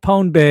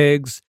 25-pound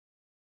bags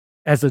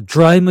as a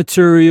dry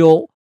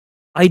material.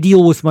 I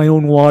deal with my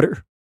own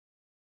water.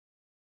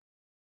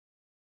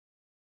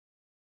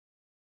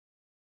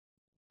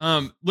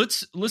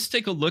 Let's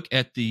take a look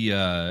at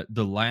the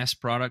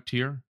last product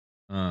here,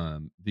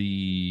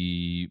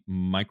 the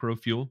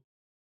microfuel.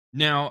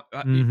 Now,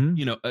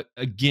 Mhm.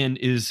 Again,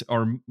 is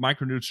our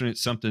micronutrients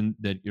something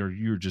that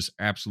you're just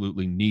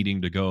absolutely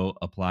needing to go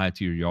apply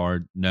to your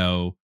yard?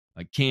 No.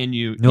 Can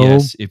you? No.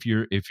 Yes. If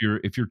you're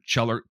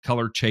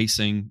color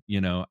chasing,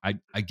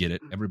 I get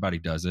it. Everybody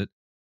does it.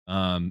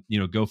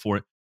 Go for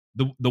it.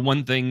 The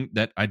one thing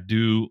that I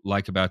do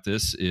like about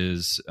this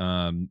is,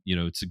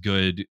 it's a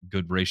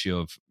good ratio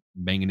of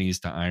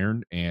manganese to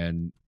iron,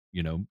 and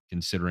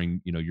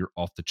considering you're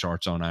off the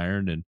charts on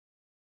iron and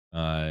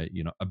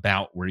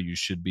about where you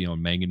should be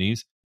on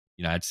manganese,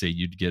 I'd say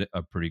you'd get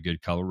a pretty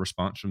good color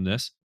response from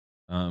this.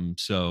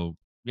 So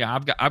yeah,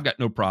 I've got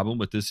no problem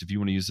with this. If you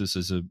want to use this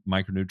as a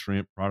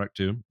micronutrient product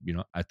too,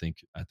 I think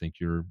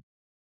you're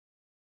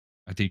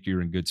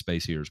in good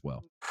space here as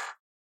well.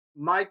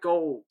 My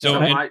goal, So,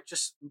 so and- my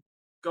just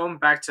going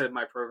back to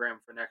my program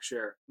for next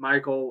year, my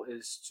goal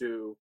is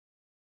to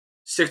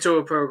stick to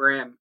a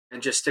program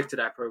and just stick to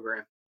that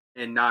program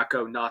and not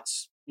go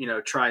nuts,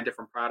 trying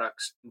different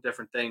products and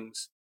different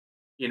things,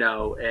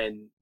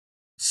 and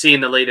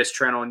seeing the latest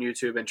trend on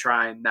YouTube and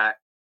trying that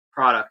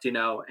product,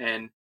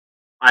 and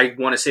I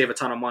want to save a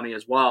ton of money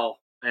as well.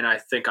 And I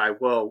think I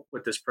will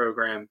with this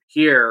program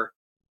here,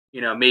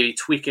 maybe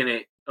tweaking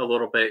it a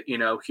little bit,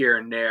 here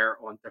and there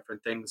on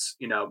different things.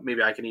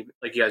 Maybe I can even,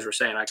 like you guys were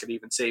saying, I could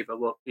even save a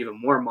little, even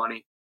more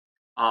money.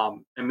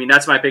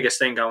 That's my biggest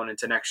thing going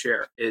into next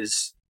year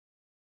is,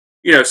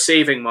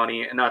 saving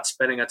money and not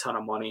spending a ton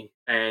of money.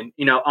 And,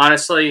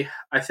 honestly,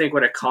 I think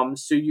when it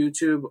comes to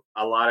YouTube,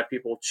 a lot of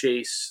people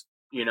chase,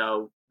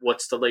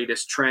 what's the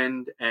latest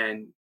trend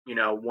and,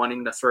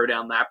 wanting to throw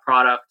down that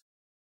product.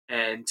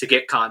 and to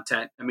get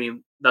content. I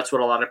mean, that's what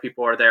a lot of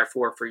people are there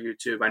for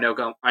YouTube. I know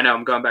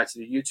I'm going back to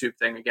the YouTube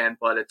thing again,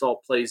 but it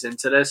all plays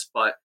into this.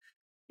 But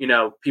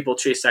people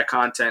chase that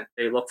content.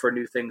 They look for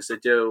new things to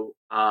do.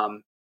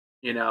 And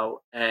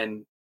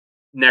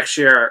next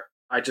year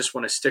I just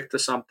want to stick to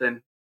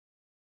something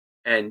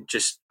and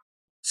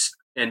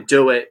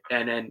do it,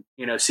 and then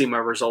see my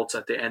results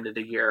at the end of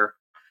the year,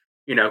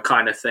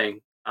 kind of thing.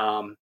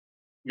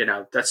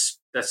 That's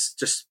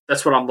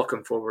what I'm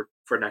looking forward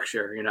for next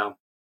year.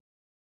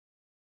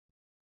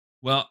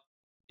 Well,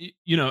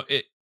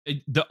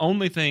 the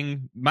only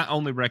thing, my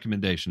only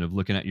recommendation of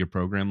looking at your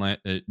program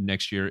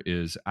next year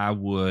is I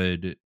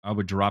would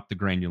drop the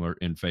granular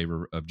in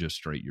favor of just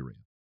straight urea.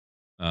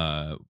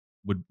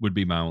 Would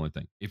be my only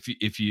thing.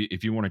 If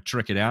you want to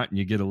trick it out and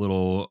you get a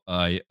little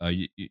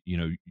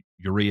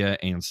urea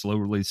and slow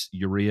release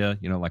urea,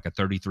 like a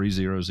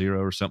 3300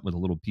 or something with a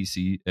little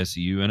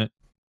PCSU in it,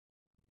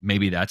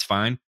 maybe that's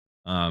fine.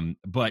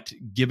 But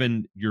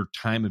given your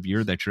time of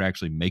year that you're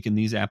actually making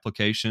these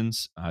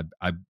applications,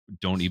 I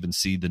don't even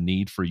see the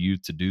need for you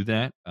to do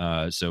that.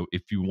 So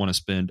if you want to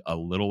spend a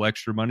little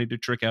extra money to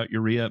trick out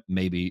urea,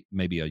 maybe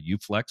a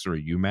U-Flex or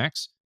a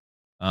U-Max.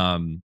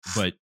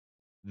 But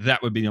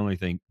that would be the only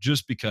thing,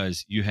 just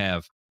because you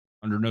have,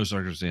 under no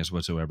circumstance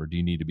whatsoever, do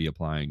you need to be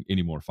applying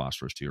any more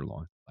phosphorus to your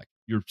lawn. Like,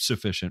 you're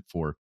sufficient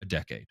for a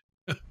decade.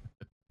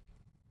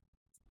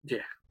 Yeah.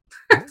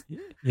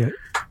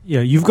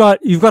 You've got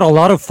a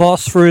lot of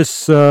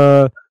phosphorus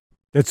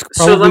that's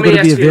probably going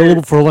to be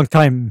available for a long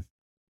time.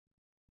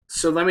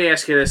 So let me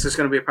ask you this. This is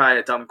going to be probably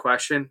a dumb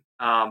question,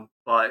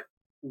 but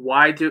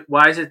why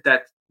is it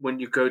that when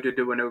you go to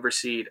do an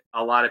overseed,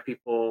 a lot of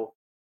people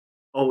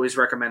always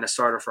recommend a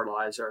starter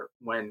fertilizer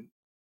when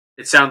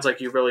it sounds like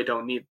you really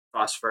don't need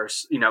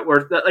phosphorus?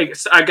 Or like,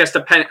 I guess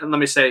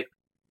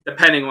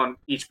depending on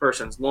each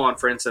person's lawn.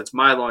 For instance,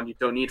 my lawn, you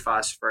don't need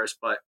phosphorus,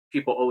 but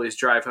people always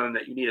drive home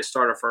that you need a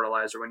starter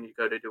fertilizer when you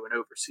go to do an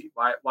overseed.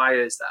 Why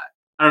is that?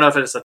 I don't know if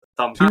it's a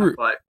thumb count,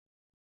 but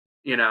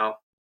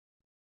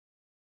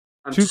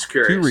I'm just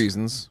curious. Two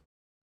reasons.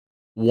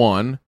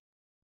 One,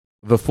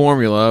 the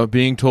formula,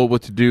 being told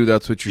what to do,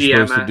 that's what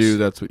you're supposed to do,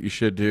 that's what you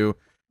should do.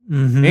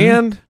 Mm-hmm.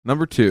 And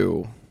number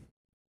two,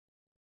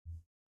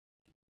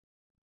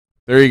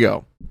 there you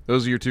go.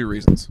 Those are your two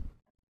reasons.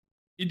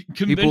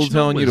 People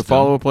telling you to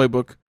follow a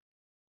playbook,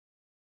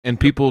 and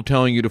people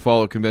telling you to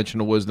follow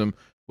conventional wisdom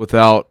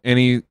without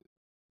any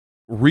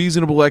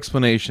reasonable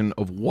explanation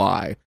of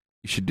why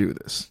you should do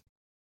this.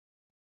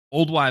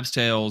 Old wives'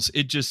 tales.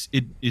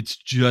 It's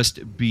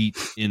just beat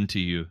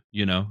into you,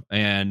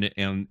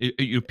 and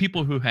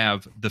people who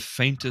have the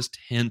faintest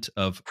hint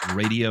of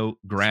radio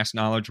grass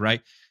knowledge,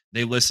 right?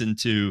 They listen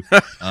to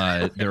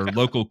their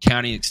local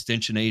county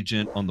extension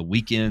agent on the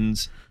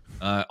weekends,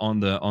 on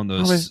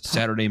the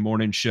Saturday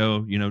morning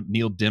show.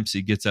 Neil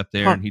Dempsey gets up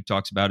there and he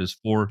talks about his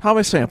four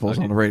Thomas samples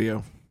on the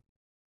radio.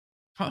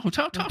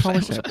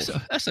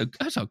 That's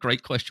a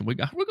great question. We're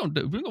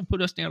gonna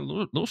put us down a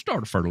little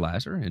starter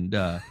fertilizer, and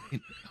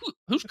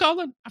who's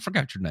calling? I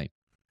forgot your name.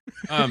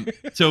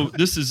 So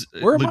this is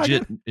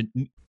legit.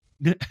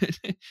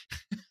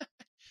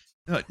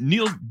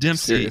 Neil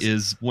Dempsey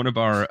is one of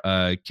our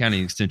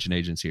county extension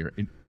agents here.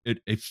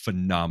 A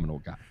phenomenal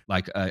guy.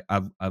 Like,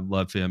 I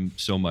love him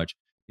so much.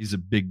 He's a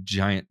big,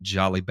 giant,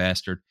 jolly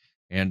bastard.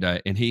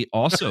 And he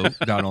also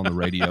got on the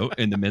radio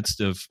in the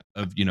midst of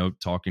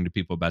talking to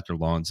people about their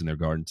lawns and their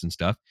gardens and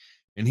stuff.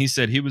 And he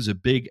said he was a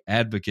big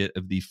advocate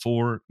of the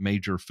four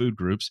major food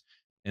groups,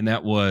 and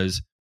that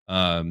was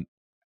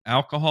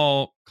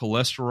alcohol,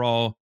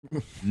 cholesterol,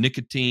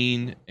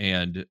 nicotine,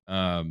 and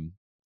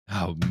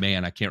oh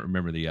man, I can't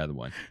remember the other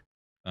one.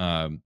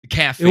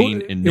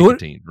 Caffeine and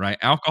nicotine, right?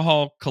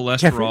 Alcohol,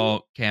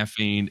 cholesterol,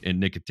 caffeine, and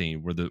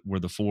nicotine were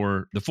the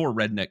four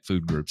redneck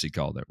food groups, he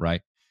called it,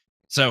 right?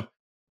 So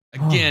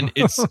again,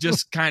 it's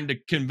just kind of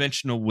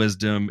conventional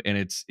wisdom, and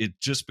it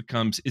just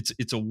becomes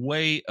it's a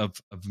way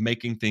of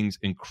making things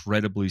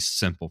incredibly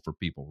simple for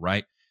people,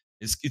 right?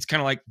 It's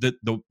kind of like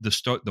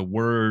the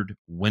word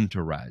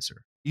winterizer.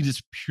 It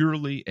is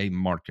purely a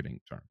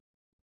marketing term.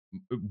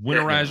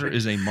 Winterizer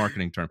is a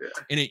marketing term,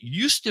 and it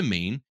used to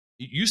mean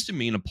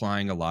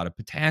applying a lot of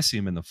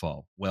potassium in the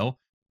fall. Well,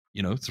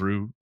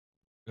 through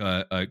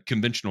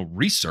conventional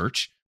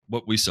research,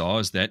 what we saw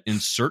is that in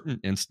certain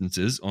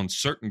instances, on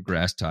certain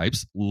grass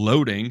types,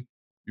 loading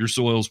your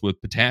soils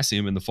with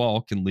potassium in the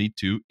fall can lead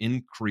to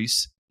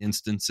increased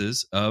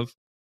instances of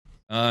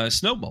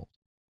snow mold.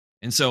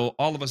 And so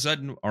all of a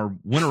sudden, our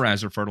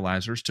winterizer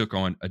fertilizers took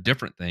on a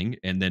different thing,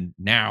 and then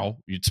now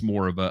it's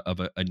more of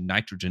a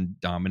nitrogen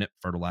dominant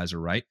fertilizer,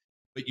 right?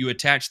 But you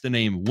attach the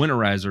name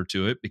winterizer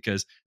to it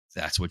because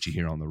that's what you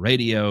hear on the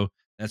radio.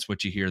 That's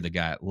what you hear the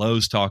guy at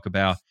Lowe's talk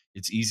about.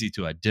 It's easy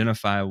to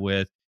identify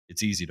with.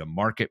 It's easy to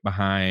market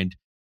behind.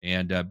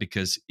 And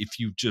because if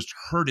you just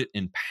heard it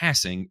in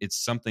passing,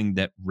 it's something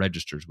that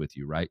registers with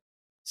you, right?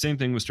 Same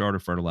thing with starter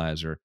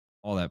fertilizer,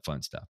 all that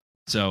fun stuff.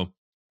 So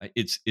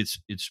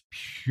it's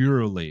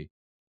purely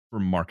for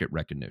market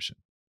recognition.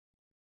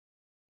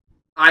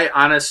 I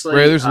honestly,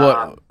 Ray, there's a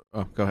lot.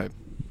 Oh, go ahead.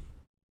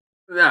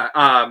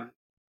 Yeah.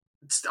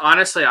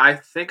 Honestly, I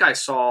think I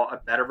saw a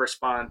better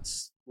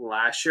response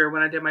last year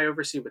when I did my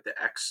overseed with the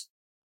X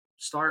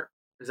start.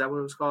 Is that what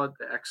it was called?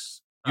 The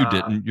X. You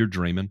didn't. You're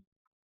dreaming.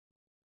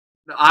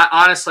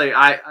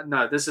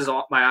 This is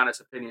all my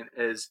honest opinion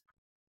is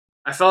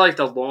I felt like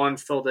the lawn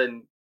filled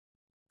in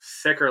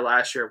thicker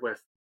last year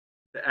with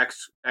the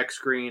X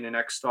green and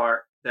X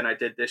start than I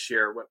did this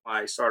year with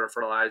my starter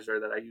fertilizer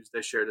that I used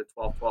this year, the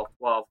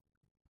 12-12-12.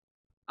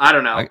 I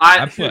don't know.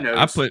 Who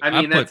knows?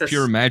 I put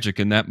pure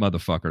magic in that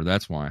motherfucker.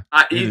 That's why.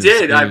 You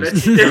did. I bet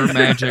you did. Pure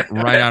magic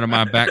right out of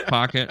my back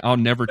pocket. I'll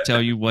never tell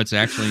you what's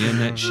actually in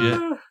that shit.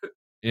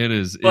 It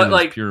is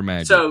pure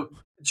magic. So,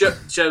 Joe,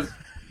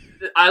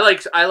 I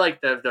like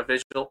the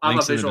visual. I'm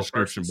Links a visual in the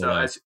description person.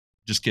 below. So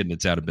just kidding.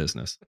 It's out of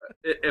business.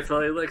 If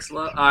it looks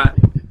low.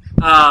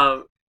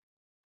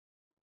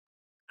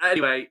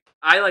 Anyway,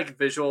 I like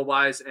visual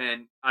wise,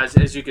 and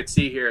as you can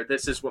see here,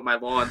 this is what my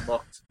lawn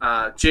looked.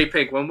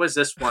 J-Pig, when was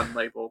this one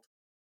labeled?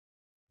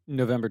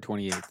 November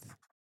 28th.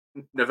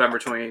 November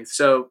 28th.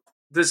 So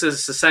this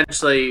is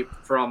essentially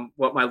from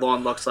what my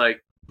lawn looks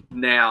like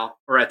now,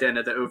 or at the end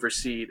of the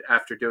overseed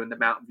after doing the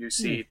Mountain View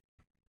seed,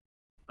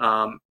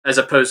 as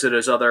opposed to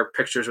those other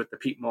pictures with the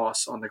peat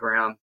moss on the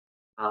ground.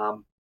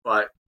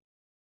 But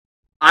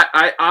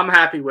I'm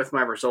happy with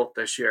my result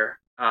this year.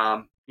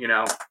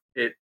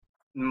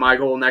 My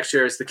goal next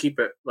year is to keep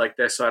it like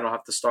this, so I don't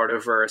have to start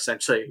over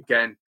essentially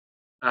again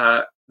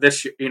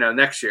this year,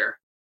 next year.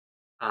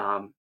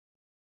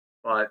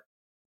 But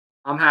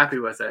I'm happy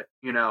with it.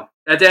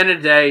 At the end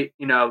of the day,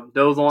 no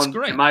lawn,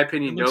 in my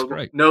opinion,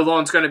 no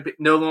lawn's gonna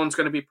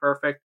be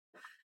perfect.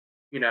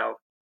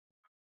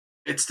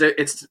 It's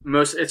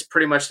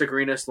pretty much the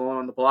greenest lawn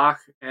on the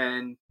block,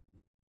 and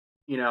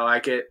I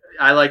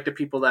like the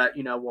people that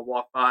will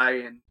walk by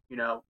and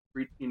they'll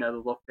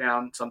look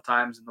down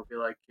sometimes and they'll be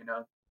like,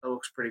 it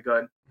looks pretty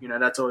good.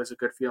 That's always a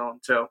good feeling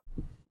too.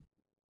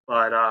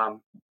 But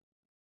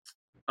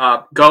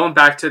going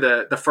back to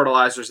the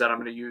fertilizers that I'm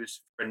going to use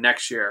for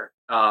next year,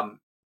 I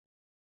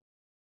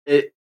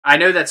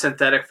know that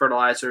synthetic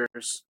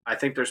fertilizers, I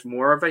think there's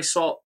more of a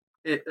salt.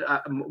 Is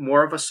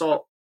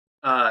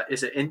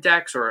it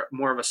index or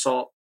more of a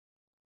salt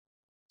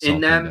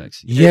in them?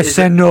 Index. Yes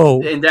and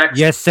no. Index.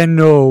 Yes and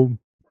no.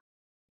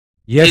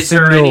 Yes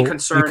and no. Any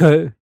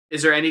concern?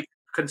 Is there any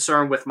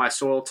concern with my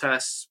soil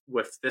tests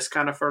with this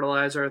kind of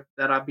fertilizer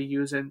that I'll be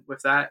using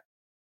with that,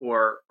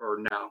 or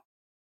no?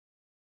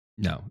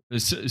 No.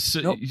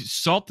 Nope.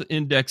 Salt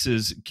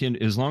indexes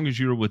can, as long as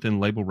you're within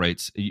label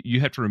rates,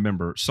 you have to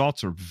remember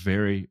salts are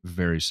very,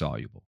 very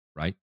soluble,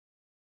 right?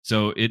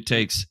 So it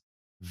takes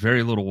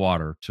very little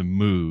water to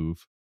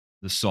move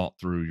the salt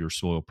through your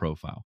soil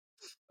profile.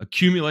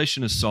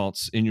 Accumulation of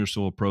salts in your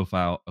soil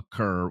profile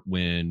occur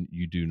when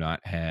you do not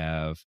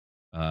have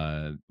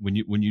when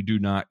you do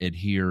not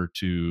adhere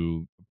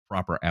to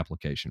proper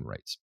application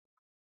rates.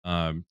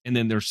 And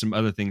then there's some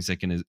other things that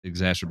can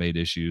exacerbate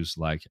issues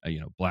like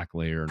black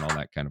layer and all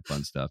that kind of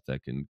fun stuff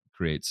that can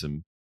create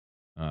some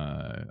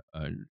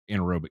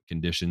anaerobic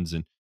conditions.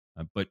 And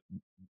but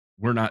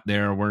we're not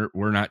there.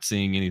 We're not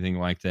seeing anything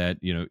like that.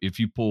 If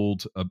you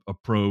pulled a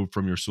probe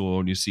from your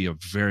soil and you see a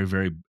very,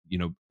 very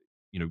you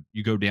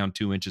go down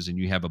 2 inches and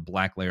you have a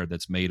black layer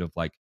that's made of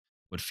like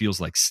what feels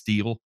like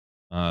steel,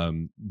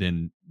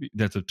 then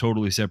that's a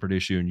totally separate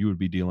issue, and you would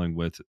be dealing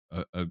with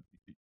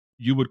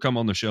you would come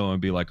on the show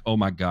and be like, oh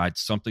my God,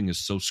 something is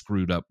so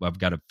screwed up. I've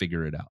got to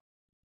figure it out.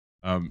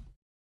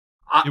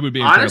 It would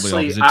be incredibly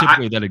obvious.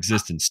 Typically that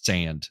exists in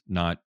sand,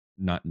 not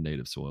in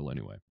native soil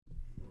anyway.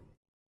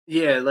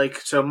 Yeah.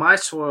 So my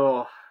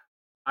soil,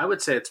 I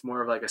would say it's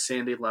more of like a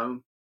sandy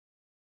loam,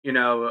 yeah,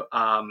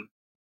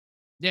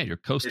 you're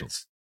coastal.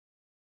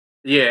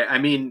 Yeah. I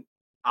mean,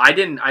 I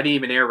didn't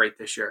even aerate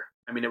this year.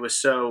 I mean,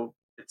 it's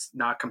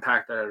not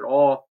compacted at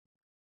all.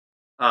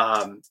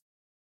 I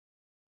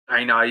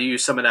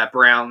use some of that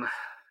brown,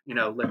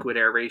 liquid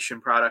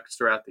aeration products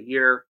throughout the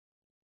year.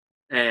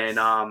 And,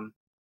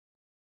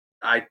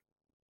 I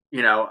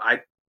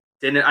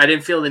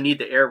didn't feel the need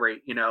to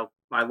aerate,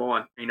 my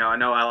lawn. I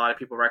know a lot of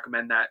people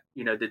recommend that,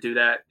 to do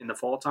that in the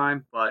fall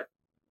time, but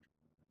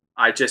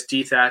I just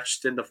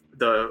dethatched in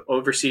the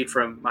overseed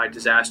from my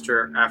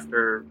disaster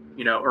after,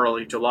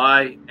 early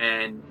July,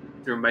 and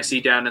threw my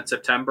seed down in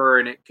September,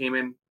 and it came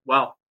in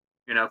well.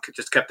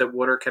 Just kept it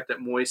water, kept it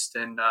moist,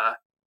 and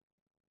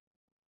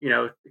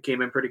it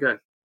came in pretty good.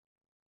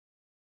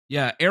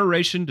 Yeah,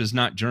 aeration does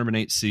not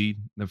germinate seed.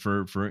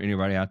 For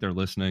anybody out there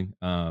listening,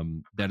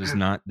 that is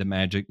not the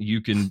magic. You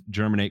can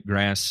germinate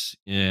grass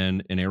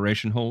in an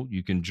aeration hole.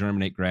 You can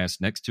germinate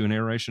grass next to an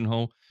aeration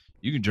hole.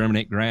 You can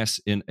germinate grass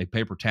in a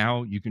paper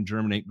towel. You can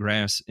germinate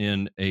grass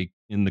in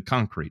the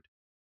concrete.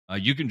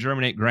 You can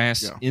germinate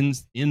grass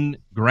in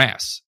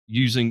grass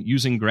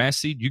using grass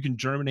seed. You can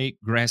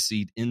germinate grass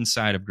seed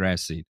inside of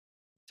grass seed.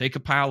 Take a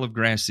pile of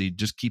grass seed,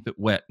 just keep it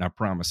wet, and I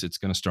promise it's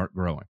going to start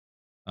growing.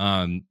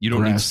 You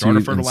don't need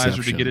starter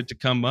fertilizer to get it to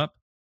come up.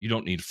 You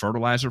don't need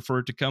fertilizer for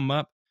it to come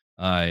up.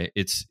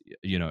 It's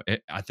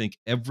I think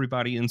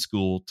everybody in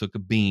school took a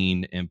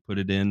bean and put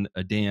it in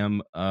a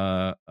damn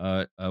a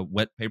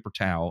wet paper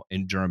towel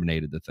and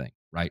germinated the thing.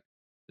 Right?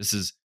 This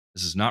is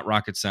not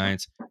rocket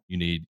science. You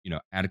need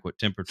adequate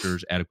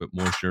temperatures, adequate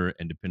moisture,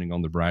 and depending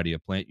on the variety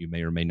of plant, you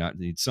may or may not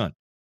need sun.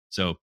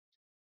 So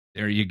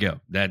there you go.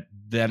 That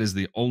is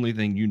the only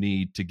thing you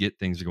need to get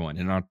things going.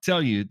 And I'll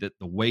tell you that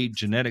the way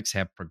genetics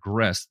have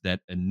progressed,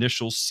 that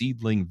initial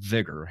seedling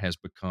vigor has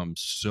become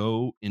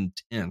so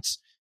intense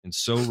and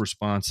so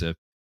responsive.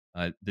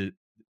 The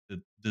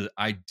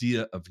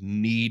idea of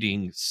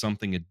needing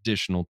something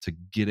additional to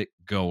get it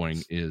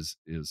going is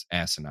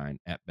asinine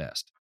at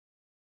best.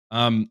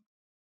 All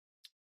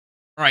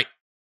right.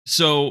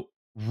 So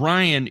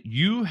Ryan,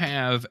 you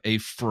have a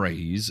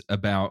phrase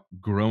about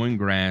growing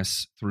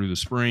grass through the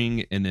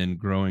spring and then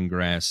growing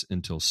grass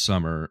until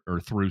summer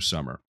or through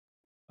summer.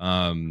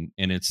 And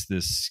it's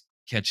this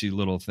catchy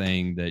little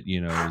thing that,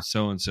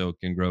 so-and-so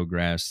can grow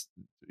grass,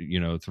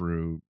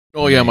 through.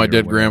 Oh, yeah, my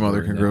dead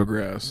grandmother can grow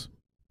grass.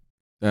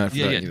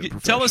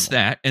 Tell us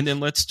that, and then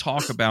let's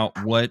talk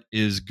about what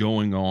is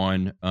going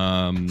on.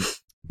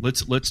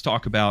 Let's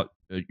talk about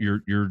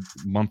your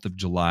month of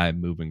July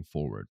moving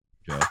forward,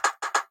 Joe.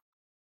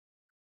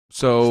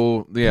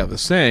 So, yeah, the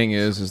saying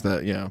is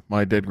that,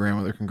 my dead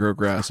grandmother can grow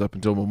grass up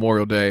until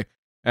Memorial Day.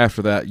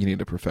 After that, you need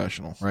a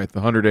professional, right? The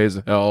 100 days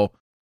of hell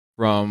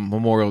from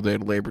Memorial Day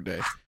to Labor Day.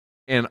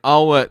 And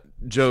I'll let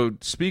Joe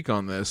speak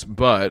on this,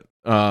 but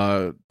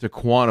to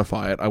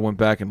quantify it, I went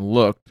back and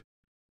looked.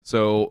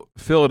 So,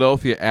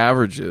 Philadelphia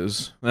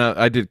averages,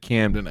 I did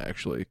Camden,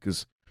 actually,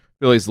 because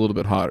Philly's a little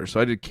bit hotter. So,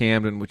 I did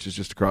Camden, which is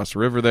just across the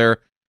river there.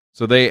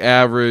 So, they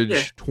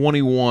average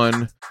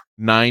 21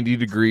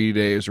 90-degree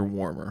days or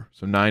warmer,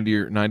 so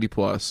 90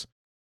 plus.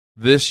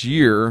 This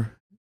year,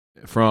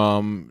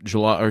 from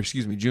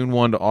June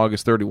 1 to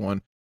August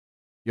 31,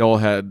 y'all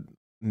had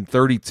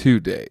 32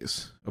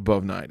 days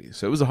above 90.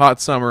 So it was a hot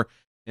summer,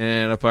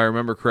 and if I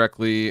remember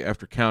correctly,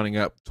 after counting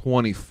up,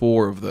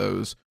 24 of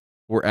those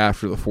were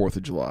after the 4th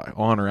of July,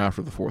 on or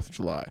after the 4th of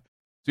July.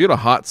 So you had a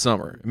hot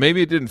summer.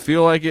 Maybe it didn't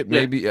feel like it.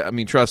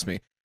 Maybe, trust me.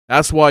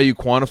 That's why you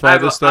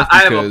quantify this stuff.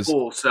 I have a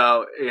pool,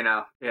 so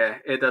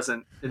it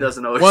doesn't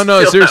always. Well,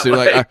 no, feel seriously,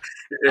 that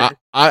way.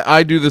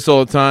 I do this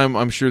all the time.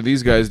 I'm sure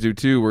these guys do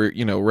too. Where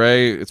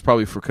Ray, it's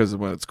probably because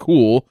of when it's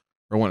cool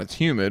or when it's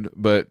humid,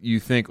 but you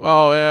think,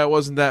 oh yeah, it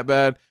wasn't that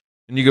bad,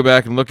 and you go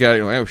back and look at it,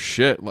 you're like, oh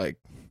shit, like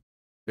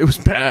it was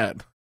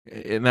bad,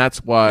 and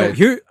that's why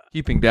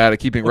keeping data,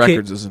 keeping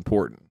records is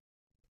important.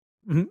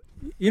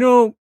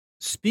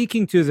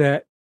 Speaking to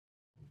that,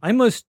 I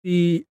must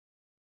be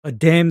a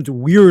damned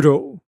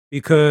weirdo.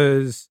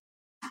 Because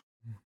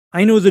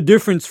I know the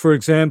difference, for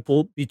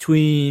example,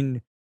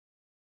 between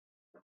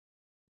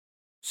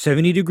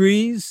 70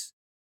 degrees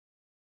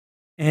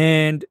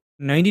and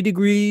 90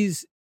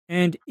 degrees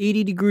and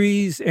 80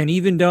 degrees and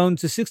even down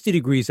to 60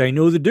 degrees. I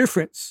know the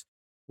difference.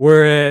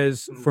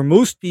 Whereas for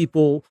most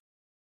people,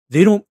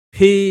 they don't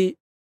pay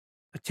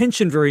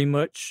attention very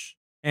much.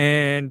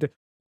 And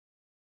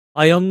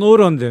I unload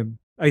on them.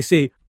 I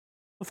say,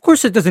 of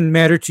course it doesn't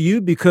matter to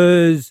you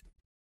because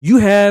you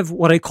have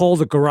what I call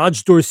the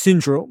garage door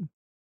syndrome.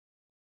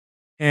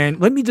 And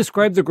let me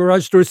describe the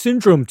garage door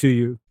syndrome to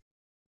you.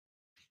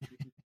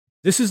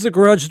 This is the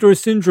garage door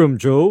syndrome,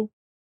 Joe.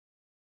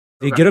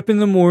 They get up in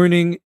the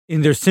morning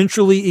in their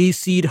centrally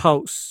AC'd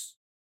house.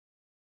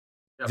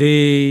 Yep.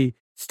 They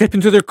step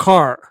into their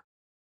car.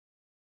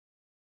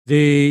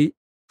 They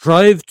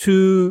drive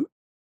to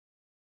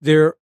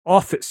their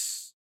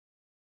office.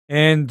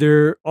 And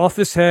their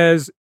office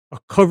has a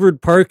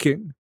covered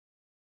parking.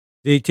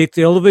 They take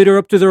the elevator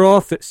up to their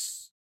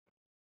office.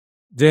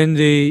 Then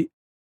they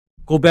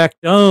go back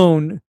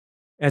down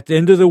at the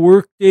end of the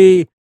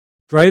workday,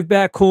 drive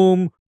back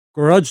home,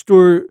 garage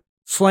door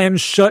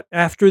slams shut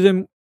after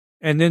them,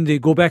 and then they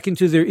go back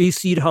into their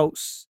AC'd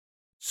house.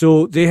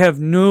 So they have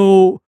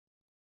no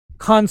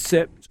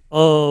concept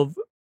of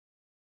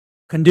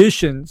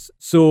conditions.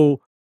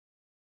 So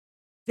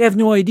they have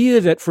no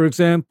idea that, for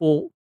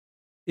example,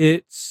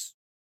 it's,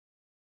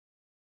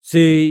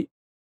 say,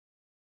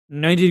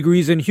 90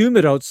 degrees and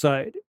humid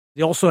outside.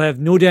 They also have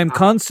no damn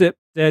concept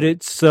that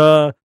it's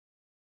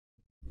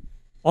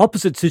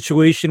opposite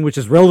situation, which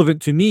is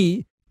relevant to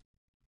me,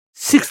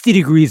 60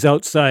 degrees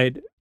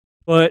outside.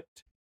 But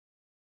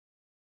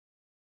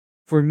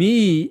for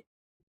me,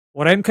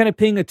 what I'm kind of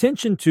paying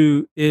attention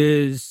to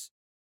is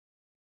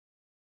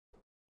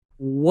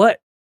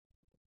what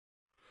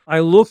I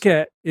look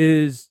at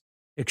is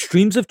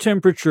extremes of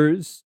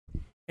temperatures,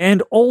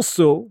 and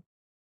also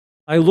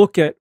I look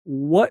at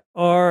what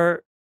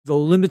are the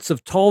limits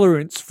of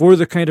tolerance for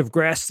the kind of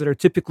grass that are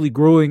typically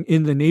growing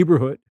in the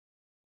neighborhood.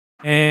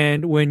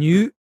 And when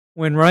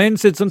Ryan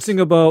said something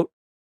about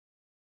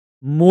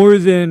more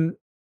than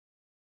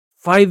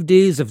 5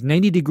 days of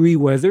 90-degree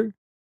weather,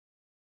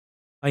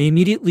 I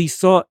immediately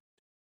thought,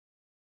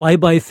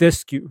 bye-bye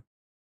fescue.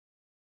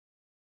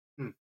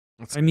 I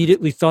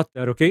immediately thought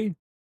that, okay?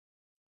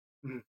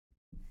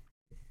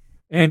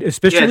 And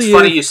especially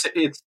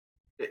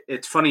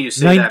it's funny you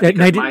say that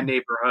because my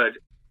neighborhood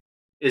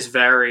is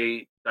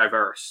very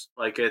diverse.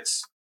 Like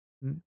it's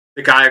Mm.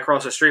 the guy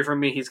across the street from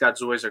me. He's got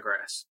zoysia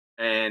grass,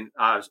 and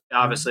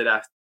obviously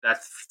that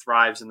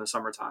thrives in the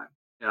summertime.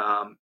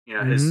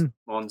 His Mhm.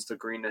 lawn's the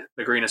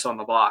greenest on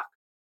the block.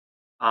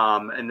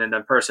 And then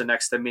the person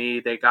next to me,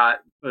 they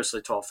got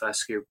mostly tall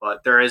fescue,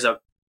 but there is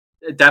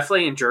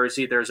definitely in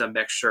Jersey, there's a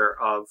mixture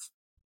of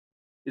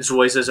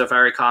zoysia is a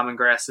very common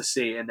grass to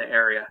see in the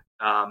area.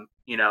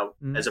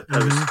 As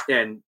opposed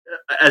and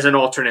as an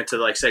alternate to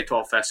like say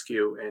tall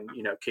fescue and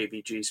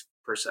KVGs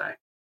per se.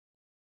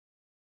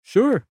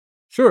 Sure.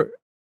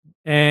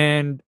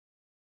 And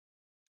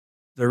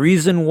the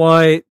reason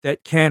why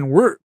that can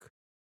work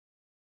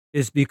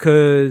is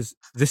because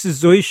this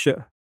is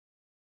zoysia.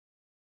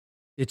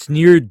 It's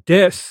near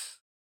death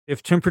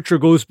if temperature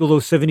goes below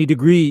 70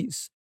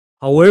 degrees.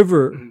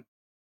 However,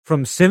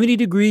 from 70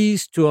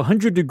 degrees to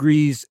 100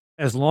 degrees,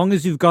 as long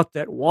as you've got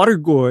that water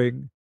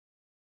going,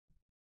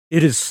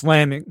 it is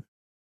slamming.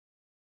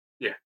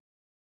 Yeah.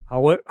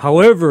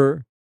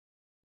 However,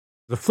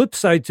 the flip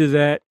side to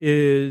that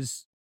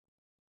is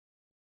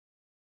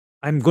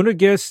I'm going to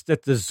guess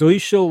that the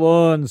zoysia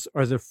lawns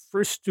are the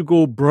first to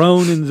go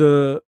brown in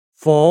the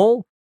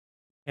fall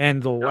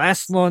and the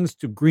last lawns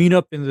to green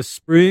up in the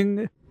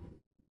spring.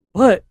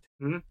 But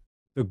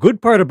the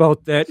good part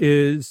about that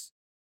is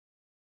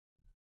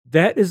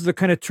the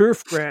kind of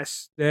turf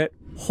grass that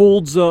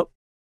holds up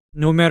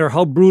no matter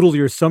how brutal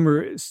your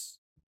summer is.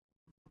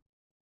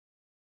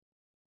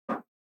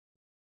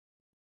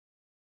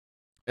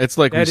 It's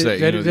like we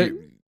say,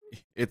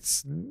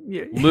 it's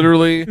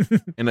literally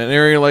in an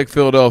area like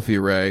Philadelphia,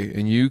 Ray,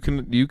 and you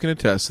can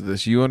attest to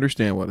this. You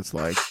understand what it's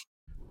like,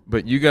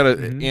 but you got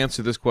to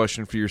answer this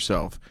question for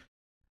yourself.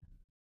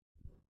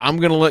 I'm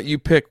going to let you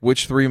pick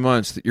which 3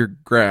 months that your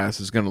grass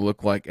is going to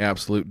look like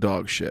absolute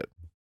dog shit.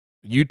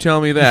 You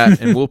tell me that,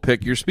 and we'll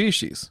pick your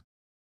species.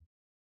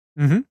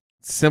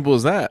 Simple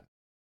as that.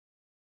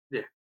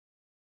 Yeah.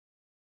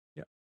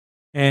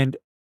 And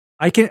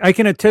I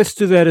can attest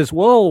to that as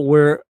well,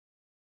 where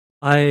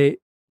I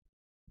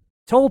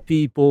tell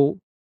people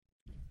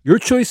your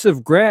choice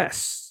of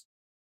grass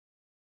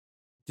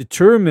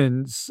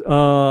determines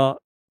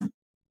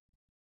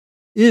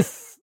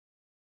if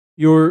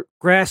your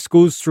grass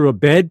goes through a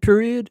bad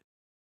period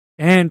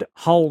and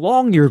how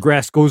long your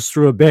grass goes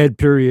through a bad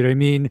period. I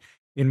mean,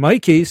 in my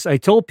case, I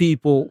tell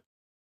people,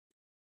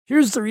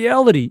 here's the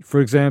reality.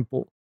 For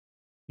example,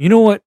 you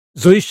know what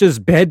zoysia's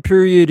bad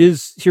period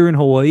is here in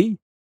Hawaii?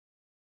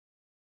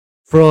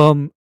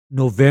 From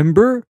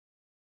November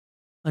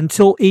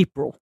until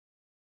April.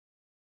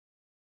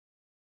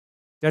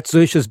 That's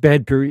zoysia's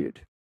bad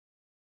period.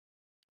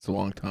 It's a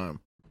long time.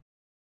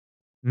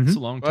 It's a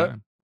long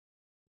time.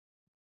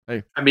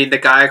 Hey, I mean, the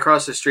guy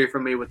across the street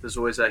from me with the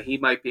zoysia, he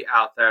might be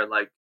out there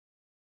like,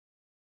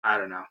 I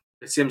don't know.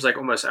 It seems like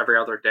almost every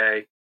other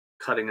day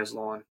cutting his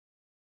lawn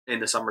in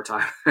the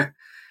summertime.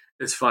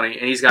 It's funny,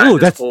 and he's got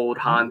this old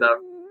Honda.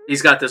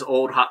 He's got this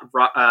old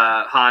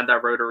Honda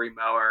rotary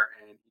mower,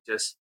 and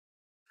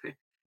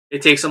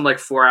it takes him like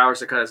 4 hours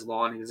to cut his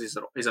lawn.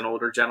 He's an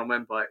older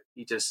gentleman, but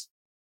he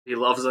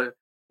loves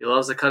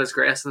to cut his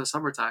grass in the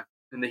summertime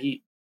in the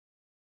heat.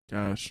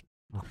 Gosh.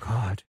 Oh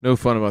God, no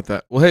fun about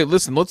that. Well, hey,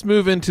 listen, let's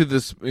move into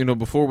this.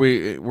 Before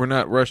we're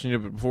not rushing you,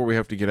 but before we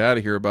have to get out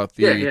of here about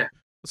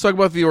let's talk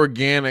about the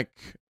organic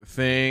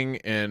thing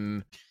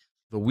and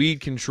the weed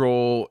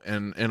control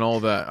and all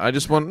that. I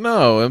just want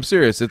I'm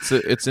serious.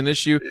 It's an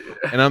issue,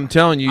 and I'm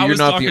telling you, you're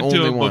not the only one. I was talking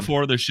to him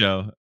before the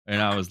show,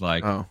 and I was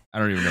like, I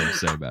don't even know what to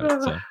say about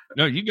it. So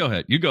no, you go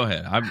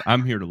ahead.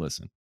 I'm here to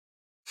listen.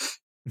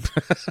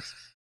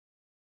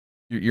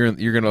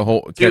 You're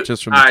gonna catch us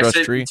from the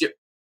trust tree.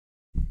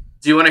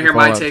 Do you want to hear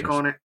my take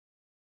on it?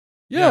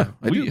 Yeah.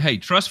 Hey,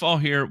 Trust Fall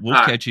here.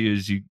 We'll catch you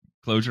as you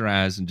close your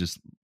eyes and just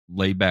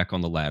lay back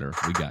on the ladder.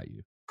 We got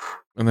you.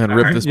 And then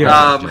rip this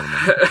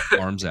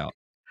arms out.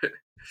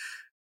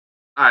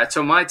 All right.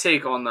 So my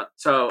take on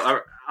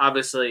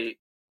obviously,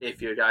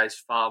 if you guys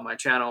follow my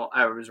channel,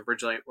 I was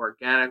originally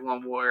Organic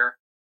Lawn Warrior.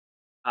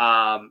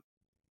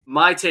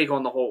 My take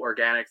on the whole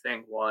organic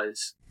thing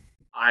was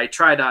I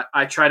try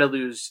to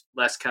lose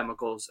less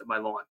chemicals in my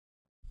lawn.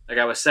 Like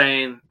I was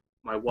saying,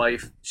 my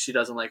wife, she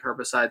doesn't like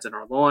herbicides in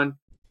our lawn.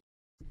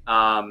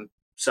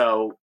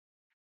 So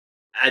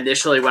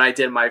initially when I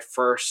did my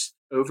first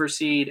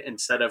overseed,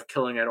 instead of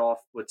killing it off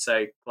with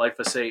say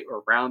glyphosate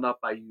or Roundup,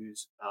 I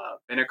use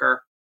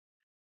vinegar.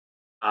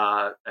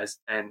 And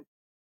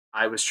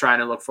I was trying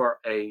to look for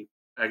I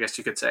guess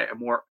you could say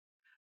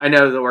I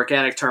know the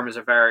organic term is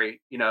a very,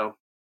 not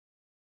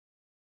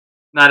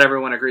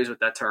everyone agrees with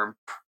that term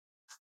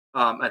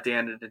at the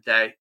end of the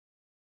day,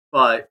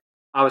 but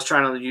I was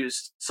trying to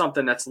use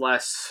something that's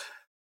less.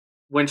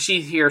 When she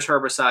hears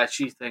herbicide,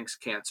 she thinks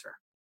cancer.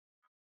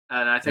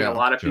 And I think a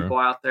lot of people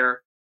out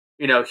there,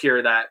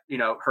 hear that,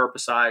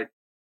 herbicide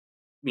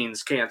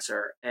means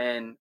cancer.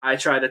 And I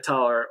try to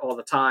tell her all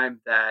the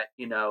time that,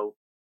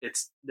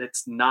 it's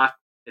not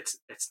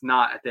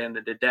at the end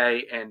of the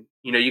day. And,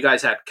 you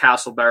guys had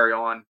Castleberry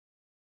on,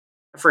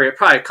 I forget,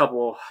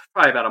 probably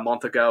about a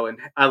month ago. And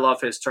I love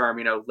his term,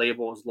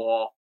 label is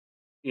law.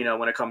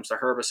 when it comes to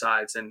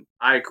herbicides. And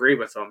I agree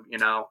with them,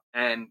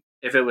 and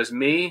if it was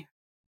me,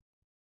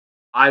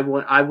 I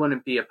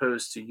wouldn't be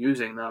opposed to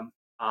using them.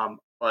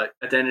 But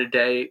at the end of the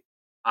day,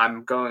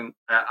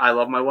 I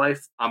love my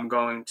wife. I'm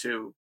going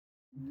to,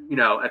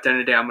 at the end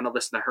of the day, I'm going to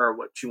listen to her,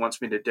 what she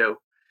wants me to do.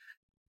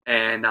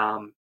 And,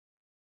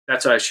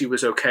 that's why she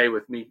was okay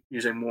with me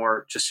using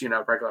more just,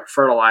 regular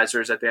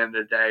fertilizers at the end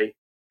of the day,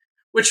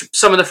 which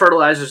some of the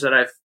fertilizers that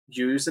I've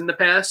used in the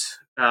past,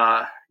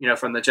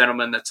 from the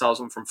gentleman that sells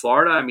them from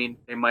Florida, I mean,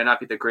 they might not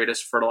be the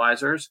greatest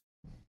fertilizers,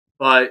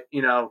 but,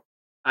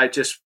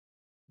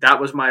 that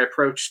was my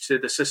approach to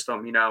the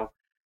system.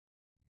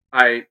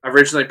 I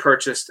originally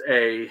purchased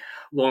a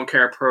lawn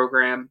care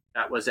program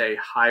that was a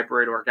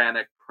hybrid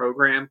organic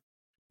program.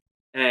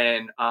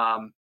 And,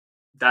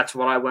 that's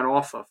what I went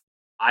off of.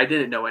 I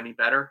didn't know any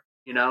better,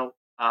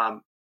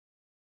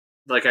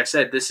 like I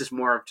said, this is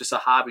more of just a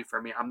hobby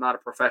for me. I'm not a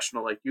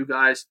professional like you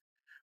guys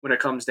when it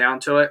comes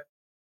down to it.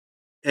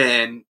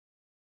 And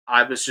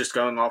I was just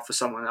going off of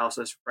someone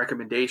else's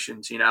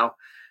recommendations,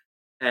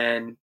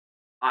 and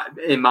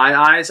in my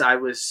eyes, I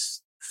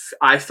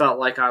felt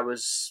like I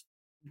was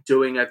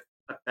doing a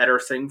better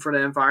thing for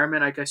the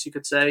environment, I guess you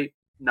could say,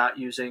 not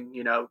using,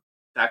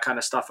 that kind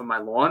of stuff in my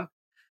lawn.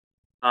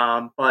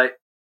 But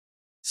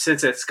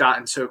since it's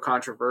gotten so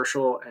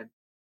controversial and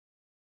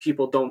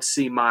people don't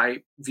see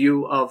my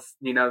view of,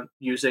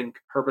 using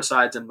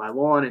herbicides in my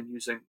lawn and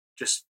using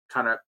just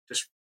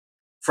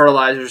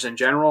fertilizers in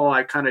general,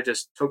 I kind of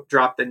just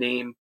dropped the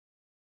name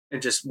and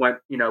just went,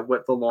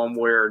 with the Lawn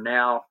Warrior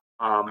now.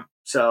 And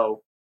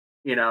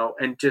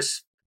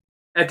just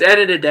at the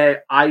end of the day,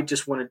 I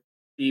just want to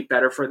be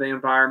better for the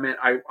environment.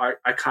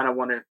 I kind of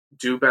want to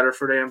do better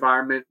for the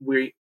environment.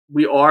 We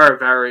are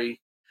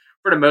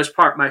for the most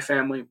part, my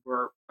family,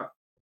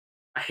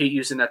 I hate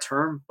using that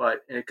term,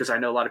 but because I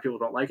know a lot of people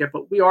don't like it,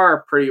 but we are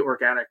a pretty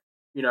organic,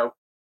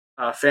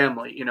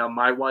 family.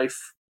 My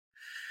wife,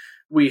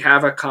 we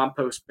have a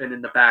compost bin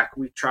in the back.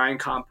 We try and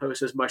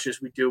compost as much as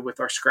we do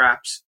with our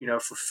scraps,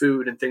 for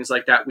food and things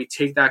like that. We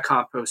take that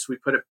compost, we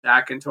put it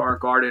back into our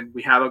garden.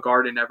 We have a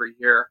garden every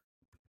year.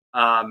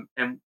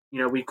 And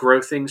we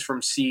grow things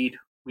from seed.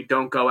 We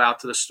don't go out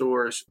to the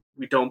stores.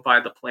 We don't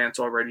buy the plants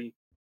already,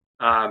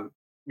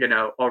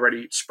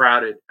 already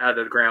sprouted out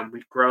of the ground.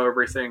 We grow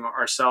everything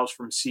ourselves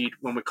from seed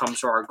when it comes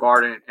to our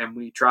garden, and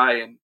we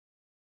try and,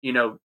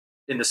 in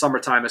the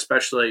summertime,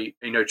 especially,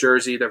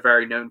 Jersey, they're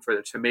very known for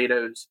their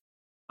tomatoes.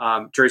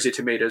 Jersey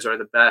tomatoes are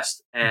the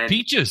best. And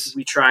peaches.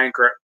 We try and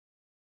grow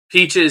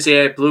peaches,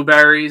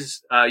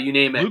 blueberries, you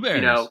name it.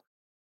 Blueberries.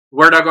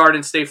 Where our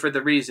gardens stay for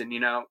the reason,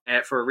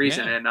 for a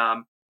reason. Yeah. And,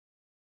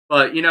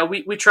 but,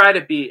 we try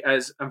to be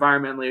as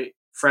environmentally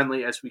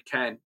friendly as we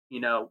can,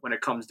 when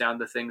it comes down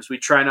to things. We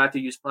try not to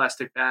use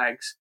plastic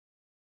bags.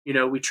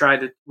 We try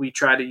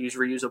to use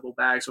reusable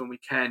bags when we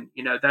can.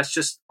 That's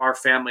just our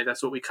family.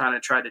 That's what we kind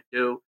of try to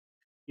do,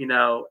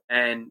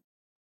 and,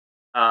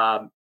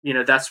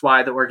 that's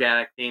why the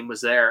organic name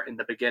was there in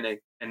the beginning.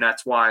 And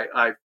that's why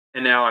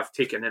now I've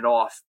taken it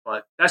off.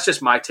 But that's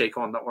just my take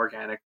on the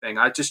organic thing.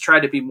 I just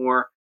try to be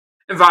more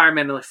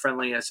environmentally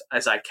friendly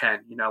as I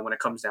can, when it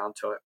comes down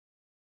to it.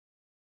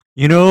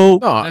 Joe,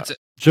 that's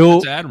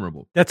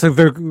admirable. That's an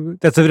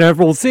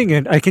admirable thing,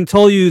 and I can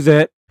tell you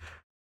that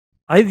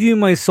I view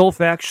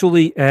myself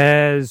actually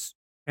as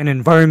an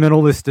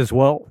environmentalist as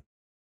well.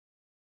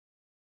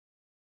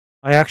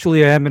 I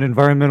actually am an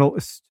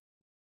environmentalist.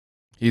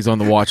 He's on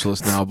the watch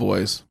list now,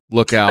 boys.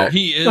 Look out.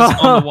 He is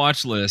on the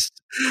watch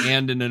list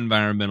and an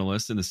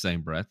environmentalist in the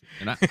same breath.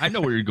 And I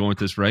know where you're going with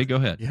this, Ray. Go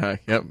ahead. Yeah.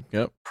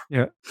 Yep.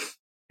 Yeah.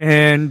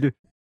 And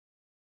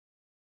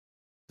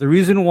the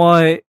reason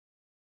why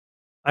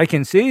I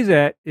can say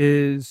that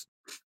is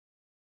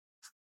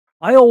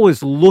I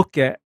always look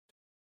at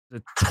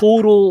the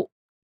total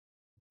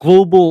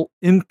global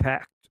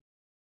impact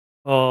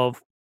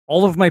of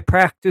all of my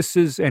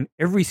practices and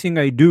everything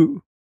I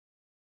do.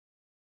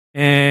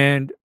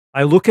 And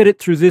I look at it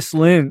through this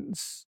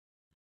lens.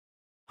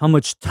 How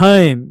much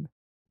time,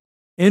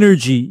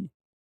 energy,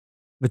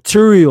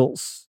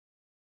 materials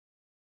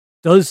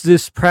does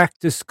this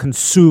practice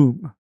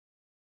consume?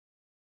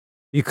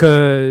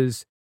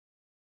 Because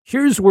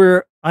here's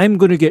where I'm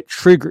going to get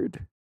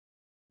triggered.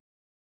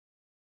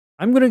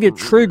 I'm going to get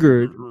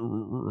triggered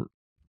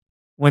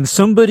when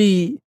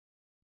somebody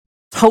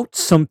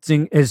touts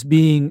something as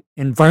being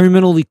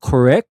environmentally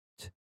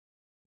correct,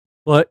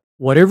 but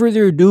whatever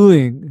they're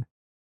doing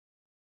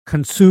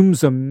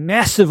consumes a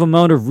massive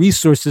amount of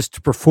resources to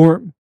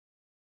perform.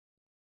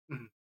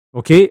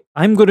 Okay?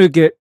 I'm going to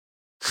get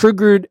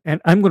triggered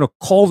and I'm going to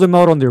call them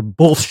out on their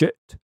bullshit.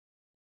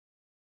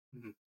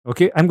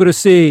 Okay? I'm going to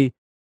say,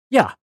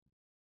 yeah,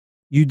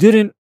 you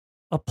didn't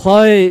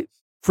apply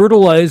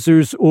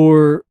fertilizers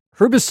or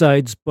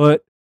herbicides,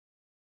 but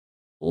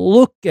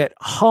look at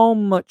how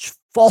much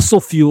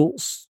fossil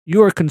fuels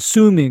you are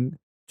consuming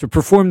to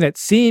perform that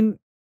same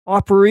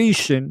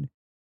operation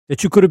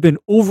that you could have been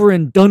over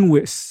and done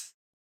with.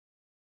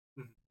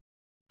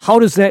 How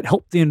does that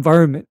help the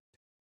environment?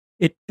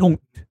 It don't.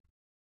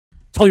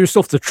 Tell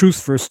yourself the truth,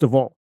 first of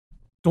all.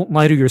 don't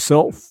lie to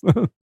yourself.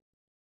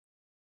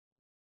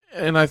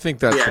 And I think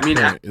that's Yeah, the I mean,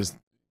 point.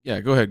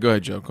 Go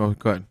ahead, Joe. Go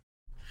ahead.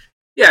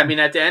 Yeah, I mean,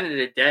 at the end of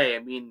the day, I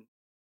mean,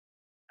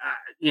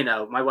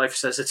 my wife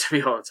says it to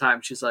me all the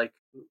time. She's like,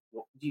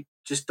 well, "You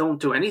just don't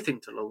do anything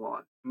to the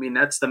lawn." I mean,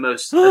 that's the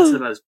most.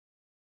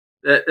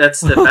 That's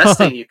the best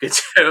thing you could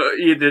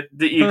do.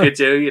 That you could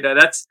do.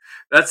 That's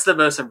the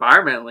most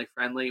environmentally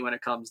friendly when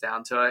it comes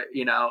down to it.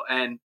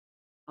 And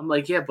I'm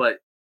like, yeah, but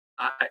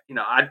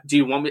do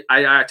you want me?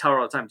 I tell her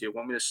all the time, do you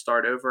want me to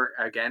start over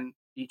again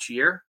each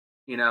year?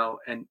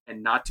 And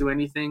not do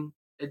anything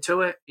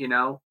to it.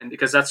 And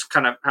because that's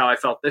kind of how I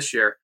felt this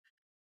year.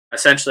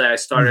 Essentially, I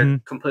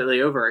started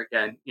completely over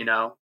again.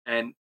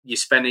 And you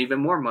spend even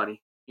more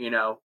money.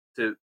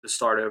 To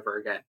start over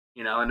again.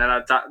 And then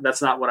I thought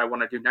that's not what I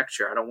want to do next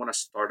year. I don't want to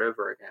start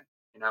over again.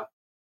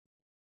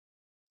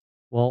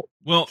 Well,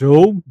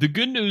 Joe, the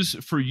good news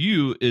for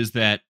you is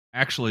that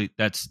actually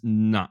that's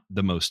not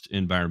the most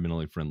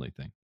environmentally friendly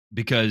thing,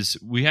 because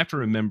we have to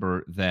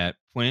remember that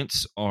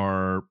plants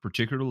are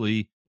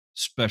particularly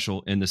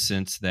special in the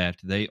sense that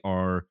they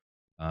are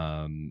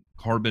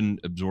carbon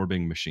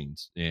absorbing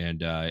machines, and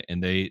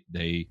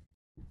they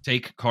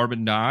take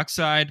carbon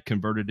dioxide,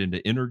 convert it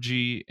into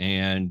energy,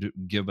 and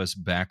give us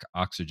back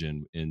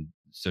oxygen in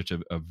such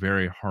a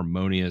very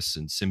harmonious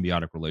and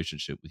symbiotic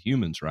relationship with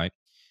humans, right?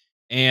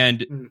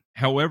 And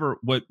however,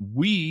 what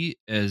we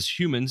as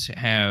humans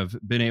have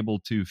been able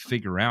to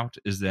figure out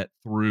is that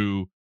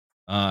through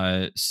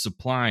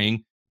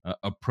supplying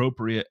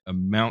appropriate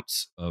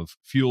amounts of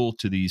fuel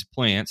to these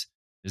plants,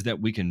 is that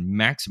we can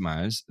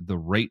maximize the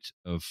rate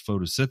of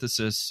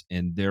photosynthesis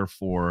and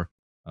therefore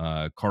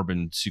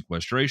carbon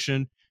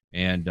sequestration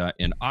and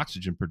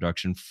oxygen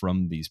production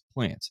from these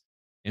plants.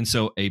 And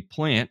so a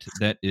plant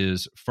that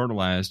is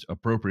fertilized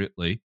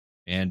appropriately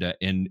and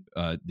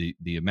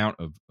the amount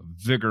of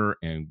vigor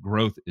and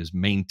growth is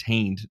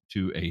maintained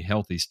to a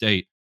healthy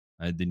state,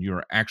 then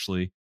you're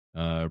actually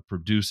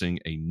producing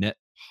a net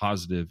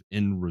positive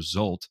end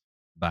result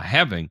by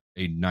having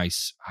a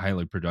nice,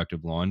 highly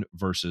productive lawn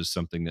versus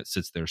something that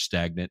sits there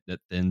stagnant, that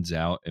thins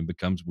out and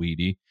becomes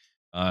weedy,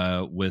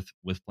 with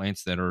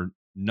plants that are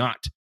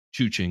not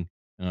chooching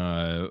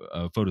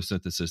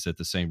photosynthesis at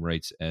the same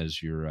rates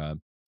as your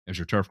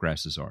turf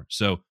grasses are.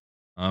 So,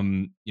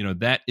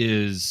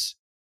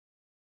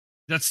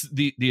 that's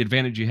the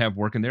advantage you have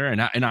working there,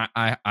 and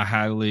I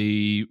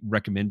highly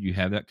recommend you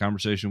have that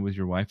conversation with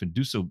your wife and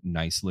do so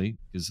nicely,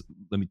 because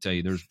let me tell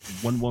you, there's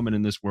one woman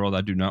in this world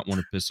I do not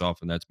want to piss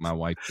off, and that's my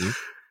wife too.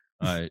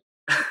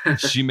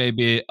 She may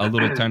be a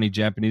little tiny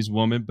Japanese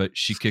woman, but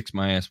she kicks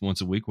my ass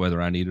once a week,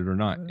 whether I need it or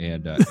not,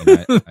 and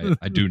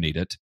I do need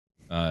it.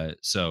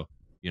 So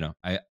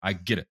I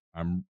get it.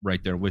 I'm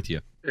right there with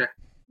you. Yeah.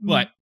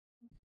 But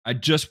I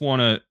just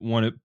want to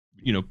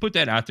put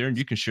that out there, and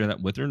you can share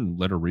that with her and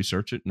let her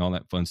research it and all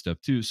that fun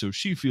stuff too, so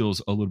she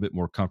feels a little bit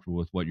more comfortable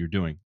with what you're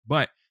doing.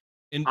 But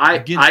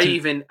I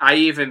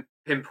even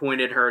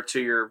pinpointed her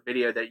to your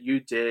video that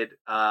you did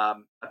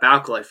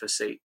about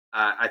glyphosate.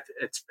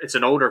 It's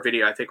an older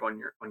video, I think, on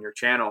your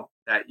channel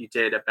that you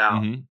did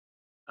about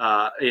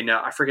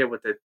I forget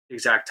what the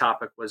exact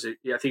topic was. I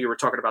think you were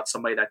talking about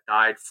somebody that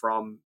died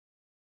from,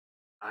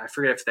 I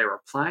forget if they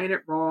were applying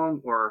it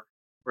wrong or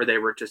they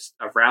were just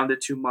around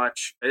it too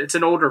much. It's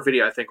an older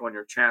video, I think, on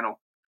your channel.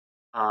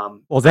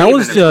 That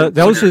was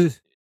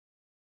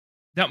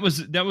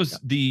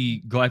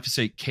the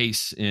glyphosate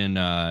case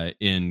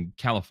in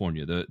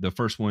California, the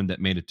first one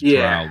that made it to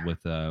trial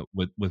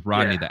with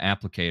Rodney the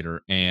applicator,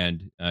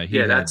 and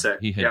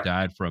he had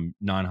died from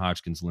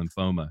non-Hodgkin's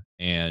lymphoma,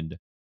 and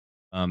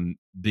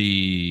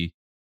the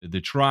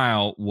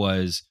trial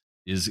was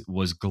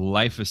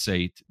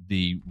glyphosate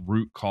the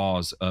root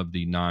cause of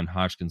the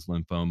non-Hodgkin's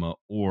lymphoma,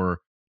 or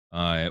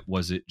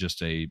was it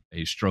just a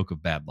stroke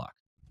of bad luck?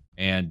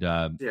 And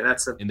they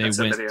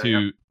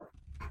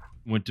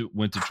went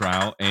to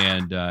trial,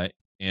 and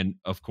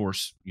of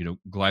course,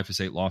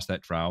 glyphosate lost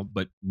that trial,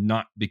 but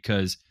not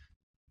because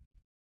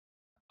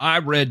I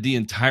read the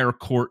entire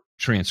court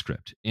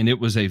transcript, and it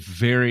was a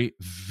very,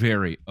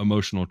 very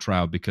emotional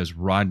trial because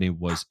Rodney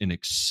was an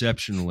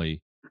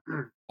exceptionally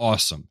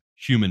awesome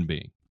human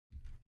being.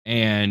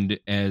 And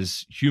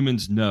as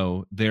humans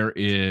know, death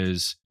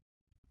is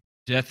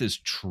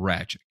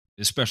tragic,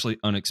 especially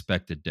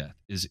unexpected death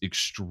is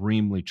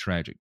extremely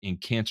tragic.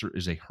 And cancer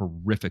is a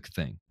horrific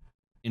thing.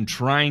 In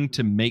trying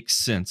to make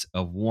sense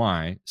of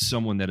why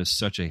someone that is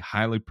such a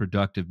highly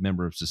productive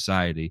member of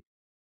society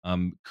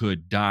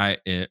could die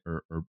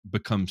or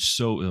become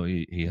so ill,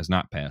 he has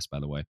not passed, by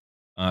the way,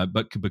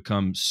 but could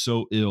become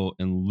so ill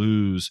and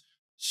lose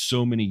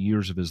so many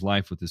years of his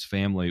life with his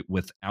family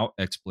without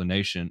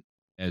explanation.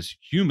 As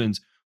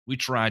humans, we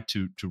try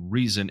to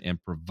reason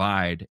and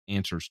provide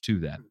answers to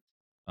that,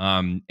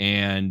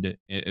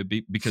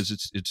 because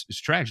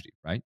it's tragedy,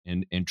 right?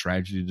 And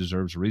tragedy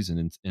deserves a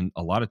reason. And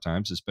a lot of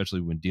times,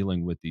 especially when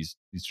dealing with these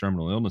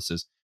terminal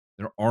illnesses,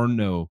 there are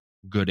no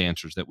good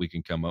answers that we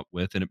can come up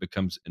with, and it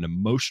becomes an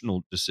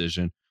emotional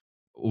decision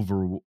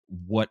over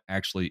what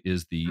actually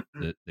is the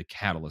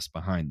catalyst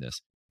behind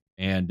this.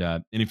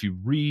 And if you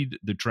read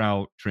the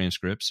trial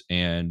transcripts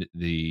and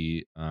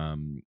the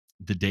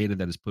data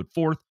that is put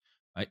forth,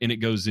 and it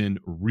goes in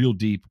real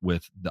deep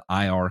with the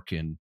IARC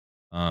and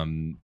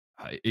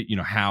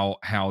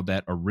how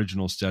that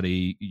original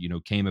study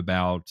came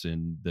about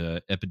and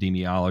the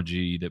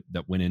epidemiology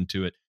that went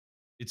into it.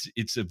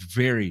 It's a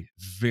very,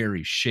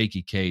 very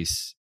shaky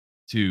case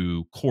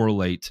to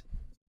correlate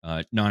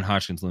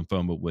non-Hodgkin's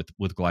lymphoma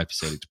with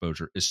glyphosate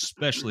exposure,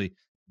 especially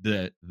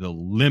the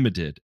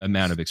limited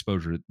amount of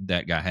exposure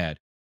that guy had,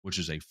 which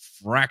is a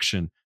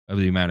fraction of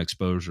the amount of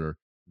exposure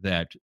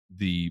that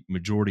the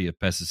majority of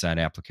pesticide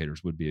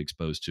applicators would be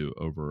exposed to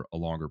over a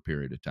longer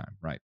period of time,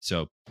 right?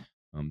 So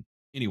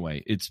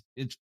anyway, it's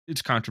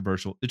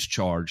controversial, it's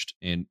charged,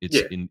 and it's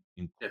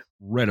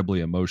incredibly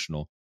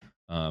emotional.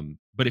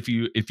 But if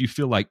you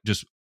feel like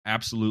just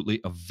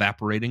absolutely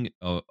evaporating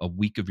a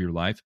week of your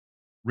life,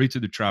 read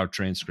through the trial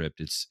transcript.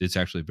 It's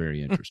actually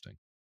very interesting.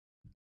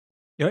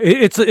 Yeah,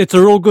 it's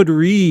a real good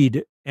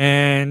read.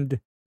 And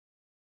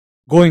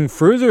going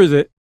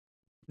further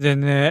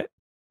than that,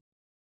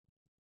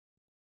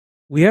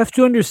 we have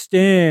to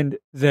understand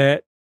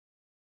that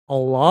a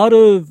lot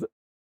of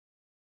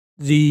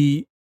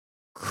the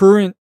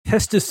current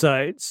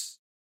pesticides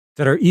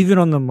that are even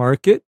on the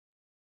market,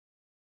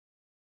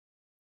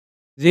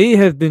 they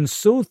have been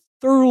so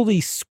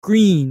thoroughly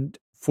screened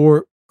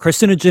for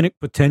carcinogenic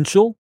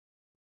potential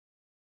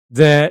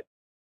that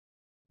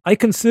I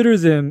consider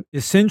them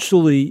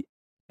essentially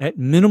at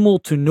minimal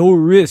to no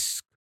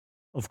risk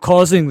of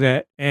causing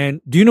that.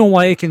 And do you know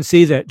why I can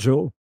say that,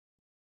 Joe?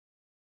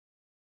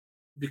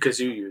 Because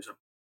you use them.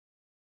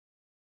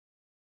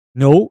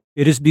 No,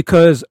 it is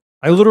because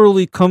I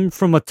literally come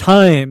from a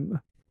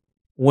time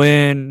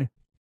when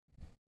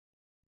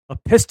a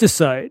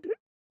pesticide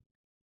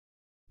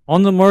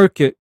on the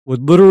market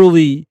would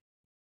literally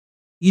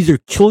either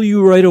kill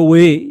you right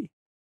away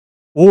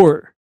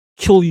or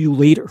kill you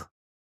later.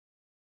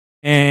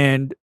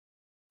 And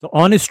the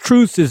honest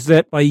truth is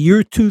that by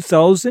year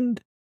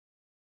 2000,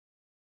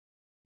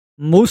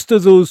 most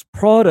of those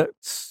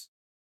products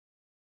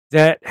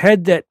that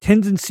had that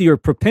tendency or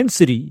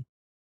propensity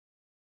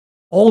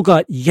all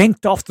got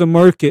yanked off the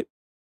market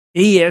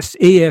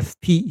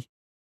ASAP.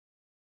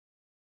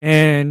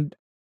 And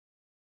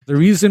the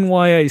reason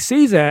why I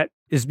say that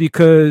is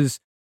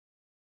because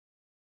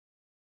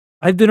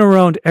I've been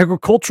around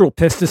agricultural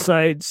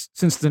pesticides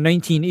since the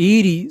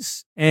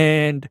 1980s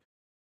and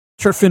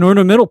turf and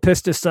ornamental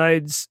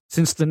pesticides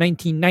since the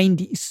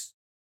 1990s.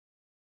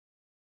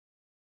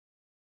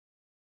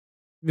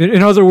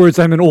 In other words,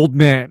 I'm an old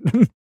man.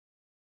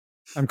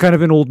 I'm kind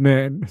of an old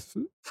man.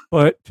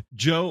 But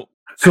Joe,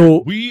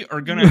 so we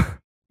are gonna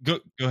go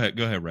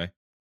ahead, Ray.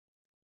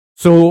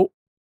 So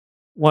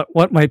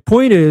what my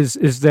point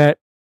is that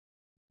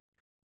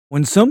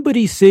when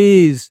somebody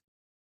says,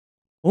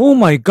 "Oh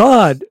my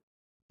God,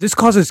 this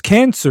causes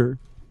cancer,"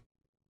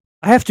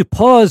 I have to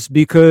pause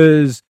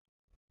because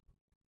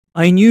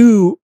I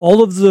knew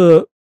all of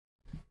the,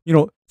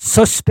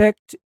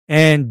 suspect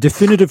and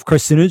definitive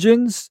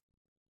carcinogens,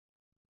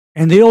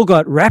 and they all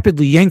got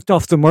rapidly yanked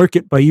off the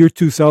market by year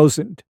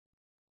 2000.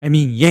 I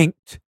mean,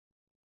 yanked.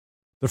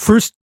 The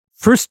first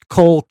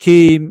call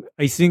came,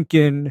 I think,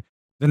 in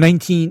the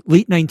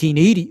late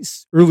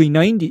 1980s, early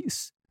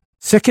 90s.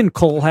 Second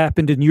call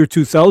happened in year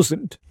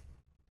 2000.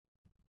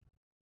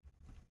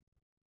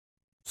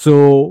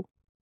 So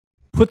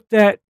put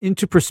that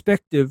into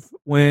perspective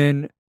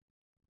when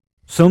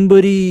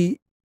somebody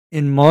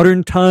in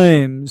modern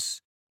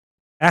times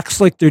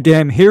acts like their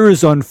damn hair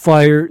is on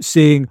fire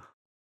saying,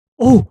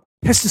 "Oh,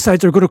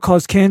 pesticides are going to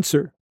cause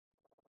cancer."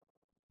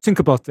 Think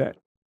about that.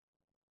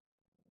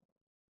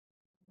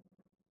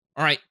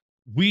 All right.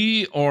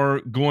 We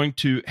are going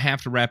to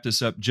have to wrap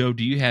this up. Joe,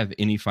 do you have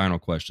any final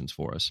questions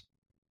for us?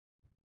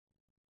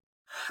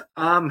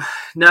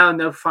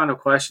 No final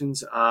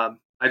questions. I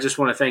just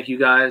want to thank you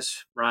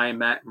guys, Ryan,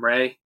 Matt, and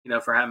Ray,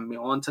 for having me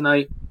on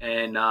tonight.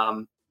 And I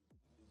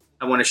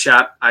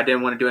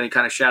didn't want to do any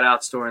kind of shout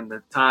outs during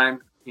the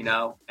time,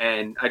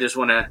 and I just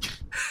want to,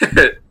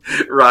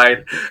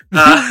 Ryan,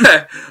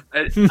 I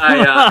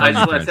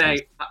just want to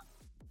thank,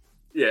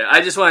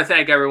 I just want to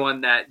thank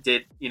everyone that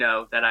did,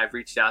 that I've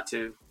reached out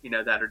to,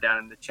 that are down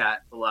in the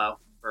chat below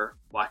for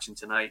watching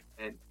tonight.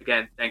 And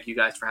again, thank you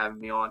guys for having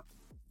me on.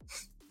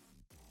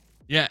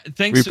 Yeah,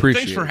 thanks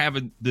for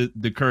having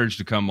the courage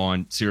to come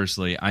on.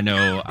 Seriously, I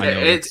know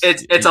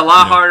it's a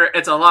lot harder.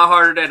 It's a lot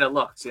harder than it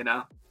looks.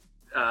 Honestly,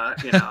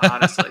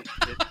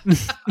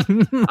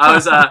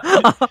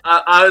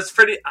 I was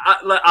pretty.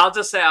 I'll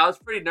just say I was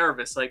pretty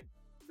nervous. Like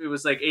it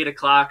was like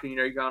 8:00, and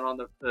you're going on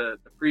the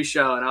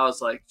pre-show, and I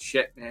was like,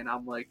 shit, man. I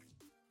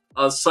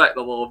was sweating a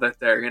little bit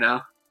there,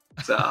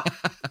 So.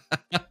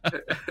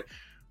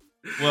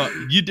 Well,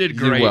 you did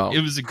great.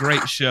 It was a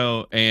great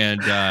show,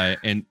 and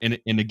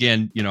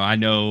again, I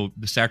know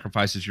the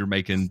sacrifices you're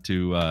making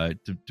to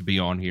be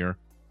on here,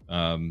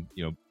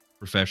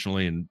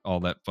 professionally and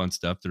all that fun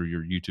stuff through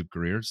your YouTube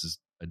careers is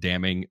a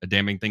damning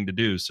thing to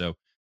do. So,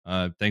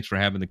 thanks for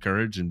having the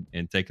courage and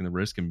taking the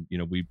risk, and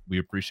we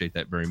appreciate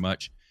that very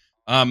much.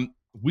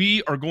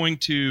 we are going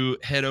to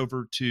head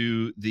over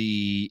to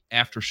the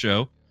after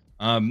show.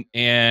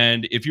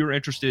 And if you're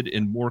interested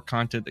in more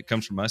content that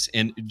comes from us,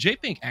 and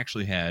J-Pink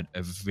actually had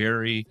a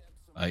very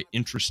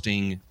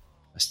interesting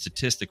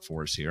statistic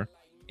for us here.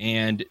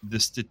 And the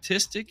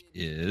statistic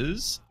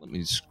is, let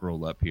me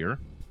scroll up here.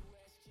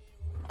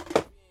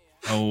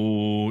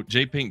 Oh,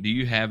 J-Pink, do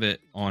you have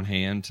it on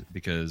hand?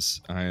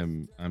 Because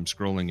I'm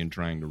scrolling and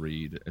trying to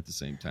read at the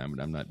same time,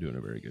 and I'm not doing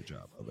a very good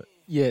job of it.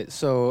 Yeah,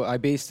 so I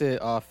based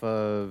it off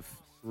of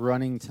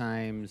running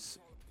times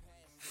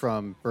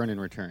from Burn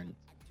and Return.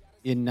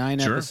 In 9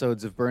 Sure.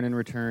 episodes of Burn and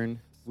Return,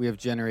 we have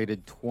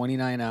generated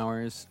 29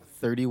 hours,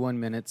 31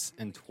 minutes,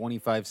 and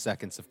 25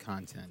 seconds of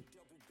content.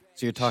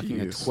 So you're talking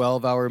Jeez. a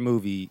 12-hour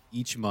movie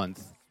each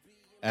month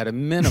at a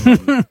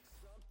minimum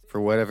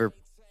for whatever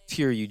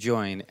tier you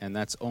join, and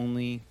that's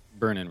only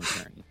Burn and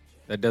Return.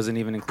 That doesn't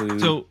even include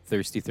So-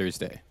 Thirsty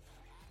Thursday.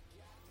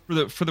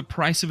 For the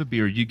price of a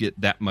beer, you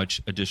get that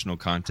much additional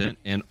content,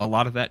 and a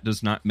lot of that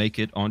does not make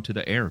it onto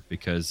the air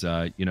because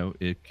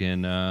it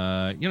can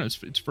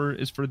it's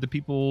for the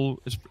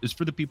people it's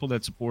for the people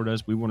that support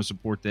us. We want to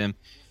support them,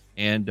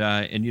 and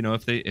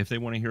if they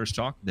want to hear us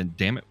talk, then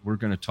damn it, we're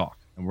going to talk,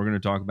 and we're going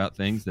to talk about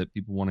things that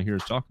people want to hear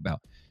us talk about.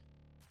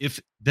 If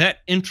that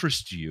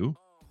interests you,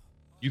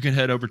 you can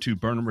head over to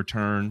Burn and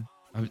Return.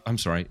 I'm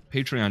sorry,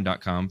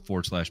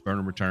 patreon.com/Burn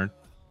and Return.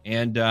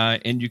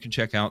 And you can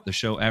check out the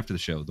show after the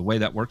show. The way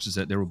that works is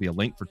that there will be a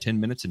link for 10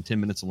 minutes and 10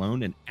 minutes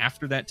alone. And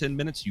after that 10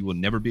 minutes, you will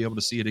never be able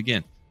to see it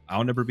again.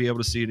 I'll never be able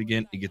to see it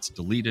again. It gets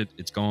deleted.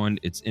 It's gone.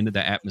 It's into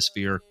the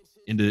atmosphere,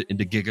 into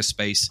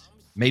gigaspace.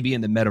 Maybe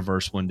in the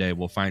metaverse one day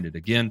we'll find it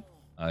again.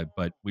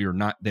 But we are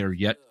not there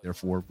yet.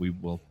 Therefore, we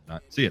will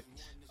not see it.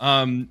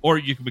 Or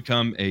you can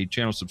become a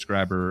channel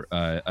subscriber,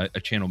 a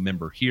channel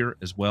member here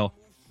as well.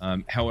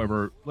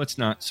 However, let's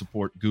not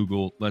support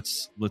Google.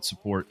 Let's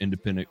support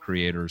independent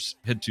creators.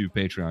 Head to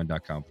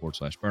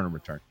patreon.com/Burn and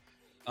Return.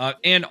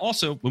 And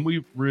also, when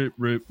we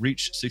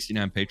reach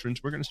 69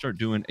 patrons, we're going to start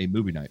doing a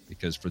movie night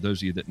because for those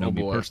of you that know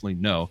me personally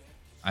know,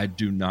 I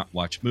do not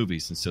watch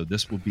movies. And so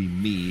this will be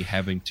me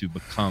having to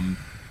become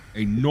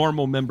a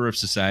normal member of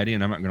society.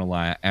 And I'm not going to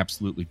lie, I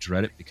absolutely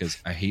dread it because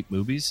I hate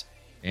movies.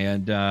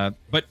 And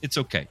but it's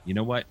okay. You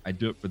know what? I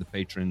do it for the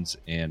patrons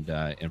and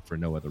for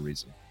no other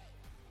reason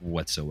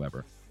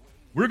whatsoever.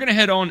 We're going to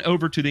head on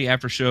over to the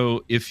after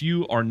show. If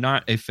you are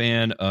not a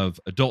fan of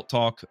adult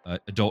talk,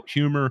 adult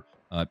humor,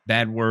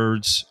 bad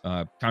words,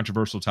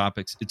 controversial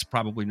topics, it's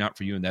probably not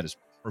for you, and that is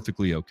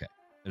perfectly okay.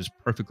 That is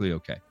perfectly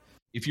okay.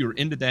 If you're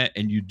into that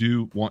and you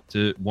do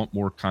want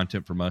more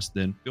content from us,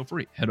 then feel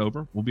free. Head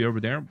over. We'll be over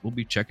there. We'll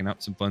be checking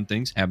out some fun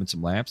things, having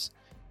some laughs,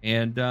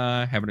 and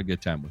having a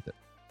good time with it.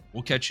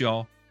 We'll catch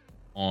y'all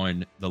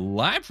on the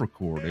live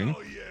recording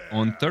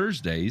on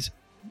Thursdays.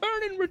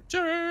 Burn and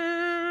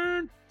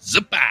Return.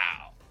 Zapow.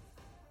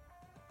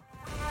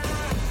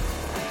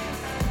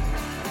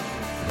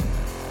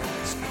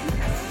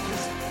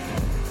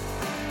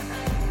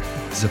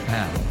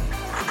 Zapow.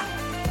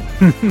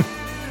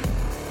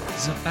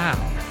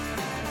 Zapow.